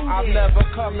get through this. I've never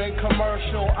come in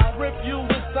commercial. I rip you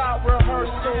without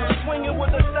rehearsal. Swinging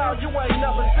with a style you ain't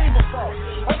never seen before.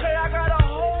 Okay, I got a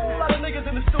whole lot of niggas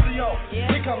in the studio.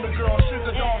 Here come the girl,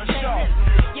 sugar doll the show.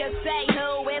 You say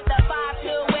who with the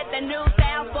 5-2 with the new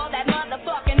sound for that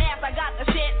motherfucking ass. I got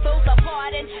the shit full, so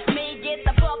pardon me. Get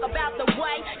the fuck about the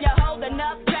way you're holding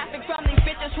up traffic from these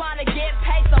bitches trying to get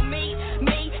paid. So me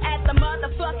at the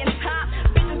motherfucking top.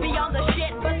 Bitches be on the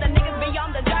shit, but the niggas be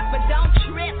on the dock. But don't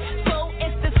trip, fool,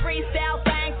 it's this freestyle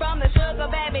thing from the sugar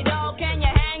baby doll. Can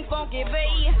you hang Funky B?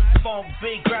 Funk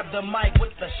B, grab the mic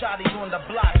with the shotties on the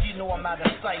block. You know I'm out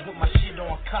of sight with my shit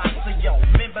on cock. So yo,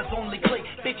 members only click.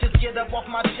 Bitches get up off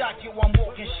my jock. Yo, I'm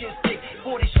walking shit stick.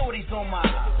 40 shorties on my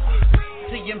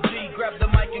TMG, grab the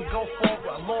mic and go for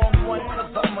a long one.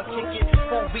 Cause I'ma kick it,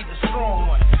 won't be the strong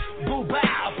one. Boo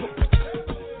bow.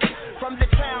 From the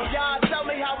town, y'all tell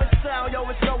me how it sound. Yo,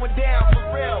 it's going down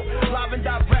for real. Live and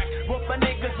direct with my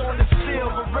niggas on the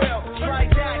field for real.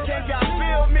 Strike that, can y'all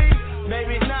feel me?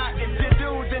 Maybe not. If you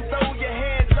do, then throw your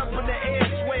hands up in the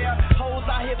air. Swear, hoes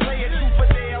out here playing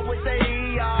super there with the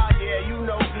yeah, you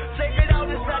know. Take it out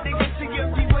inside the get to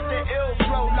your feet with the ill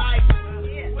flow like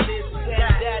this,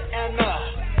 that, and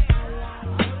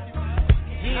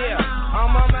yeah,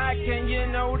 I'm a Mac and you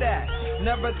know that.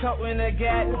 Never toting a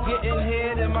gat, getting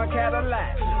hit in my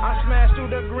Cadillac. I smash through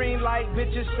the green light,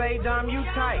 bitches say, damn, you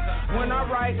tight. When I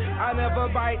write, I never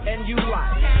bite, and you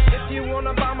like. If you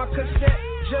wanna buy my cassette,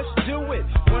 just do it.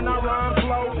 When I rhyme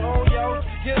flow, oh yo,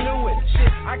 you knew it.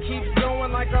 Shit, I keep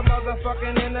going like a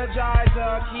motherfucking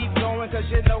energizer. Keep going cause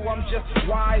you know I'm just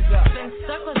wiser. Then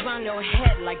circles on your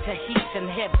head like Tahitian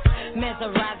hips.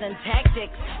 Mesmerizing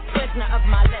tactics, prisoner of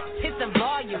my lips. Hit the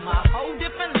volume, a whole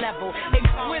different level.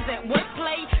 Exquisite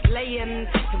wordplay, laying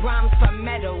rhymes for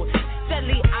metal.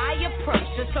 Steadily I approach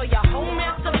to show your whole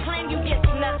master plan. You get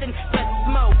nothing but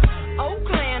smoke.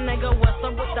 Oakland, nigga, what's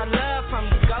up with the love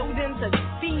from Golden to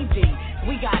Fiji?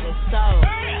 We got it so.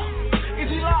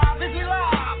 Is he live? Is he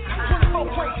live?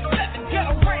 24.7, get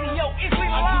a radio, is he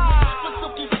live? For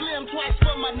Silky Slim, twice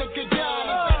for my nigga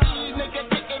John. Nigga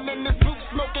kicking in this booth,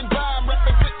 smoking bomb,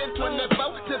 representing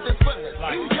 24 to the fullest.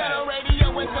 Get a radio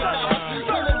and the house, in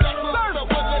the back room, so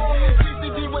bullet.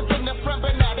 CCD was in the front,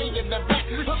 but now they in the back.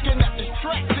 Looking at this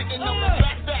track, sitting on the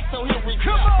back, so here we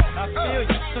go. I feel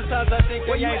you. Sometimes I think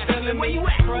they ain't feeling me.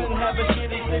 Front and have a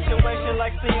shitty situation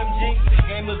like CMG.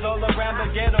 Gamers all around the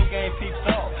ghetto game peeps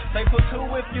off. They put two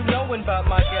if you knowin' about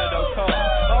my ghetto call.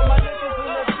 All my niggas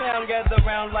in the town gather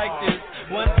around like this.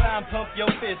 One time pump your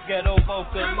fist, ghetto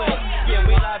vocalist. Yeah,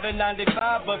 we live in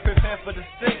 95, but prepare for the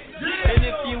 6. And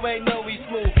if you ain't know we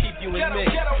smooth, keep you in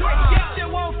mix. Yes, you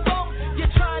want funk,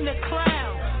 you're trying to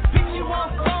clown. Bitch, you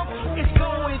want funk, it's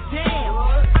going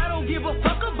down. I don't give a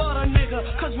fuck about a nigga,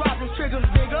 cause Robin's trigger's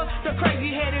bigger. The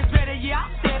crazy head is better, yeah,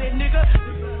 I said it, nigga.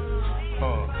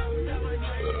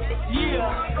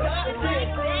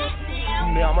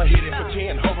 Now I'ma hit it for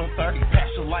 10, over 30, pass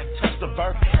the light, touch the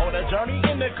vert. On that journey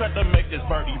in the cut to make this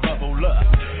birdie bubble up.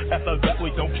 After that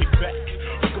we don't kick back.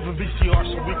 Look up a VCR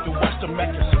so we can watch the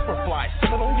Mac and Superfly.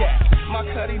 Sippin' on yak, my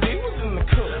Cuddy D was in the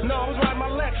cook. No, I was riding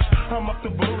my Lex. I'm up the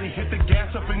booty, hit the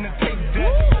gas up in the tape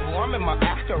deck. I'm in my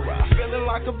Acura, feeling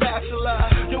like a bachelor.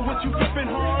 Yo, what you flippin'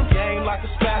 hard? Game like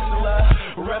a spatula.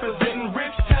 Representing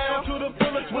Rich Town to the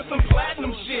bullets with some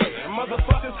platinum shit.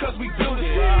 Motherfuckers, cause we do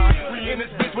this. We in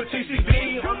this bitch with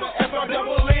TCD on the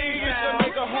FREE. It's a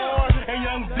nigga hard and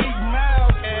young D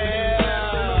Miles.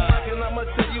 Yeah. And I'ma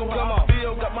tell you how I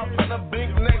feel. Got my brother Big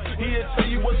Neck. He'll tell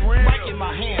you what's real. Mic in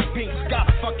my hand, Pink's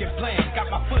got a fucking plan. Got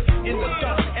my foot in the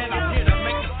dirt and I'm here to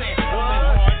make a stand.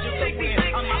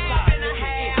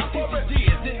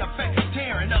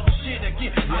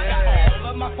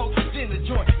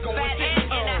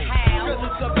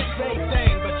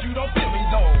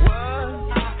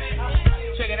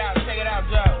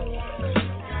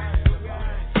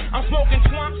 I'm smoking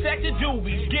swamp sector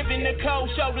doobies, giving the cold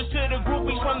shoulders to the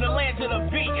groupies from the land to the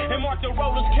beat. And mark the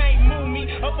rollers can't move me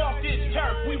up off this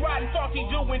turf. We riding salty,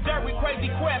 doing dirt with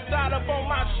crazy quest side up on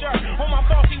my shirt. On my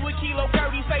faulty with kilo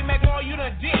 30, say Mac all you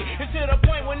done did. It's to the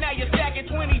point where now you're stacking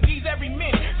 20 G's every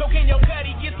minute. So can your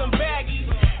cutty get some baggies?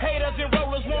 Haters and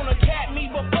rollers wanna cat me,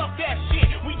 but fuck that shit.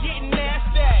 We getting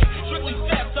nasty. Strictly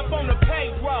steps up on the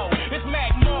payroll. It's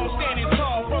Mac Mall standing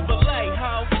tall from the lay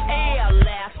ho. And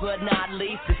last but not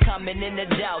least is coming in the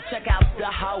dough. Check out the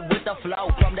hoe with the flow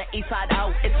from the east side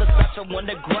out. It's a special one,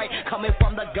 the great, coming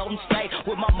from the Golden State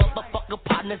with my motherfucking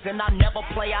partners, and I never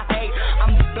play I hate.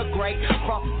 I'm the great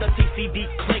from the TCD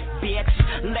click, bitch.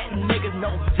 Letting niggas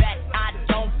know that I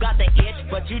don't got the itch,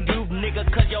 but you do, nigga,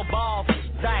 cause your balls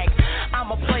stank.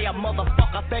 I'm a player,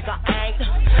 motherfucker, think I ain't.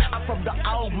 I'm from the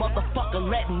old motherfucker,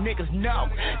 letting niggas know.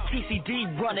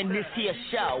 TCD running this here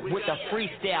show with a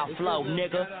freestyle flow,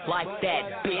 nigga. Like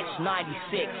that, bitch,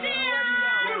 96.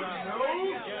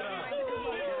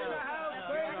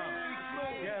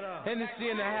 Hennessy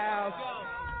in the house.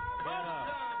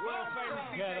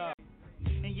 Get up.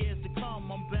 In years to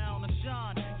come, I'm bound to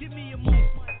shine. Give me a mic.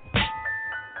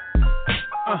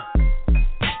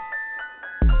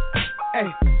 Hey.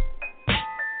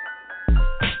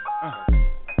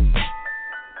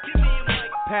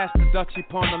 Pass the Dutchie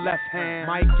upon the left hand,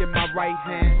 mic in my right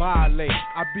hand. Violate,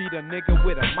 I beat a nigga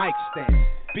with a mic stand.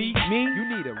 Beat me,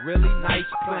 you need a really nice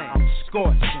plan. I'm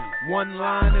scorching, one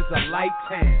line is a light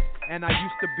tan. And I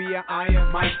used to be an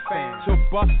Iron Mike fan. Till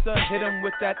Buster hit him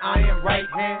with that iron right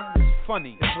hand. It's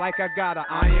funny, it's like I got an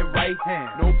iron right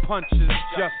hand. No punches,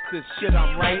 just this shit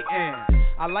I'm right in.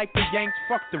 I like the Yanks,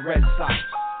 fuck the Red Sox.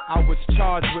 I was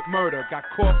charged with murder, got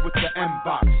caught with the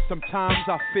M-box. Sometimes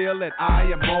I feel that I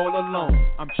am all alone.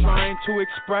 I'm trying to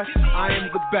express I am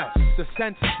the best. The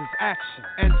census is action,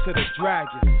 enter the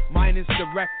dragon. Mine is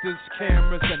directors,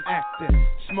 cameras, and acting.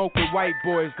 Smoke with white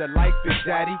boys that like Big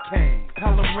Daddy Kane.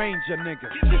 Pelham Ranger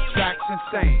niggas, this track's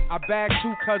insane. I bagged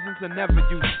 2 cousins and never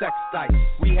used sex dice.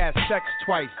 We had sex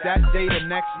twice, that day the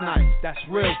next night. That's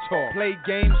real talk. Play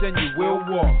games and you will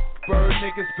walk. Bird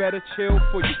niggas better chill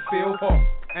before you feel hawk.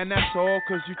 And that's all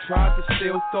cause you tried to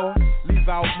steal thought. Leave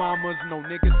out mamas, no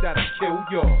niggas that'll kill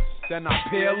yours. Then I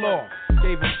peel off,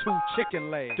 gave him 2 chicken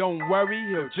legs. Don't worry,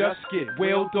 he'll just get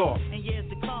wheeled off. In years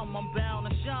to come, I'm bound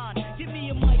to shine. Give me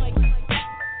a mic.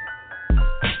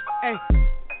 Hey.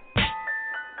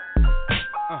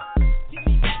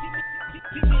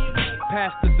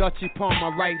 Pass the Dutchie upon my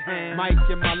right hand, mic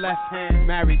in my left hand.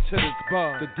 Married to this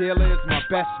bug, the dealer is my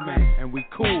best man. And we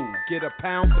cool, get a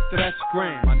pound for 3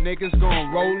 grams. My niggas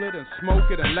gon' roll it and smoke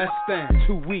it in less than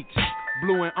 2 weeks.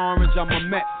 Blue and orange, I'm a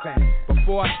Met fan.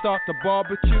 Before I start the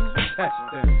barbecue, test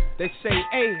them. They say,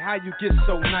 hey, how you get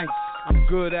so nice? I'm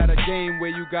good at a game where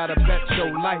you gotta bet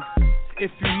your life.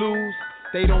 If you lose,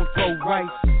 they don't throw rice,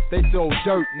 they throw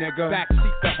dirt, nigga.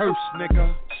 Backseat the hearse,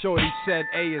 nigga. Shorty said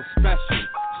A is special,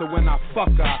 so when I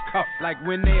fuck her, I cuff. Like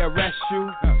when they arrest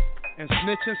you, and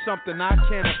snitching something I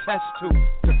can't attest to.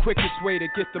 The quickest way to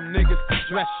get them niggas to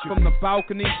dress you. From the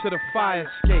balcony to the fire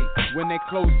escape. When they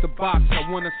close the box, I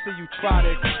wanna see you try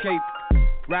to escape.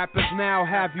 Rappers now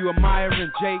have you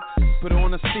admiring Jake. Put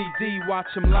on a CD, watch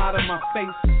them lie to my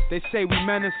face. They say we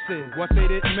menaces. What they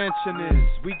didn't mention is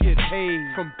we get paid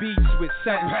from beats with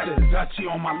sentences.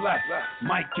 Dutchie on my left,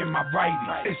 mic in my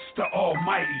righty. It's the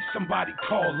almighty, somebody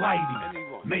call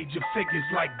Lighty. Major figures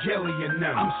like Gilly and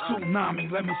them. I'm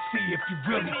tsunami, let me see if you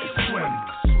really can swim.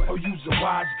 Oh, you's a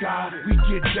wise guy. We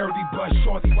get dirty, but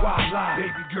shorty, why lie?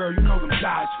 Baby girl, you know them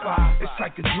guys fly. It's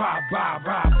like a drive-by,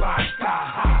 ride-by, sky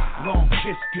high. Long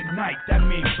kiss, good night, that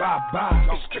means bye-bye.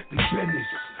 It's strictly business,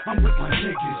 I'm with my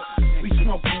niggas. We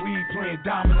smoking weed, playing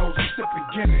dominoes and sipping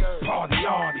Guinness.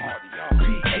 Party-arty,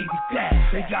 P80 that.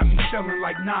 They got me feeling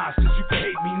like Nas, cause you can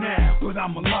hate me now. But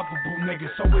I'm a lovable nigga,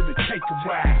 so it'll take a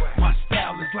while. My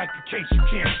style is like a case you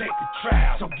can't take a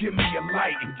trial. So give me a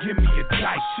light and give me a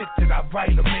dice. Shit that I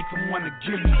write to make them wanna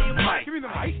give me the mic. Give me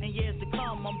the mic. In years to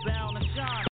come, I'm bound to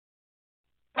shine.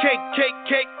 Cake, cake,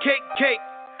 cake, cake, cake.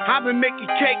 I've been making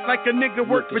cake like a nigga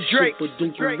work for Drake. Super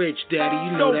duper rich, daddy,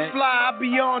 you know that. So fly, I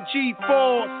be on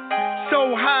G4s.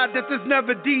 So high that there's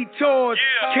never detours.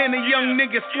 Can a young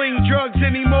nigga sling drugs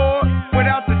anymore?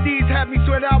 Without the D's, have me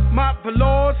sweat out my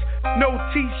velours. No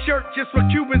t-shirt, just with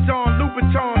Cubans on,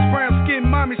 Louboutins. Brown skin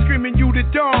mommy screaming you the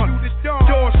dawn.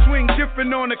 Door swing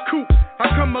different on a coupe. I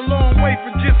come a long way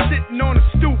from just sitting on a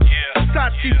stoop.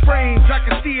 Versace frames, I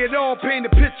can see it all, paint a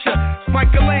picture.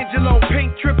 Michelangelo,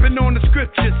 paint tripping on the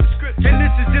scriptures. And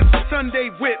this is just a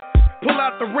Sunday whip. Pull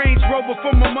out the Range Rover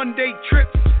for my Monday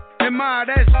trips. And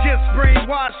that's just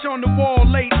brainwash on the wall.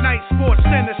 Late night sports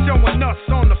center showing us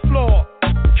on the floor.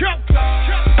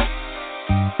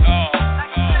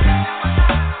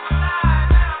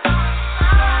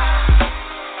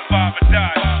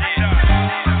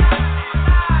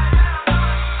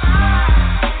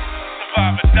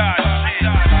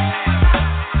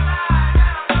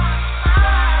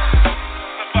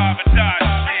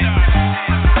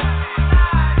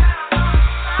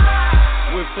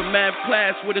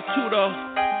 With a tutor.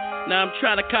 Now I'm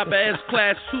trying to cop a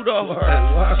S-class pseudo.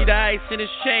 See the ice in his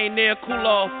chain there, cool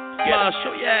off. I'll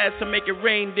show your ass and make it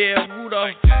rain there,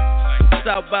 Rudolph.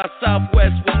 South by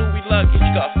Southwest with Louis luggage.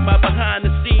 My behind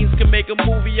the scenes can make a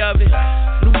movie of it.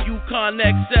 New Yukon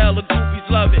XL, the groupies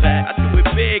love it. I do it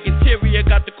big, interior,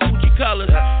 got the Coogee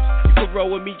colors. You can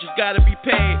roll with me, just gotta be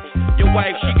paid. Your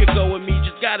wife, she could go with me,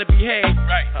 just gotta behave.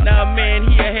 Now a man,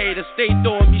 he a hater, stay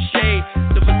throwing me shade.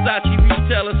 The Versace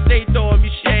retailer, stay throwing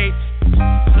me shade.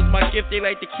 Cause my gift, they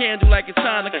like the candle like it's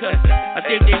Hanukkah. I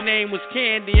think their name was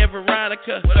Candy and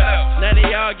Veronica. Now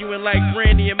they arguing like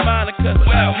Brandy and Monica.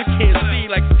 I can't see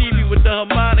like Stevie with the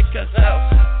harmonica.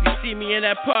 You see me in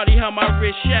that party, how my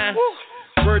wrist shine.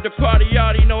 Word to party,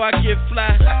 already know I get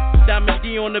fly. Diamond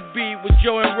D on the beat with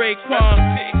Joe and Raekwon.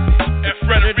 And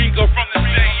Frederico from the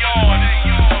day on.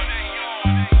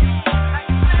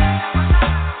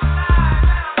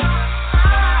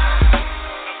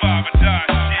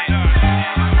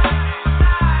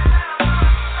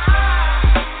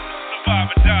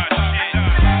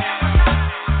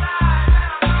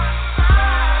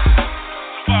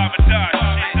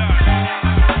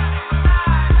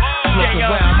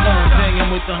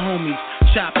 The homies,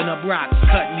 chopping up rocks,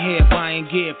 cutting hair, buying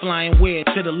gear, flying weird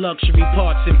to the luxury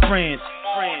parts in France.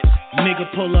 Nigga,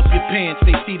 pull up your pants,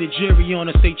 they see the jury on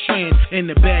us, they trans. In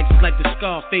the bags, it's like the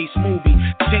Scarface movie.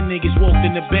 10 niggas walked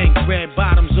in the bank, red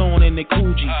bottoms on in the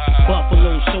Coogee.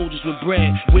 Buffalo soldiers with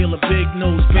bread, wheel a big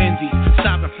nose Benzie.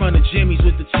 Stop in front of Jimmy's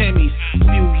with the Timmies.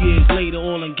 Few years later,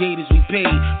 all in Gators we paid.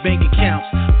 Bank accounts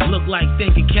look like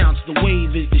think accounts, the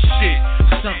wave is the shit.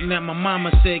 Something that my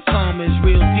mama said, karma is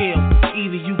real deal.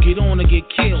 Either you get on or get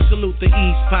killed. Salute the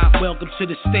East Pop, welcome to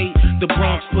the state. The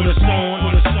Bronx put us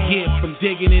on. Yeah, from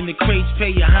digging in the crates,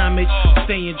 pay your homage.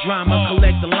 Stay in drama,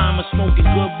 collect the llama, smoking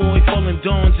good boy, pulling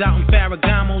dawns out in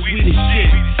Ferragamos. We the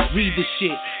shit, read the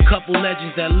shit. Couple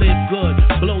legends that live good.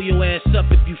 Blow your ass up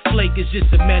if you flake, it's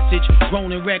just a message.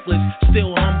 Grown and reckless,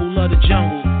 still humble, love the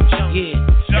jungle. Yeah,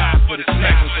 die for the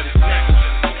snacks.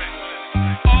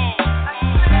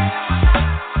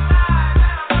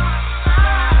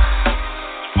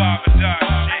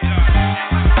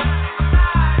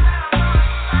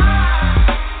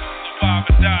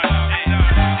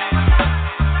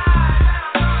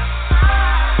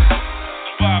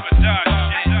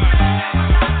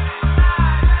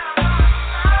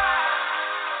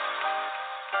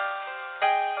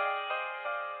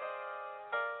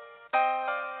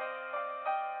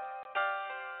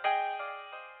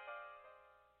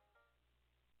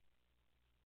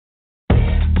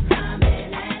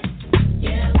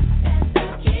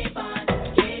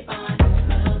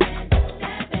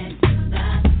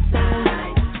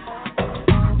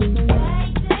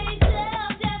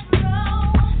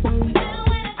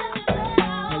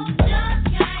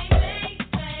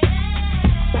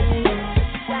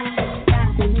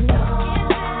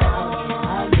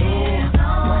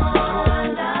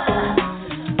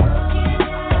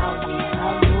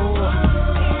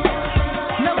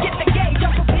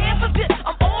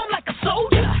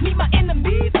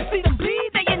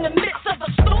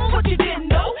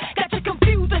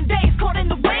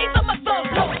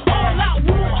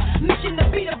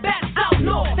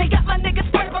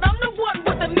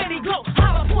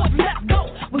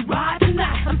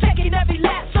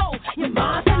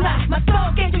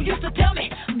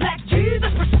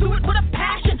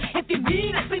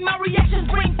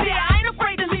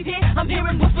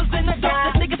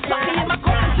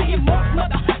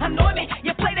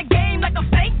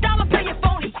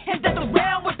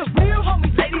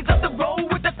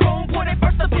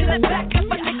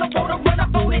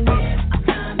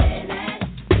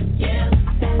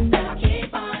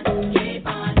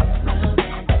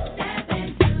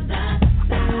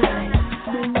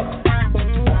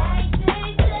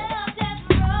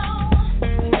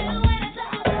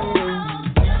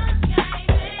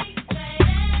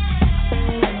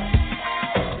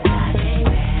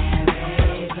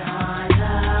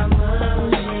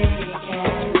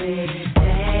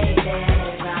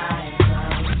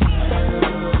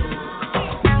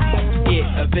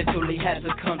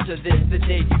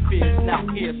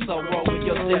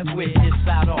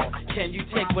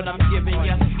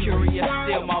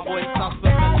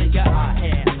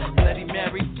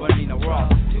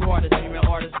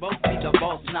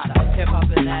 Nada. Hip hop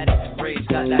and addict, rage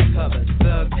got that covered.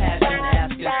 Thug passion,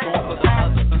 ask is going for the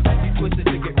others. We twisted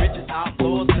to get riches,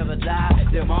 outlaws never die.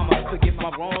 Their mama forgive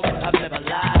my wrongs, I've never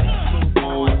lied. Move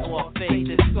on or fade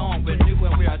this song. We're new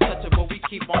and we're untouchable, we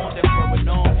keep on, then growing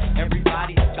on.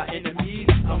 Everybody got enemies,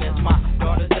 long as my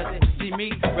daughter doesn't see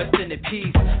me, rest in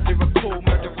peace. Lyrical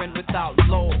murdering without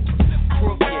law.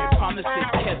 Crooked promises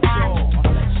kept y'all.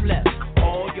 Slept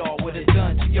all y'all would have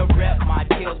done to your rep. My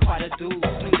deal's quite a dude,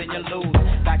 smooth and you lose.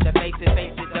 Back to basic,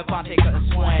 Devontae cut a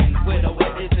swing. Widow,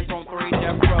 what is it from 3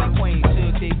 Death Row Queen?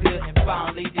 Should did good and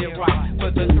finally did right.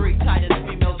 For the 3 tightest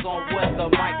females on what the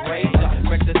mic rage.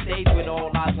 Wreck the stage with all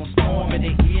eyes on storm. And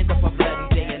they end up a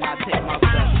bloody day and I take my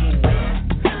breath.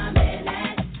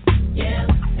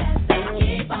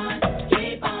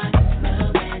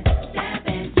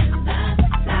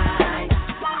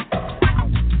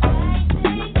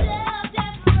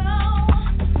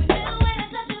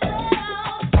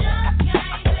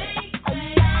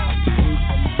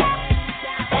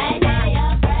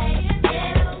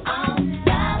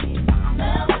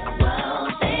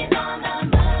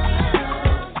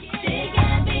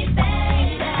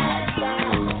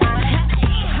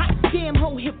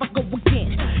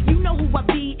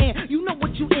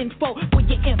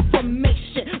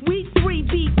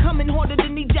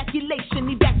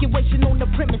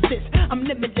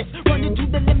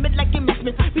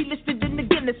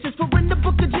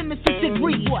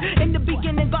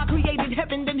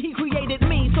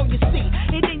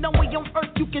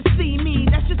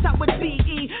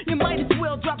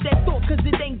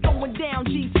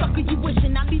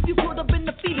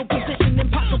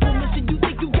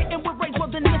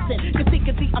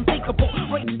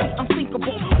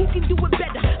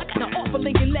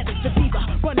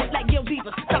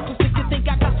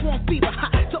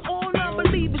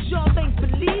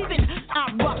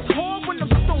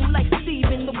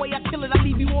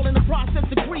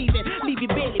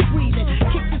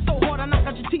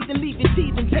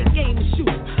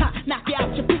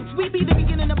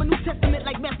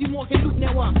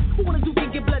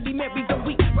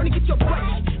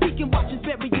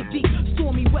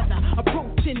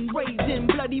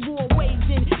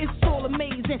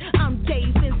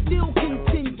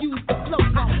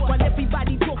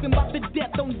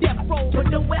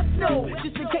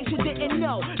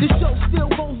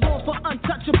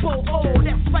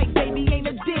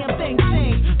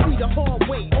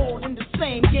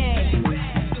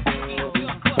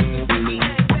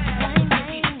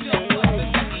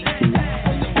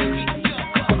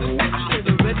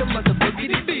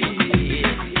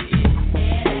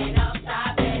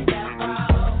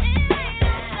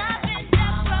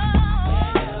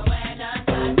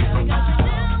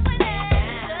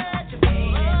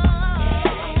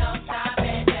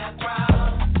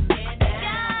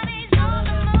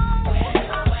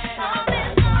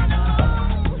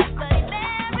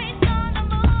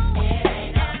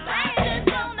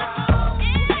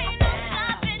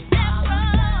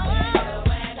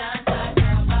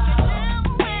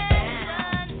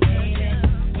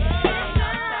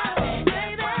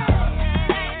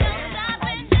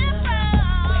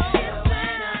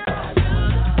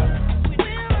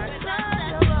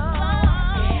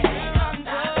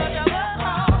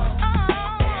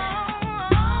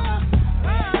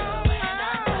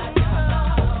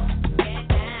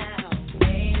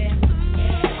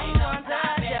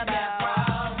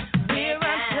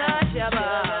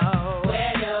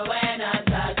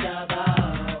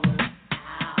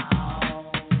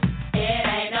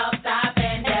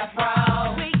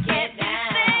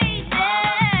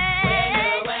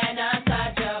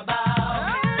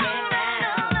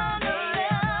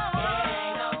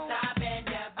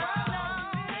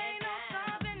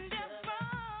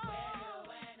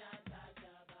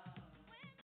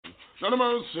 None of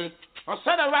mercy. I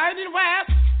said I ride in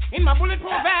west in my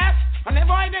bulletproof vest. I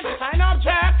never identify an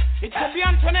object. It could be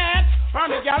Antoinette or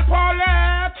the girl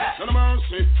Paulette. None of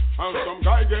mercy. And some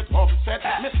guy get upset.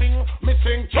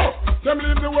 Missing choke. Them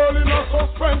leave the world in a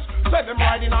suspense. Say them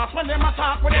riding off when them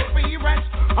attack with experience.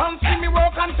 And see me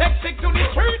work and take sick to the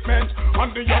treatment.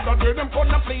 And the other day them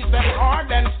couldn't please them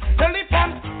ardent.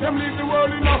 Elephant. Them leave the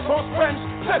world in a suspense.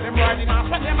 Say them riding off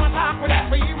when them attack with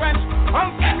experience. And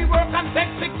see me work and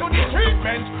take sick to the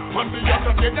treatment. And the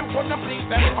other day them couldn't please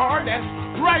them ardent.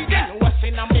 Riding what's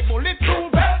in a me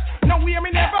bulletproof vest. No way me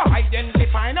never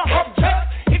identify no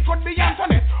object. It could be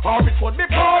Antoinette or it could be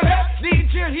Paulette.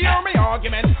 DJ hear me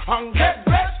argument and get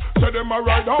blessed. Say them a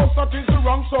ride house, that is the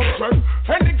wrong subject.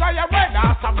 Any guy a red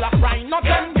ass a black rhino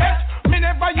them get. Me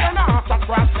never hear no ass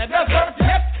across the desert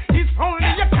yet. If only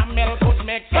a camel could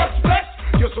make such flex.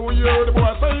 Just so you hear the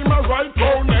boy say him a ride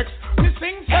go next. Me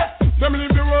sing set, them leave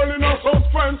the world in a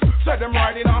them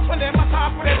riding off when them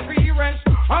attack with experience.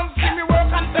 And see me work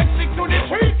and take sick to the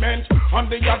treatment. On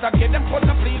the other day, them put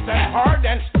the police and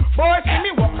hardens. Boy, see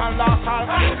me walk and lost all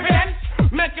confidence.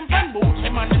 Make him pen boots,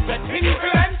 him and him get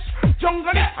influence.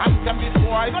 Jungle is anthem, this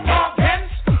boy go talk hence.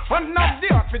 And not the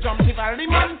art for jump the valley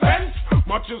man fence.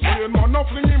 Much is rain, man, no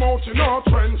fling him out in our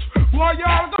trench. Boy,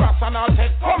 all the rest and I'll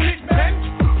take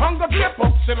commitment. And go play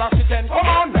pop, Selassie 10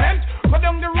 commandment. Go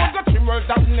down the road, go trim words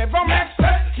that never make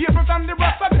sense. Cables and the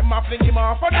rest of them, I fling him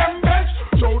off of them bench.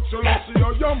 Shout Selassie, a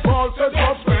young Paul said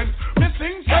judgment.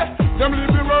 Missing set, them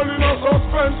leave the world in a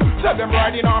suspense. Set them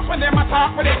riding off when them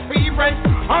attack with experience.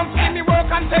 And see me work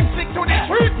and take sick to the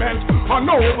treatment. And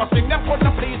no oversing them, put the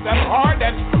police them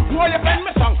hardest. Why you pen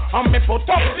me song, and me put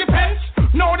up the pence.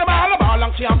 Now the ball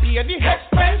and can't pay the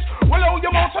expense. Well, how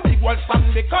you mouth so big, well,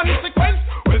 stand the consequence.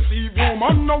 Well, see you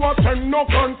man, no attend no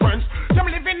conference. Them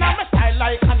living on my style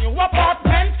like a new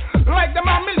apartment. Like them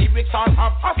on me lyrics all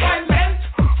have assignment.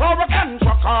 Or a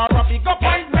contract or a big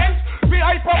appointment. We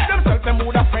hype up themselves, them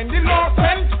would have spend the law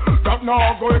cent. That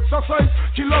now go exercise,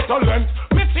 kill a talent.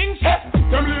 Me think so,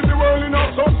 them leave the world in a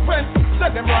suspense.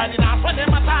 Set them riding off when them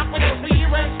attack with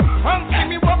experience. And see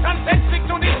me walk and take sick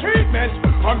to the treatment.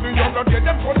 And the younger day,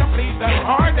 them put the police and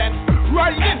harden.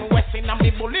 Riding westing and the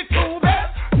bullet too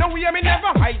bad. Now we me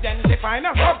never identify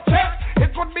no subject. It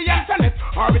could be internet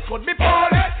or it could be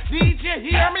Paula. DJ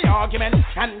hear me argument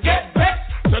and get vexed.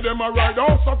 Say them a ride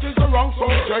off, that is the wrong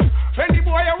subject. Any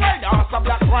boy a ride off, a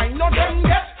black rhino, no them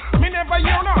get. Me never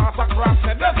hear no ass across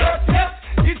the desert yet.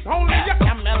 It's only a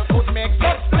camel could make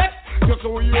such flex. Just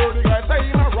so you hear the guy say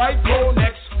in a right go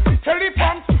next.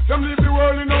 Telephone, them leave the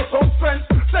world in no suspense.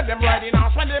 Say them riding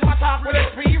off when them attack with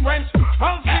experience.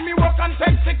 And see me work and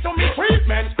take sick to me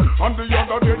treatment. On the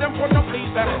other day, them put the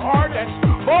police and hardens.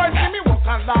 Boy, see me work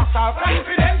and lost all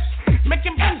confidence. Make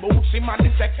him pen boots, him and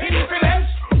him take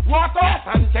influence. What off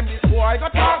and tell this boy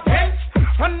got talk hence.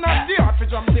 And not the art for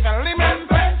jump the element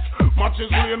fence. Much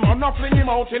is rain, man, not fling him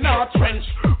out in our trench.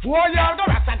 Boy, y'all go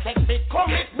rat and take big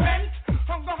commitment.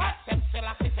 And go hot step,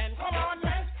 Selassie 10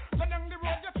 commandments. So down the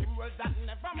road, you trim words that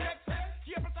never make sense.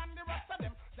 Cables and the rest of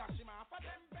them, dash him off of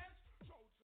them bench.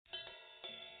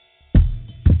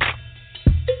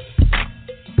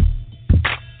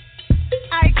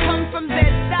 I come from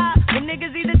Bed-Stuy. When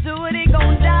niggas either do or they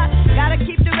gon' die. Gotta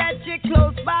keep the ratchet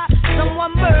close by.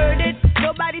 Someone murdered.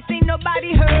 Nobody seen,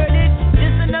 nobody heard it.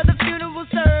 Just another funeral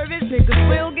service. Niggas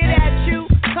will get at you.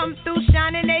 Come through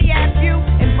shining, they at you.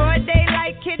 In broad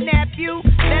daylight, kidnap you.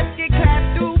 Let's get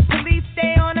clapped through. Police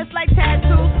stay on us like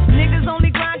tattoos. Niggas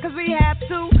only grind cause we have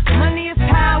to. Money is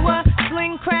power.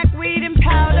 Sling, crack, weed, and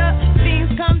powder. Things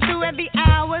come through every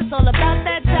hour. It's all about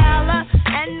that dollar.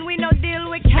 And we no deal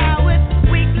with cowards.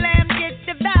 Weak lamb get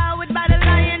devoured by the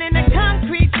lion in the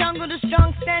concrete jungle. The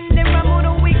strong stand and rumble.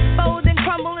 The weak fold and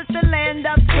crumble. It's the land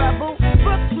of trouble.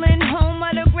 Brooklyn, home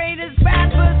of the greatest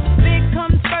rappers. Big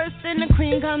comes first and the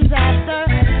cream comes after.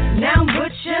 Now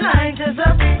put your lighters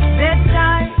up.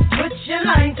 Bed-Stuy, put your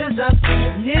lighters up.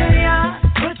 New York,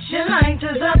 put your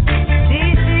lighters up.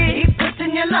 DC, keep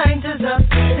putting your lighters up.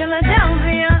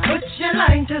 Philadelphia, put your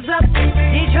lighters up.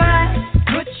 Detroit,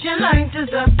 put your lighters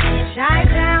up.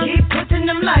 Chi-Town, keep putting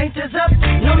them lighters up.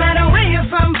 No matter where you're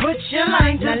from, put your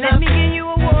lighters up. Now let me give you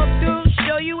a walkthrough,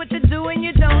 show you what to do and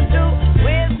you don't do.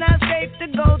 Where it's not safe to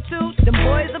go to. Them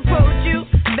boys approach you,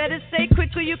 better stay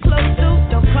quick who you close to.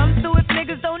 Don't come through if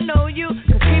niggas don't know you.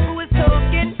 Cause people is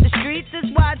talking, the streets is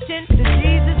watching. The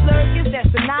G's is lurking, that's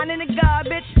the 9 in the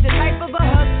garbage. The life of a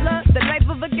hustler, the life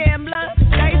of a gambler.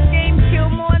 Dice games kill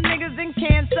more niggas than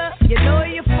cancer. You know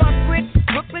who you fuck with.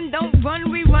 Brooklyn don't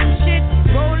run, we run shit.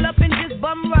 Roll up and just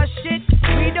bum rush it.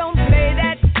 We don't play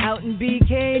that. Out in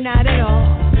BK, not at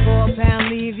all. 4 pound,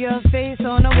 leave your face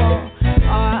on the wall.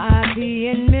 R.I.P.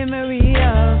 in memory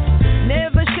of.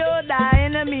 Never show thy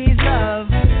enemies love.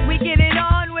 We get it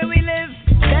on where we live.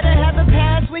 Better have a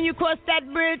pass when you cross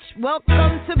that bridge.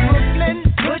 Welcome to Brooklyn.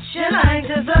 Put your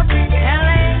lighters up.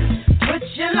 L.A. Put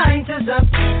your lighters up.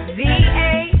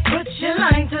 V.A. Put your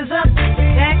lighters up.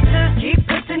 Texas, keep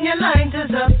putting your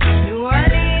lighters up. New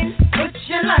Orleans, put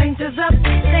your lighters up.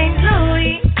 St.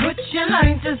 Louis, put your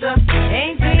lighters up.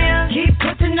 ATL, keep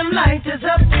putting them lighters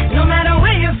up. No matter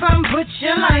where you're from, put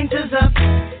your lighters up.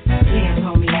 Damn,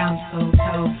 homie, I'm so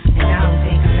told. And I don't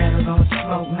think I'm ever gonna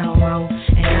smoke no more.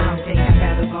 And I don't think I'm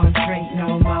ever gonna drink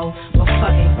no more. Well,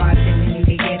 fuck it, bartender, you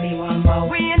can give me one more.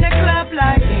 We in the club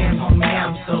like, damn, homie,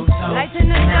 I'm so told. Lights in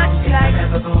the nuts like,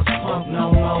 I'm never gonna smoke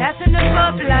no more. That's in the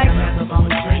club like, I'm never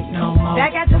gonna drink no more.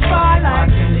 Back at the bar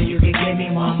like, bartender, you can give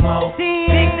me one more.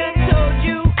 Big Done told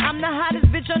you, I'm the hottest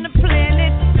bitch on the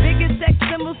planet. Biggest sex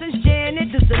symbol since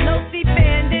Janet. Just a low-C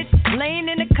bandit, laying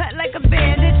in the cut like a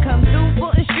bandit. Come through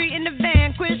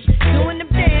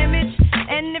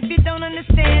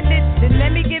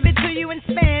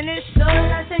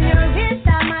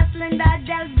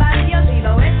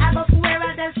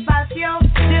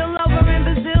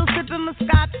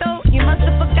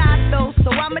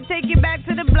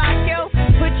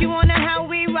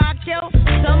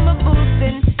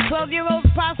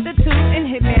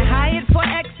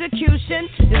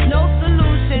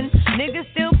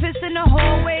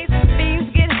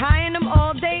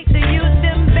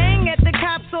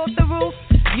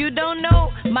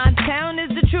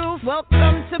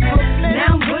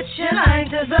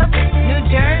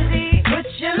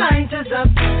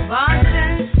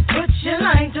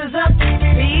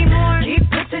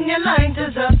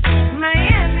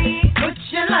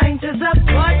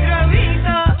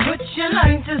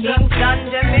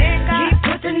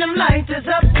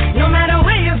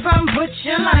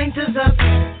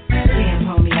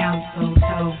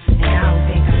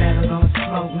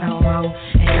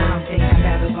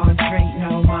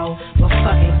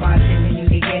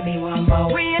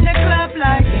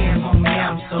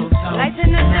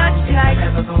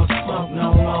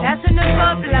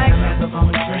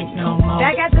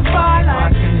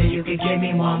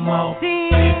need one more.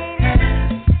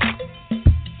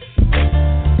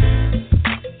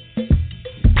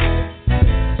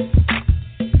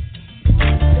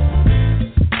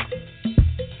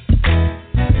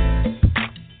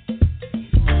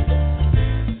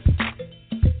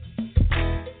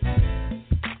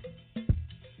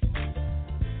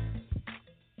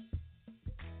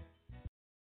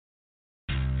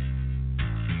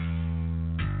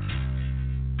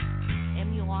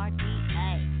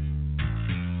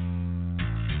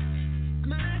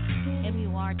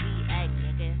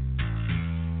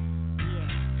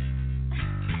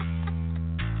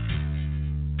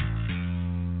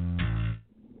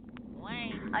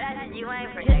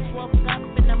 Just woke up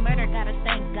in the murder, gotta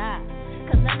thank God.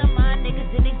 Cause none of my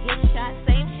niggas didn't get shot.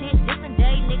 Same shit, different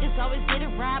day, niggas always get it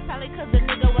right. Probably cause the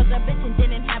nigga was a bitch and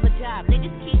didn't have a job.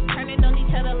 Niggas keep turning on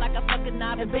each other like a fucking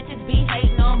knob. And bitches be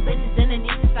hating on bitches, then it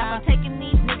needs to stop. I'm taking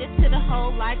these niggas to the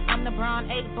hole like I'm the Brown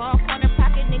 8-ball corner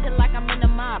pocket nigga like I'm in the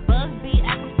mob. Bugs be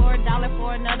asking for $1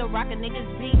 for another rocket.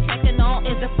 Niggas be checking on,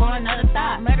 is it for another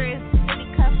thought? Murder is city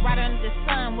cuff right under the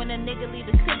sun. When a nigga leave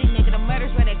the city, nigga, the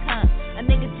murder's where they come. A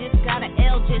nigga just got an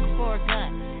L just for a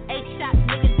gun. 8 shots,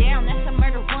 nigga down, that's a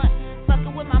murder one.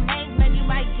 Fucking with my main man, you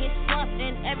might get slumped.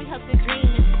 And every hustler dream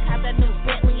is to cop that new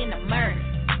Bentley in the murder.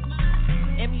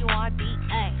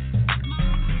 M-U-R-D-A.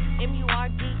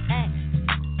 M-U-R-D-A.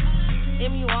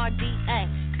 M-U-R-D-A.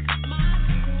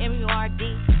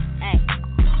 M-U-R-D-A.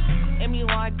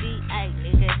 M-U-R-D-A,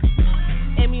 nigga.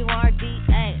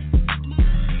 M-U-R-D-A.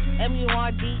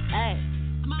 M-U-R-D-A.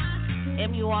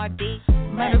 M-U-R-D.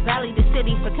 Murder Valley, the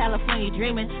city for California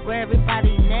dreaming, where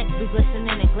everybody neck be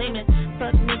glistening and gleaming.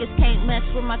 Fuck niggas can't mess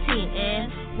with my team,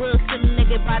 and we'll send a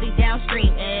nigga body downstream,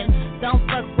 and don't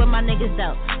fuck with my niggas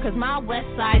though, cause my west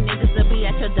side niggas will be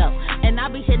at your door. And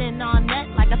I be hitting on net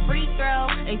like a free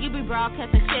throw, and you be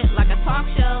broadcasting shit like a talk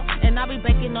show, and I be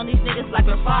banking on these niggas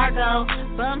like a Fargo.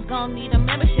 Bums gon' need a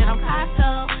membership on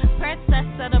Costco.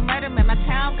 Princess of the murder, man, my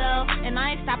town go, and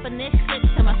I ain't stopping this shit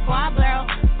till my squad blow.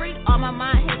 Free all my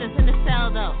mind hitters in the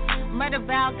cell though. Murder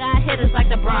Val got hitters like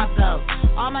the Broncos.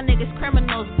 All my niggas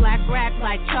criminals, black rats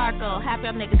like charcoal. Half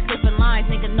y'all niggas flipping lines,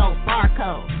 nigga no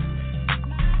barcode.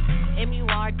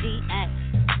 M-U-R-D-A.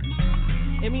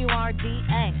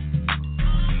 M-U-R-D-A.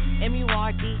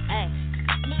 M-U-R-D-A.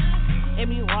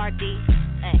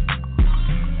 M-U-R-D-A.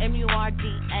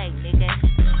 M-U-R-D-A, nigga.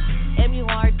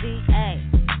 M-U-R-D-A.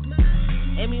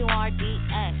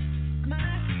 M-U-R-D-A.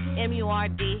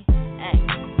 M-U-R-D-A.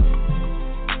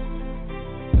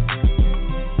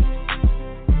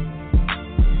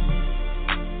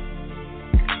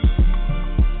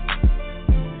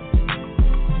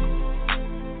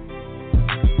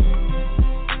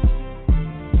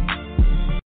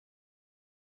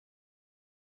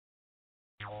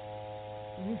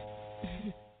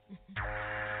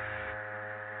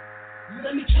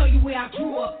 Let me tell you where I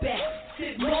grew up at.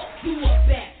 Sit low, blew up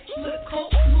at. Flip coat,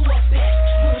 blew up at.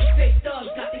 Real fake thugs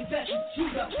got their vests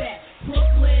chewed up at.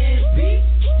 Brooklyn beef,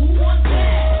 who wants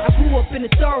that? I grew up in the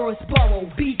thoroughest borough,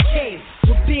 BK.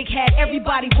 With Big had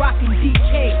everybody rocking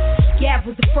DK. Gav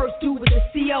was the first dude with the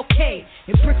CLK.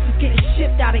 And bricks was getting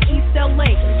shipped out of East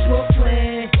LA.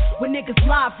 Brooklyn, where niggas'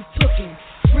 lives was tookin'.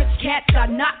 Rich cats got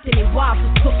knocked and their wives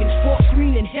was cooking. Fort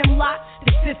Greene and Hemlock,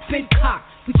 the fifth been cocked.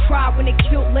 We cried when they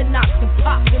killed Lennox and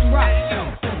Pop and Rock.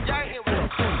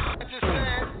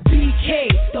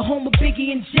 BK, the home of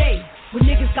Biggie and Jay. When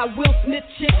niggas got Will Smith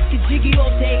chicks, get jiggy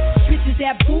all day. Bitches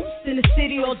at booths in the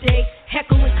city all day.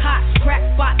 Heckling cots, crack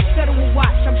spots, federal watch.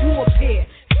 I grew up here.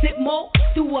 Sit mo,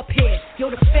 threw up here. Yo,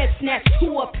 the Fed snatched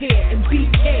 2 up here. And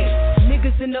BK,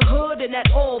 niggas in the hood and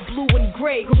that all blue and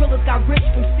gray. Gorillas got rich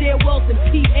from stairwells and PA.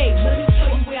 Let me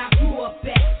tell you where I grew up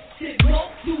at. Sit mo,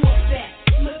 threw up at.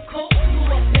 Flip coat, threw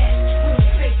up at. Real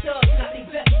fake thugs got their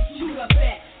vests chewed up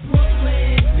at.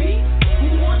 Brooklyn beef,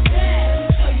 who wants that? Let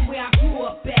me tell you where I grew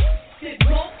up at. Sit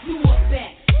mo, threw up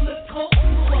at. Flip coat,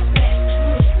 threw up at.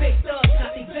 Real fake thugs got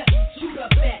their vests chewed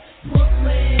up at.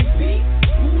 Brooklyn beef,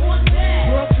 who wants that?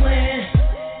 Brooklyn,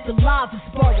 the largest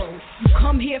borough. You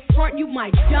come here front, you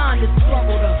might die in this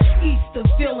borough. The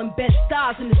Easterville and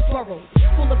Bed-Stuy in this borough. It's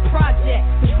full of projects,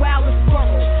 the wildest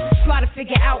borough. Try to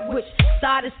figure out which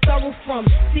side is thorough from.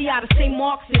 See how to say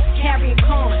Marx is carrying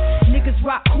cons. Niggas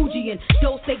rock Coogee and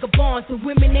Dolce Gabbans. The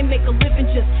women, they make a living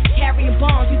just carrying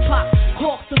bombs. We pop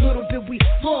cost a little bit, we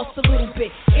lost a little bit.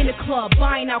 In the club,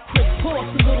 buying out Chris Ports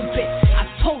a little bit. I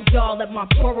told y'all that my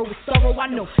borough is thorough. I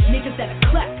know niggas that'll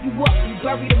clap you up and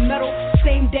bury the metal.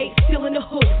 Same day, still in the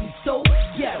hood, we so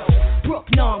ghetto. Brook,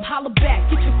 nom, holla back,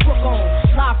 get your crook on.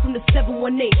 Live from the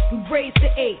 718, we raised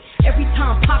the 8. Every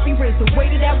time Poppy raised the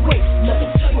weight of that weight. Let me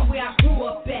tell you where I grew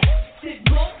up at. Sit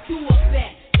low, threw up at.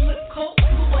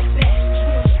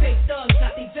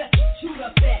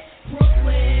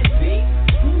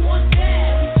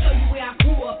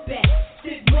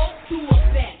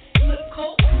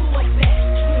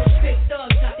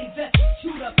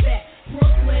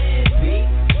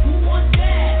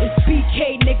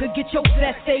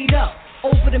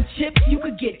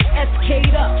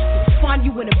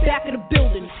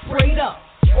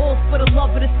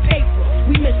 love of this paper.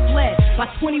 We misled. By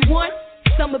 21,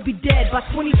 some will be dead. By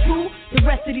 22, the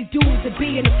rest of these dudes will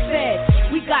be in the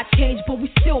fed. We got change, but we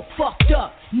still fucked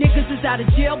up. Niggas is out of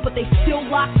jail, but they still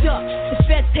locked up. The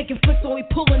feds taking flicks while we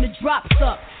pulling the drops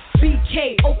up.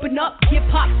 BK, open up, get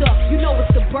popped up. You know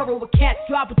it's the borough where cats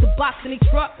drive with the box in their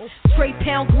truck. Straight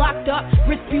pounds locked up,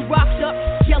 wrist be rocked up.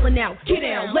 Yelling out, get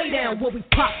down, lay down where we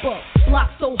pop up. Block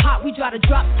so hot, we try to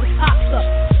drop the tops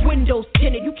up. Windows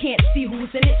tinted, you can't see who's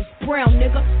in it. It's brown,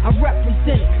 nigga, I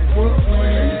represent it.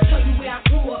 Brooklyn. Tell you where I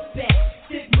grew up at.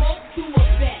 Sit more, do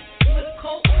up at. Flip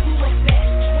coat, do up at.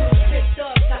 Real big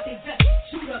thugs got their vests,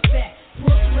 shoot up at.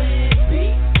 Brooklyn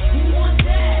beat, who wants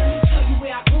that? Let me tell you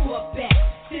where I grew up at.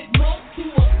 Sit more,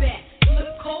 do up at.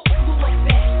 Flip coat, do up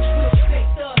at. Real big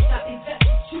thugs got their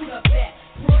vests, shoot up at.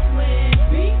 Brooklyn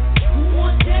beat, who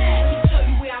wants that? Let me tell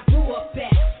you where I grew up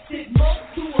at. Sit more,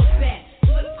 do up at.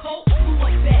 Flip coat, do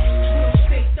up at. Real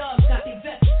big thugs got their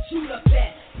vests, shoot up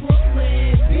at.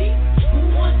 Brooklyn beat, who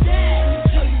wants that? Let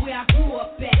me tell you where I grew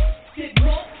up at. Sit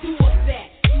more, do up at.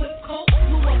 Flip coat,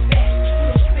 do up at.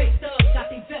 Real big thugs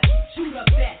got their vests, shoot up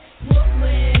at.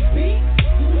 Brooklyn beat,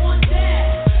 who wants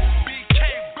that?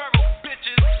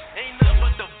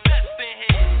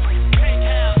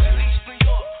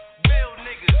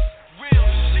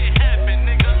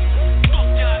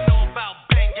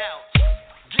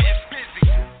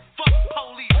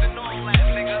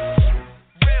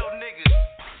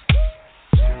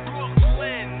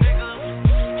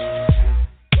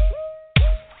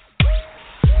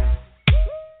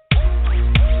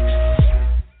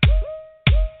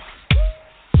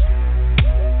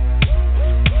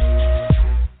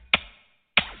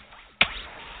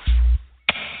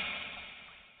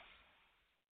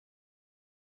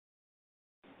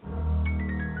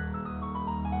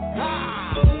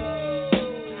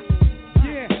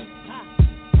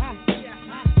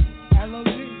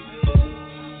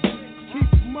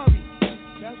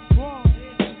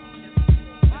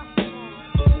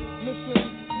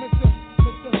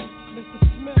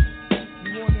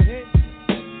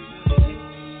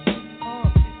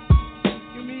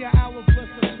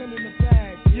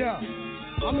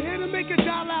 I'm here to make $1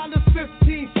 out of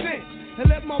 15 cents and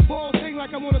let my balls hang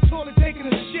like I'm on a toilet taking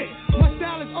a shit. My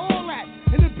style is all that,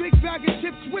 and a big bag of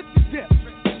chips with the dip.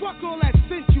 Fuck all that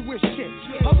sensuous shit.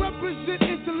 I represent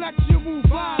intellectual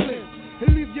violence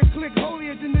and leave your clique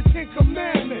holier than the 10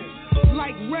 Commandments.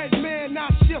 Like Red Man, I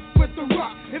shift with the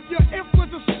rock. If your if was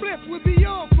a split, we'd be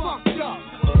all fucked up.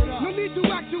 No need to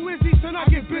act too easy, son, I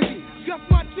get busy. Got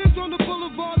my chins on the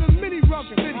boulevard of mini rough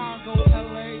city.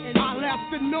 I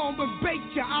left the norm and bait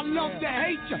ya. I love to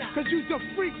hate ya, cause you's a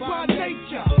freak by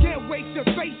nature. Can't wait to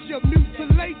face ya,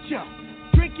 mutilate ya.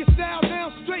 Drink your style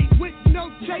down straight with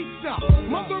no chaser.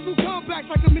 My verbal comebacks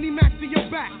like a mini max to your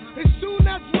back. As soon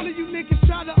as one of you niggas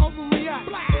try to overreact,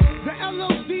 the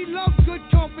LOC love good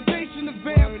confrontation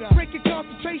affair. Break your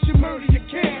concentration, murder your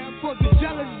care. For the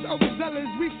jealous, overzealous,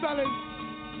 we fellas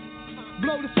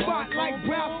blow the spot like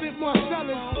Ralph at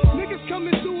Marcellus. Niggas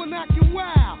coming through and acting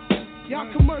wild. Y'all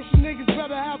commercial niggas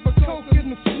better have a coke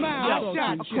and a smile.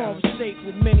 I conversate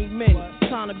with many men.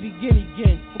 Time to begin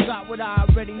again. Forgot what I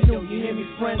already knew. You hear me,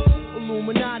 friends?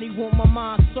 Illuminati want my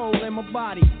mind, soul, and my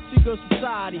body. Secret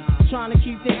society trying to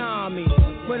keep their eye on me,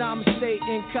 but I'ma stay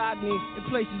incognito in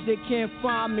places they can't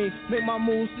find me. Make my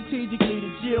moves strategically.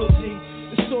 The GOD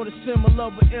is sort of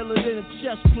similar but iller than a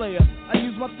chess player. I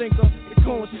use my thinker. It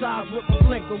coincides with my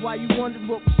blinker. Why you wonder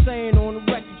what we're saying on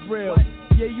the record's real?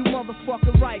 Yeah, you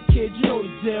motherfucking right, kid, you know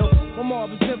the deal. My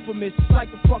mob is infamous, it's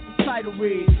like the fucking title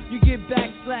read. You get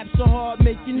back slapped so hard,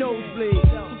 make your nose bleed.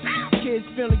 Some kids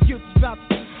feeling guilty about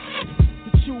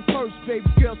the truth first, baby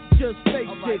girl, so just face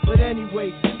it. But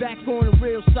anyway, back on the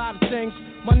real side of things,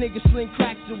 my niggas sling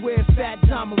cracks and wear fat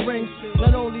diamond rings.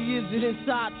 Not only is it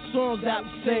inside the songs that we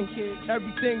sing,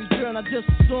 everything is real, not just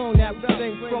a song that we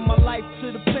sing. From my life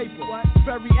to the paper,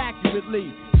 very accurately.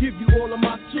 Give you all of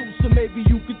my tools, so maybe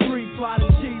you could three.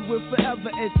 Prodigy with forever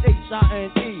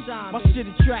S-H-I-N-E. My shit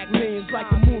attract millions like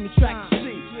a moon attract the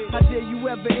sea. How dare you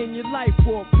ever in your life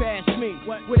walk past me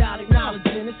without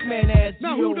acknowledging this man as G.O.D.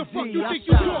 Now who the fuck you think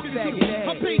you talking to?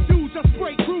 I pay dues, I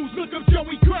spray crews, look up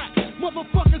Joey Crack.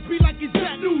 Motherfuckers be like he's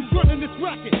bad news, running this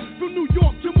racket. From New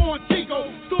York to Montego,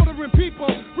 slaughtering people,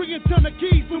 bringing ton of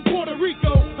keys from Puerto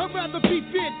Rico. I'd rather be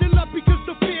feared than love because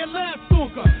the fear lasts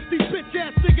longer. These bitch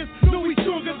ass niggas know we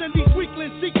stronger than these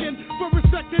weaklings seeking for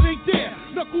respect that ain't there.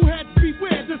 Knuckleheads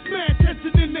beware, this man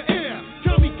tension in the air.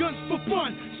 Tommy guns for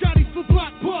fun, shotties for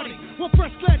block party. While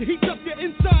fresh lead heats up your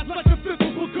inside like a fifth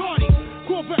of Bacardi.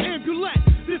 Corver ambulance,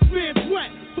 this man's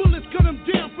wet. Bullets cut him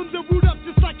down from the root up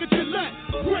just like a Gillette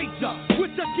razor,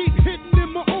 which I keep hidden in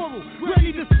my oral,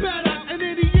 ready to spat out and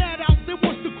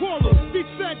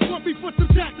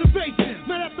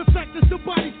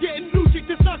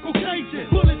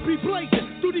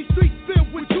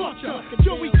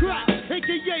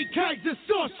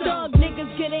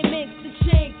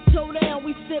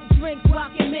sip drinks,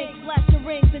 rockin' minks, flashing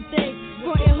rings and things.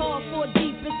 Frontin' hard for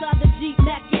deep inside the Jeep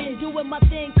mackin'. Doing my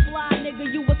thing, fly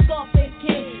nigga, you a Scarface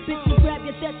king. Bitch, you grab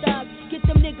your tetas, get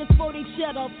them niggas for they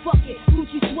cheddar. Fuck it,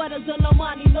 Gucci sweaters and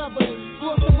Armani lovers.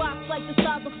 Floss the rocks like the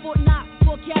size of Fort Knox.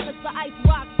 4 carats of ice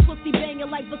rocks, pussy banging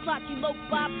like Versace low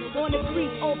pop. On the creek,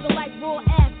 open like raw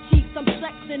ass cheeks. I'm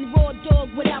sexin', raw dog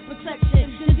without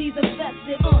protection. Disease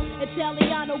infested,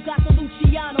 Italiano got the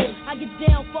Luciano. I get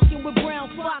down fucking with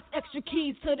brown fox, extra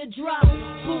keys to the drop.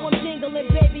 Boo, I'm jingling,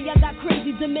 baby. I got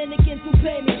crazy Dominicans who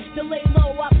pay me. To lay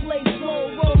low, I play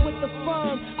slow, roll with the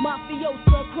firm.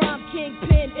 Mafiosa, crime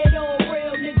kingpin, it all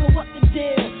real, nigga. What the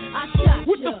deal? I shot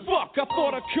what the fuck? I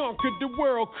thought I conquered the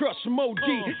world, crush Mo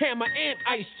D, Hammer and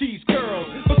Ice T's girls.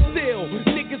 But still,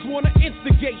 niggas wanna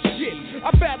instigate shit.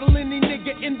 I battle any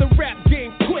nigga in the rap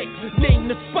game quick. Name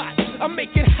the spot. I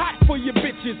make it hot for your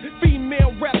bitches,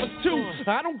 female rappers too.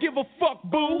 I don't give a fuck,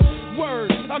 boo.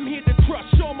 Word, I'm here to crush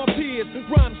all my peers.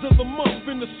 Rhymes of the month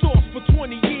in the source for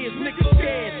 20 years. Niggas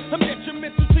scared. I'm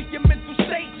detrimental to your mental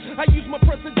state. I use my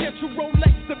presidential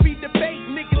Rolex to be debate.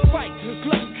 Niggas fight.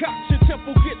 Glock cops, your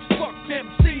temple gets fucked.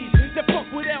 MCs that fuck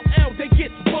with LL, they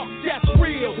get fucked. That's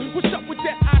real. What's up with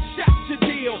that? I shot your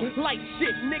deal. Like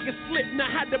shit, niggas slip.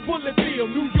 Now how the bullet feel?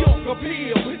 New York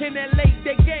appeal. In LA,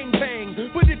 they gang bang.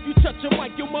 But if you touch a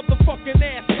mic, your motherfucking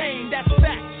ass hang. That's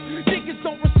fact. Niggas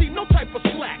don't receive no type of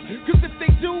slack. Cause if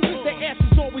they do, their ass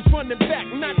is always running back.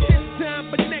 Not this time,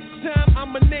 but next time,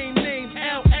 I'ma name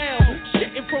LL.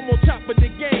 Shitting from on top of the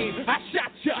game. I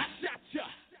shot ya.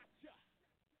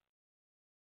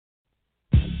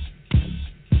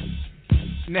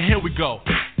 Now here we go.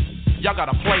 Y'all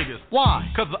gotta play this.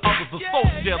 Why? Cause the others are so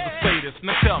scared to say this.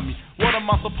 Now tell me, what am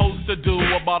I supposed to do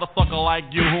about a sucker like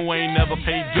you who ain't never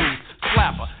paid dues?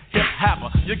 Slapper, hip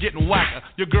happer, you're getting whacker.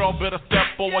 Your girl better step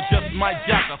forward, just might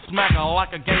jack her. Smack her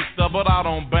like a gangster, but I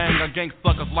don't bang against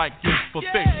suckers like you. For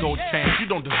big gold chance, you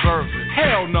don't deserve it.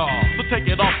 Hell no. So take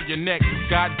it off of your neck, cause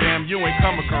goddamn you ain't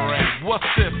coming correct. What's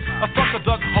this? A sucker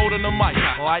duck holding a mic.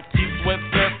 Like Keith Sweat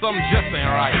said, something just ain't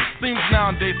right. Seems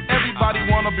nowadays everybody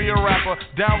wanna be a rapper.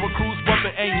 Down with crews, but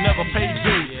they ain't never paid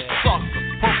dues. Suckers,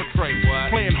 perpetrate,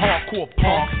 playing hardcore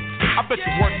punk. I bet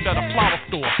you worked at a flower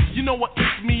store. You know what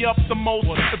eats me up the most?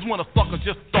 Is when a sucker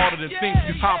just started and thinks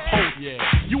he's hot post.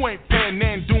 You ain't paying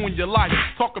and doing your life,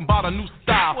 talking about a new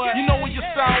style. You know what you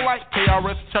sound like?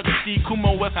 KRS, Chuck C,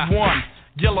 Kumo S1.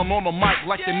 Yelling on the mic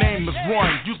like your name is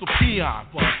Run. You's a peon.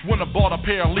 When I bought a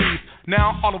pair of leaves,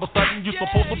 now all of a sudden you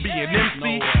supposed to be an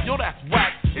MC. Yo, that's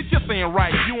whack. It just ain't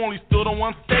right. You only stood on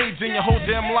one stage in your whole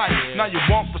damn life. Now you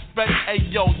want respect. Hey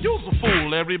yo, you's a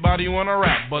fool. Everybody wanna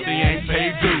rap, but they ain't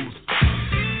paid dues.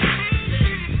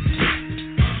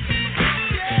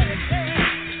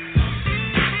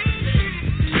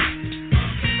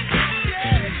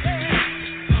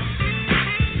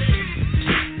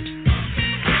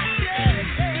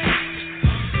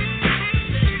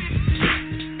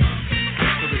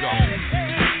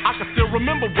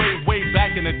 Remember way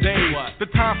back in the day, the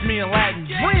times me and Latin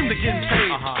dreamed of getting paid.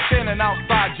 Standing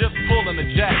outside just pulling the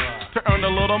jack to earn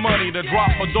a little money to drop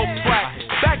a dope track.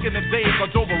 Back in the days I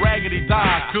drove a raggedy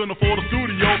dive, couldn't afford a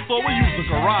studio, so we used a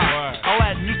garage.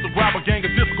 Aladdin used to grab a gang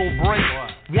of disco breaks,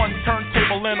 one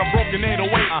turntable and a broken 808.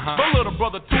 My little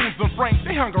brother Tunes and Frank,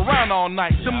 they hung around all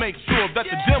night to make sure that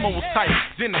the demo was tight.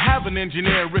 Didn't have an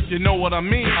engineer, if you know what I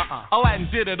mean. Aladdin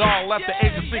did it all at the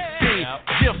age of 16.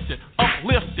 Gifted,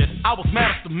 uplifted, I was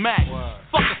Master Mac.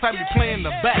 Suckers had me playing the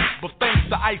back, but thanks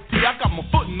to IT, I got my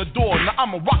foot in the door. Now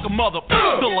I'm a rocker mother,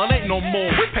 still it ain't no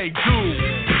more. We pay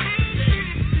dues.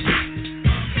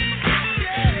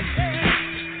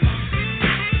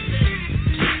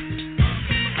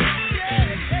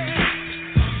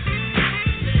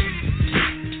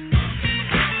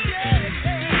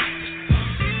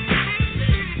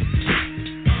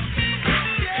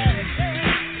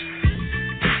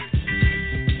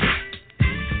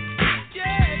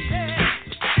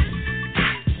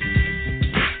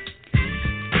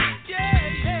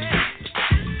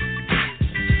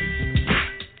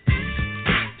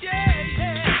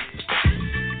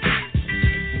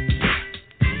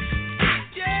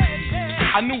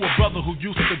 I knew a brother who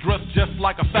used to dress just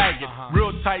like a faggot. Real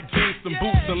tight jeans and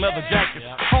boots and leather jackets.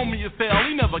 Homie as hell,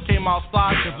 he never came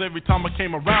outside, cause every time I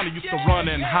came around he used to run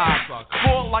and hide.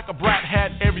 Spoiled like a brat,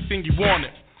 had everything he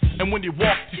wanted. And when he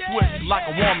walked, he switched like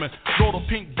a woman. Rode a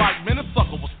pink bike, man, the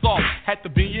sucker was soft. Had to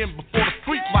be in before the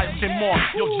street lights came on.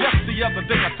 Yo, just the other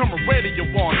day I turned my radio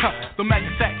on. The Mac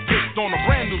Attack kicked on a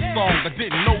brand new song. I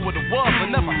didn't know what it was, I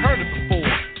never heard it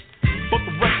before. But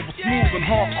the record was smooth and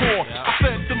hardcore. I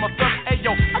said to myself, hey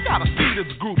yo, I gotta see this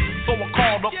group. So I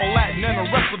called up Aladdin and the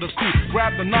rest of the crew.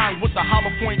 Grabbed the 9 with the hollow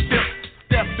point tip.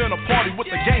 Stepped in a party with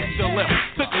the gangster left.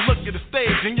 Took a look at the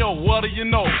stage and yo, what do you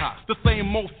know? The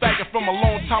same old faggot from a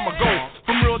long time ago.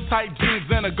 From real tight jeans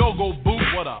and a go-go boot.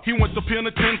 What up? He went to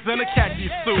penitence in a khaki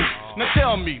suit. Now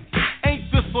tell me,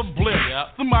 ain't this a blip?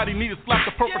 Somebody need to slap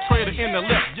the perpetrator in the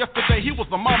lip. Yesterday he was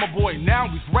a mama boy, now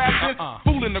he's rapping.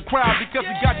 Fooling the crowd because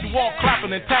he got you all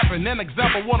clapping and tapping. An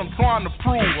example what I'm trying to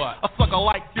prove. A sucker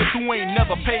like this who ain't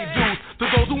never paid dues. To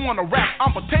those who wanna rap,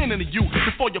 I'm pertaining to you.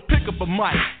 Before you pick up a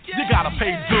mic, you gotta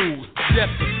pay dues. Let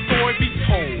the story be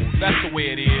told, that's the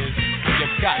way it is. You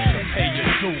got to pay your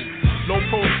dues. Low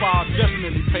profile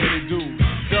definitely pay their dues.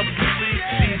 WC,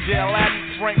 DJ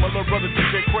Latin, Frank, my little brother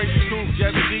DJ Crazy too,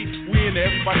 Jazzy D, we in there,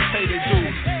 everybody pay their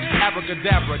dues.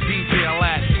 Abracadabra, DJ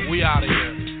Latin, we out of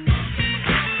here.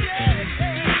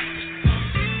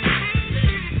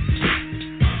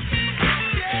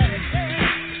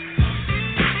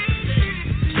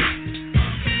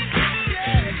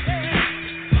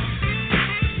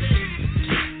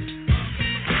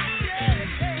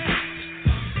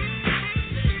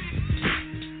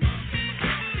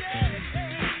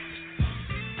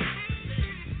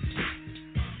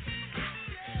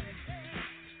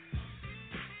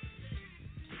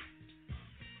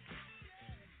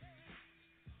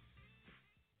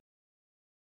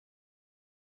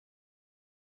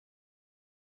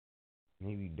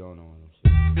 Maybe you don't know what I'm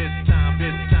saying. This time,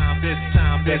 this time, this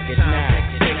time, this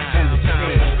time. This time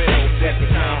to build, this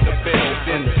time to build,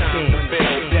 this time to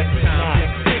build, this time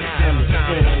to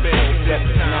build, this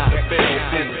time to build,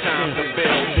 this time to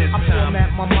build, this time. I format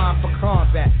my mind for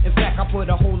combat. In fact, I put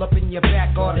a hole up in your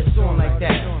back, all it's on like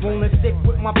that. Rolling thick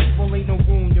with my people, ain't no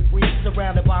room to breathe.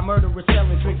 Surrounded by murderers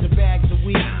selling drinks and bags of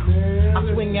weed. I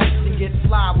swing X and get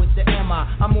fly with the MI.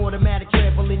 I'm automatic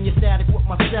traveling your static with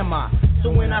my semi. So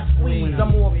when I squeeze,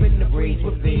 I'm off in the breeze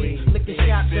with bees. Licking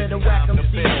shots at a whack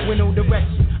MC with no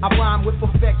direction. I rhyme with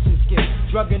perfection skills.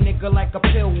 Drug a nigga like a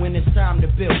pill when it's time to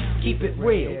build. Keep it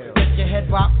real. Let your head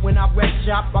bop when I wreck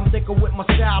shop. I'm thicker with my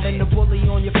style than the bully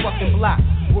on your fucking block.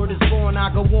 Word is born,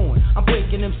 I go on. I'm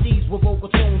breaking MCs with vocal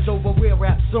tones over real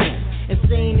rap songs.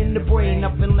 Insane in the brain,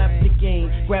 up and left the game.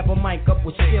 Grab a mic up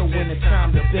with skill when it's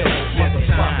time to build.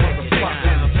 Motherfucker,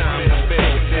 motherfucker. It's time to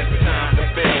build. It's time to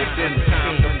build. It's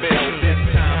time to build.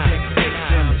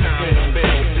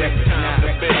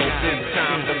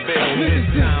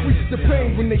 Niggas reach the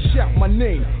pain when they shout my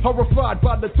name. Horrified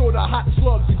by the thought of hot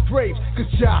slugs and graves. Cause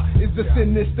Ja is a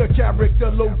sinister character.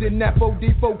 Loaded that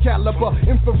 4D4 caliber.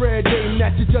 Infrared aim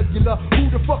at your jugular. Who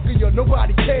the fuck are you?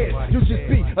 Nobody cares. You'll just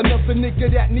be another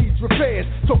nigga that needs repairs.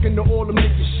 Talking to all them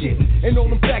niggas shitting. And all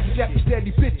them packages that be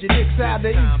steady bitching. Inside the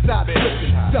east side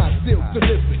flipping. Side still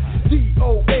delivering.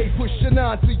 DOA pushing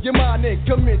on to your mind and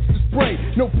commence to spray.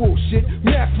 No bullshit.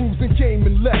 Math rules and came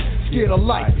and left. Scared of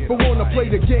life, but wanna play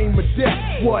the game of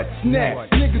death. What's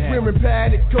next? Niggas wearing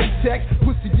padded Kotex.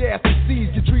 Pussy ass disease,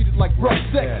 get treated like rough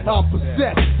sex. I'm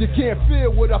possessed. You can't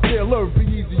feel what I feel. Learn be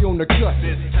easy on the cut.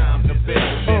 This time to build.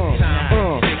 This time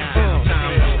to build.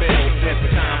 This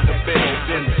time to build.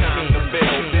 This time to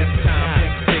build. This time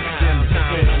to build. This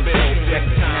time to build. This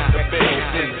time to build.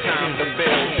 This time to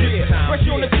build. Yeah, fresh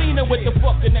on the cleaner with the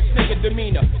fuck the next nigga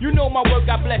demeanor. You know my work,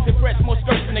 I bless and press more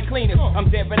skirts than the cleaners. I'm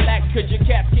dead relaxed cause your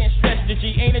caps can't stretch the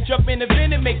G. Ain't a jump in the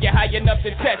vent and make you high enough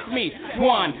to test me.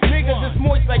 One, niggas is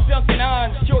moist like Dunkin'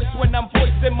 Hines. Choice when I'm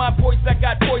voicing my voice, I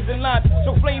got poison lines.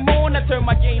 So flame on, I turn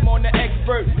my game on the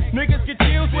expert. Niggas get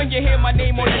chills when you hear my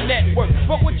name on the network.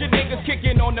 Fuck with your niggas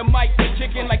kicking on the mic and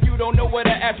chicken like you don't know what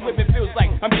an ass whipping feels like.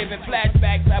 I'm giving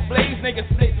flashbacks, I blaze niggas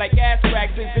split like ass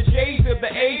cracks. It's the shades of the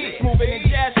A, moving in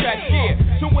jazz tracks, yeah.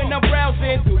 So when I'm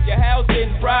browsing through your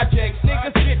housing projects,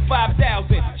 niggas get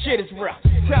 5,000. Shit is rough.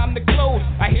 Time to close.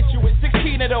 I hit you with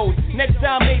 16 of those. Next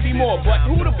time maybe more, but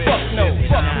who the fuck knows?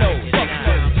 Fuck knows. Fuck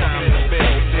knows. It's time to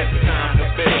build. It's time to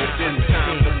build. It's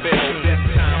time to build. It's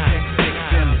time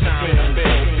to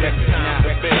build. It's time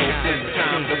to build. It's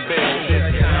time to build.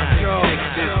 It's time to build.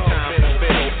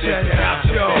 Check it out,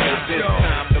 yo.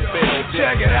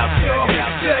 Check it out, yo.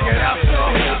 Check it out, yo.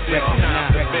 It's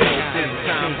time to build. It's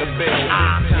time to build.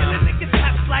 I'm killing niggas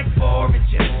taps like 4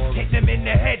 inches. Hit them in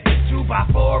the head with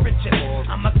 2x4 inches.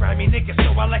 I'm a grimy nigga,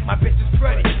 so I like my bitches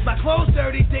pretty. My clothes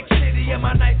dirty, dick shitty, and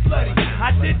my night bloody.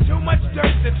 I did too much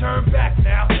dirt to turn back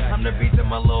now. I'm the reason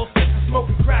my little sister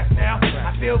smoking crack now.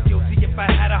 I feel guilty if I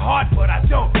had a heart, but I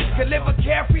don't. Could live a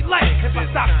carefree life if I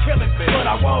stop killing, but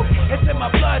I won't. It's in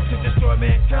my blood to destroy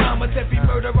mankind. With every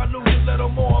murder I lose a little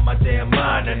more on my damn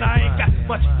mind. And I ain't got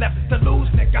much left to lose,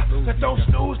 nigga. So don't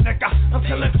snooze, nigga. I'm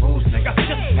killing fools, nigga.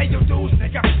 Just pay your dues,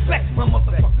 nigga. Flex my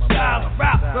motherfucking style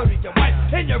around. Murder your wife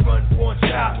and your unborn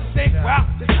child. Think, wow,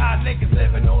 this how niggas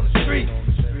living on the street.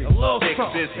 A little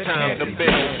something. This time to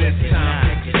build. This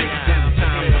time.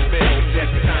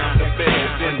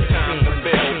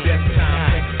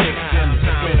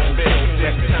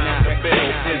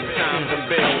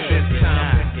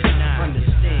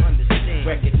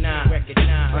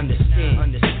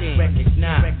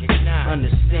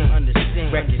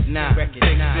 Record now.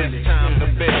 It's time to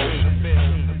build.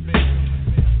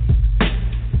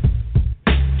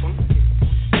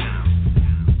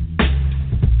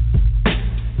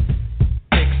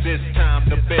 It's time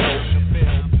to build.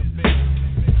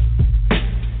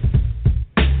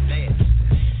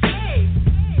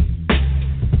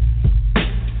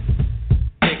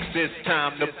 It's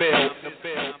time to build.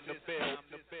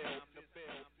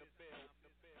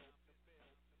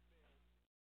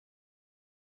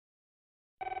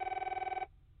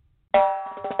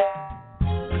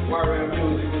 Warrior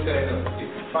music, we say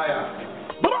it's fire.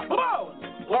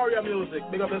 Warrior music,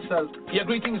 big up yourself. Yeah,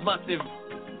 greetings, massive.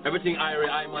 Everything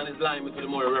I man is lying with the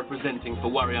more representing for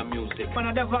warrior music. Man,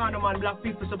 a Devano, man, black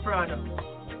people soprano.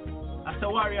 That's a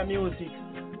warrior music.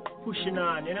 Pushing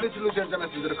on, you know. This is Lucian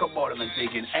Genesis of the Cup Borderman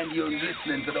taking, and you're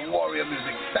listening to the warrior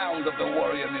music, sounds of the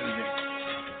warrior music.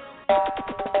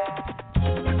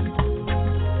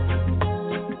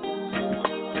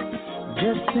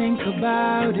 Just think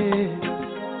about it.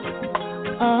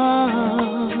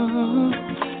 Oh,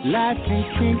 life in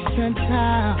Kingston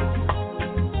Town.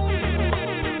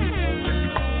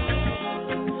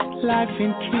 Life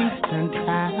in Kingston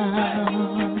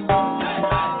Town.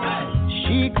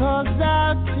 She calls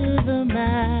out to the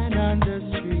man on the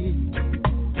street.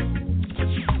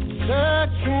 Sir,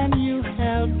 can you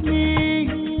help me?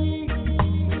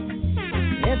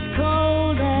 It's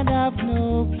cold and I've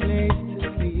no place to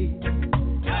sleep.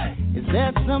 Is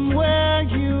there somewhere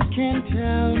you can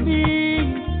tell me?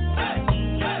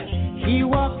 He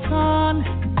walks on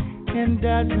and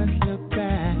doesn't look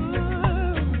back.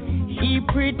 He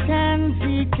pretends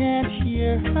he can't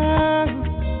hear her.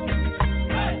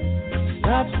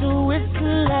 Stops to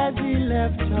whistle as he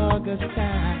left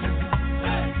Augustine.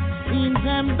 Seems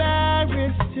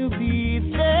embarrassed to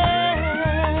be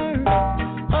there.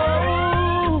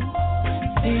 Oh,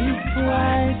 think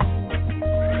twice.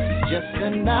 Just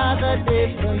another day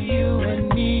for you and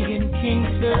me in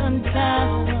Kingston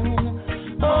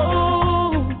Town.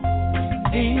 Oh,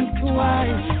 think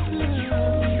twice.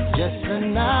 Just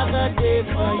another day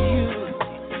for you.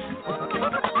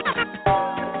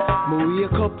 Me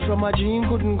wake up from a dream,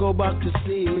 couldn't go back to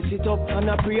sleep. Me sit up and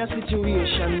I pray a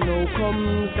situation now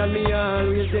comes. And me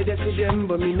always say they see them,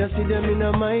 but me not see them in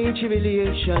a my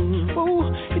tribulation.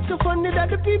 Oh, it's so funny that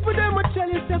the people them will tell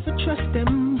yourself to trust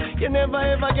them. You never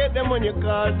ever get them when you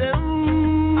call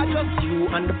them. I trust you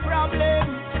and the problem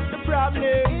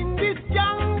in this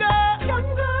jungle.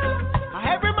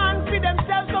 Every man see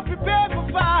themselves so prepared for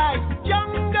fight.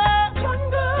 Jungle.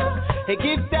 Hey,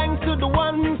 give thanks to the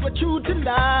ones for true to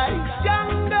life.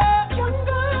 Jungle.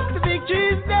 The victory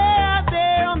is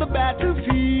there on the battlefield.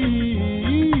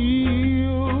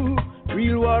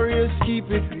 Real warriors keep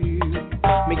it real.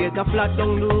 Me get a flat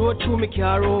down the road, through me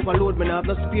car overload. Me have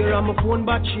no spare and my phone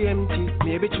battery empty.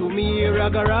 Maybe through me ear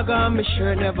raga, me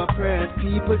sure never press.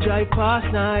 People drive past,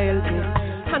 now helping.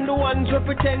 And the ones who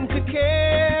pretend to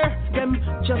care, them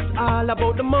just all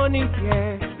about the money,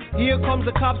 yeah. Here comes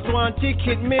the cops want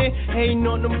ticket me. Ain't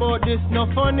nothing about this, no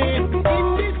funny. In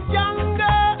this jungle,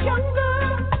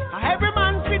 every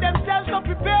man see themselves so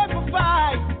prepared for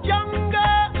fight. Jungle,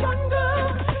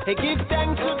 hey, give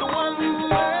thanks to the ones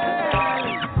who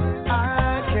I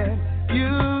can,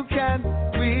 you can,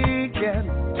 we can,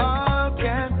 all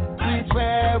can reach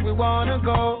where we wanna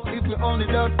go if we only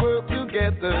just work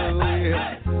together.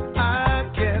 Yeah. I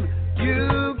can,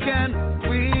 you can,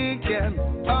 we can,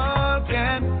 all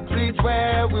can reach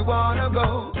where we wanna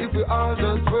go if we all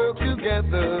just work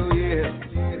together, yeah.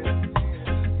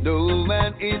 No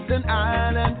man is an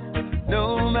island,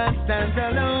 no man stands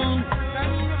alone.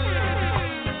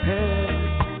 Hey,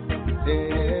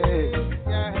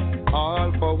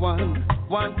 all for one,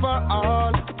 one for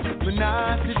all. We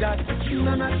not see that,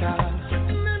 none at all.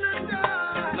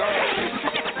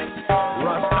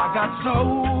 Rasta got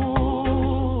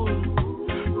soul,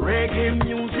 reggae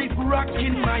music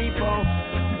rocking my bones.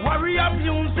 Warrior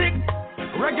music,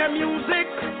 reggae music,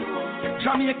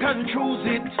 Jamaican choose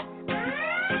it.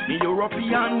 The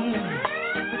European,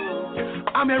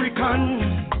 American,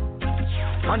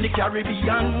 and the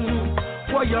Caribbean.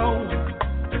 Whoa, yo.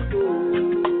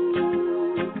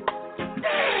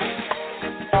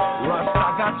 Rasta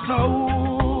got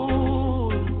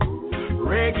soul,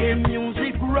 reggae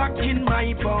music rocking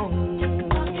my bones.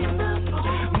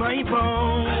 My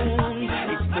bones,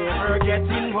 it's never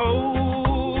getting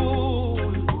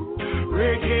old.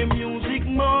 Reggae music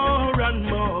more and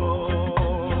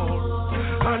more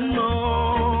and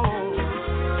more.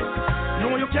 No,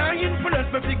 you can't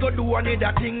influence me to go do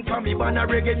another thing for me. Ban a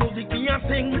reggae music me a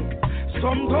sing.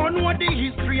 Some don't know the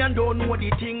history and don't know the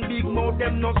thing. Big mouth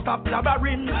them no stop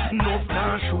blabbering. No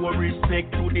now show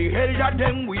respect to the elder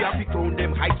them. We have to crown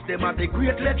them, heights them as a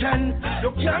great legend.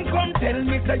 You can't come tell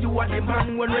me that you are the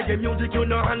man when reggae music you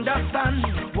no understand.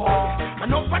 Boy,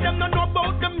 enough of them don't know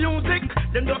about the music.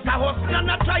 Them just a hustle and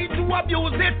a try to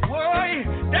abuse it. Boy,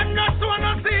 them not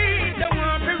wanna see, them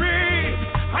want to read.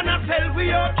 And I tell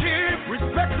we are cheap.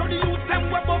 Respect to the youth, them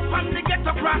web up and they get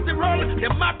across the road.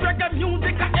 Them a reggae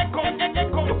music a echo.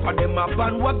 For them a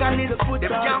bandwagon is good. Them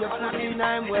can't follow me.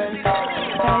 I'm well.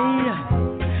 Hey,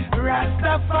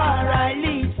 Rastafari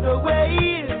leads the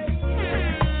way.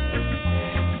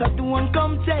 So don't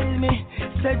come tell me,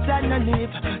 say I no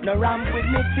live, no ramp with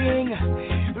me thing.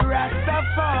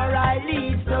 Rastafari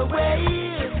leads the way.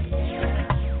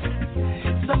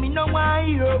 So me know why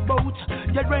you're about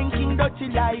your ranking dirty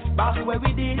life back where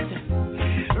we did.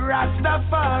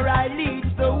 Rastafari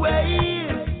leads the way.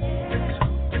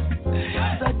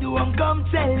 So don't come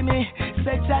tell me,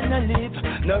 say I no live,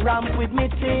 no ramp with me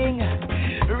thing.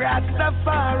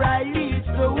 Rastafari leads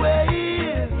the way.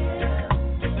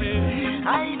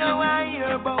 I know why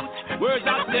you're about. Where's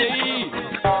that say?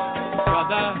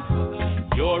 Brother,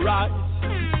 you're right.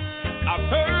 I've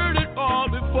heard it all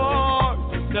before.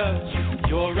 Sister,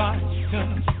 you're right.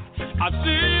 I've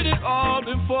seen it all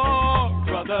before.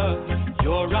 Brother,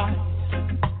 you're right.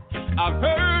 I've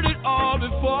heard it all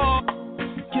before.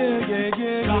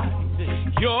 Yeah. Right.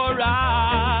 You're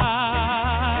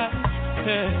right.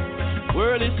 Yeah.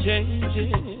 World is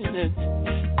changing and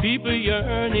people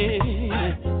yearning.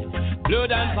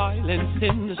 Blood and violence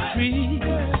in the street.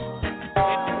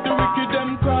 The wicked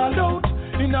them crawl out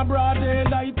in a broad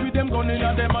daylight with them gun in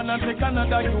a them and take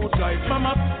another youth life.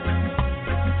 Mama.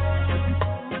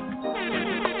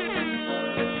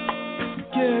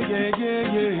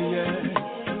 Yeah.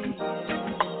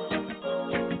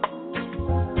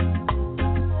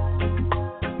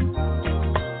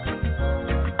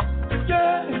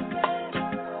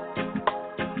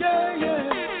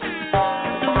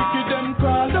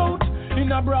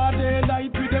 Broad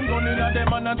daylight with them gun in a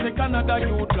them and take another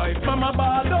youth life. Mama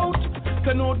ball out,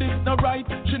 say no this no right.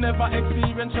 She never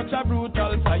experienced such a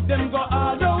brutal sight. Them go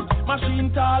all out,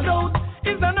 machine tall out.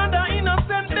 Is another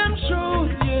innocent them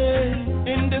shoot,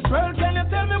 yeah. In this world, can you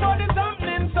tell me what is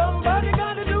happening? Somebody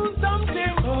gotta do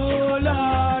something. Oh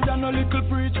Lord, and a little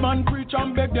preach man preach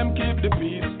and beg them keep the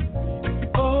peace.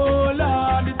 Oh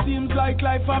Lord, it seems like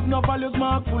life have no values,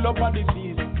 mark full up of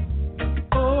disease.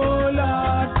 Oh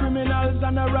Lord, criminals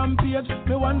on a rampage.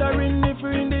 Me wondering if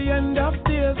we're in the end of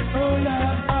days. Oh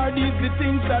Lord, are these the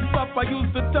things that Papa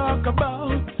used to talk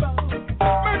about?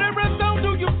 Murderers, how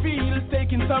do you feel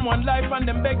taking someone's life and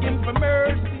them begging for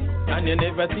mercy? And you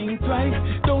never think twice,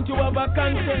 don't you have a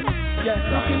conscience? Yeah,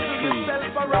 looking for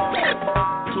yourself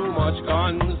around. Too much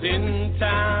guns in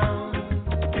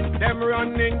town. Them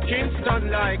running Kingston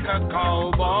like a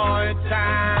cowboy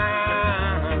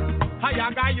town.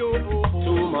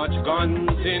 Too much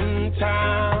guns in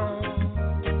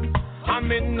town. I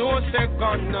mean, no say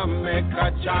gonna make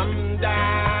a jam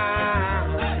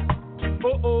down.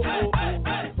 Oh.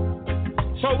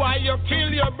 So why you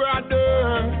kill your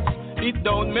brother? It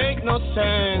don't make no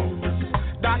sense.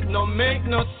 That no make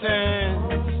no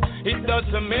sense. It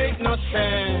doesn't make no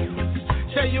sense.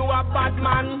 Say you a bad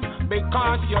man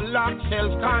because you lack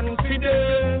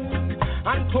self-confidence.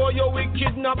 And for your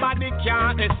wicked, nobody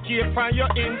can escape from your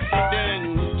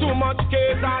incident. Too much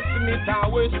case at Smith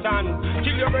and Western.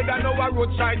 Kill your brother, now a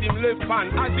roadside him left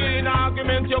hand. As you in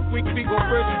argument, you quick big up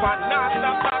respond.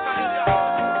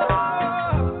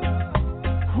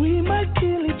 We might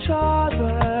kill each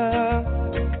other.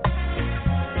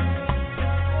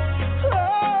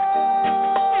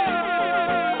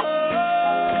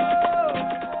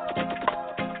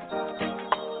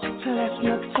 Let's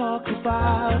not talk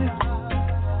about it.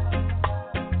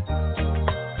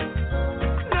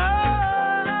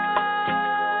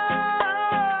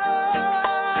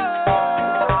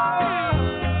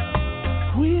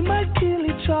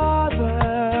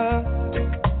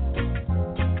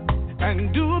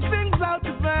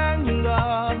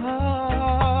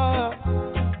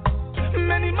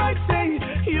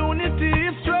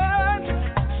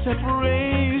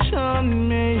 Separation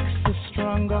makes us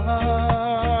stronger.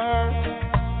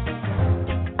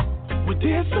 We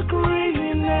disagree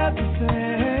in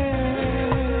everything.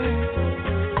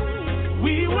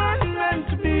 We weren't meant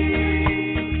to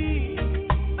be.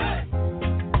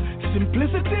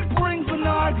 Simplicity brings an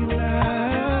argument.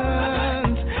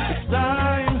 It's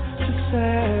time to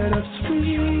set us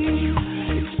free.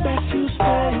 It's best you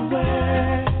stay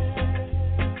away.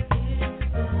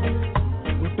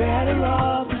 We're better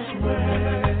off this way.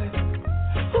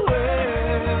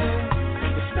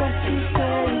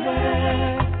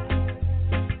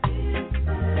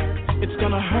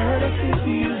 gonna hurt us if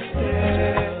you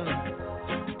stay.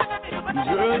 He's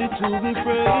ready to be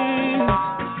praised.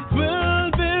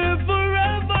 We'll be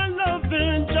forever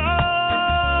loving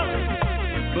Jah.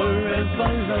 Forever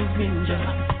loving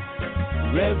Jah.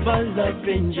 Forever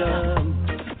loving Jah.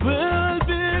 We'll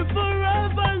be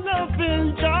forever loving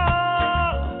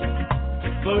Jah.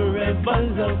 Forever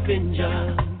loving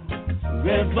Jah.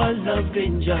 Forever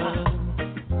loving Jah.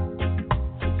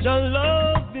 Your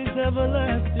love is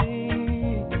everlasting.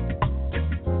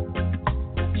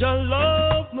 Your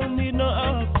love no need no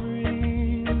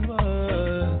offering.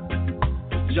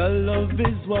 Your love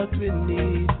is what we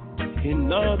need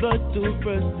in order to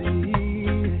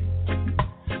proceed.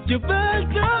 You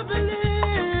better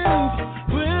believe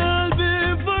we'll be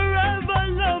forever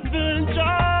loving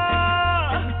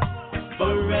Jah.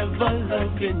 Forever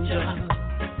loving Jah.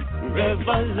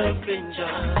 Forever loving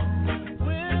Jah.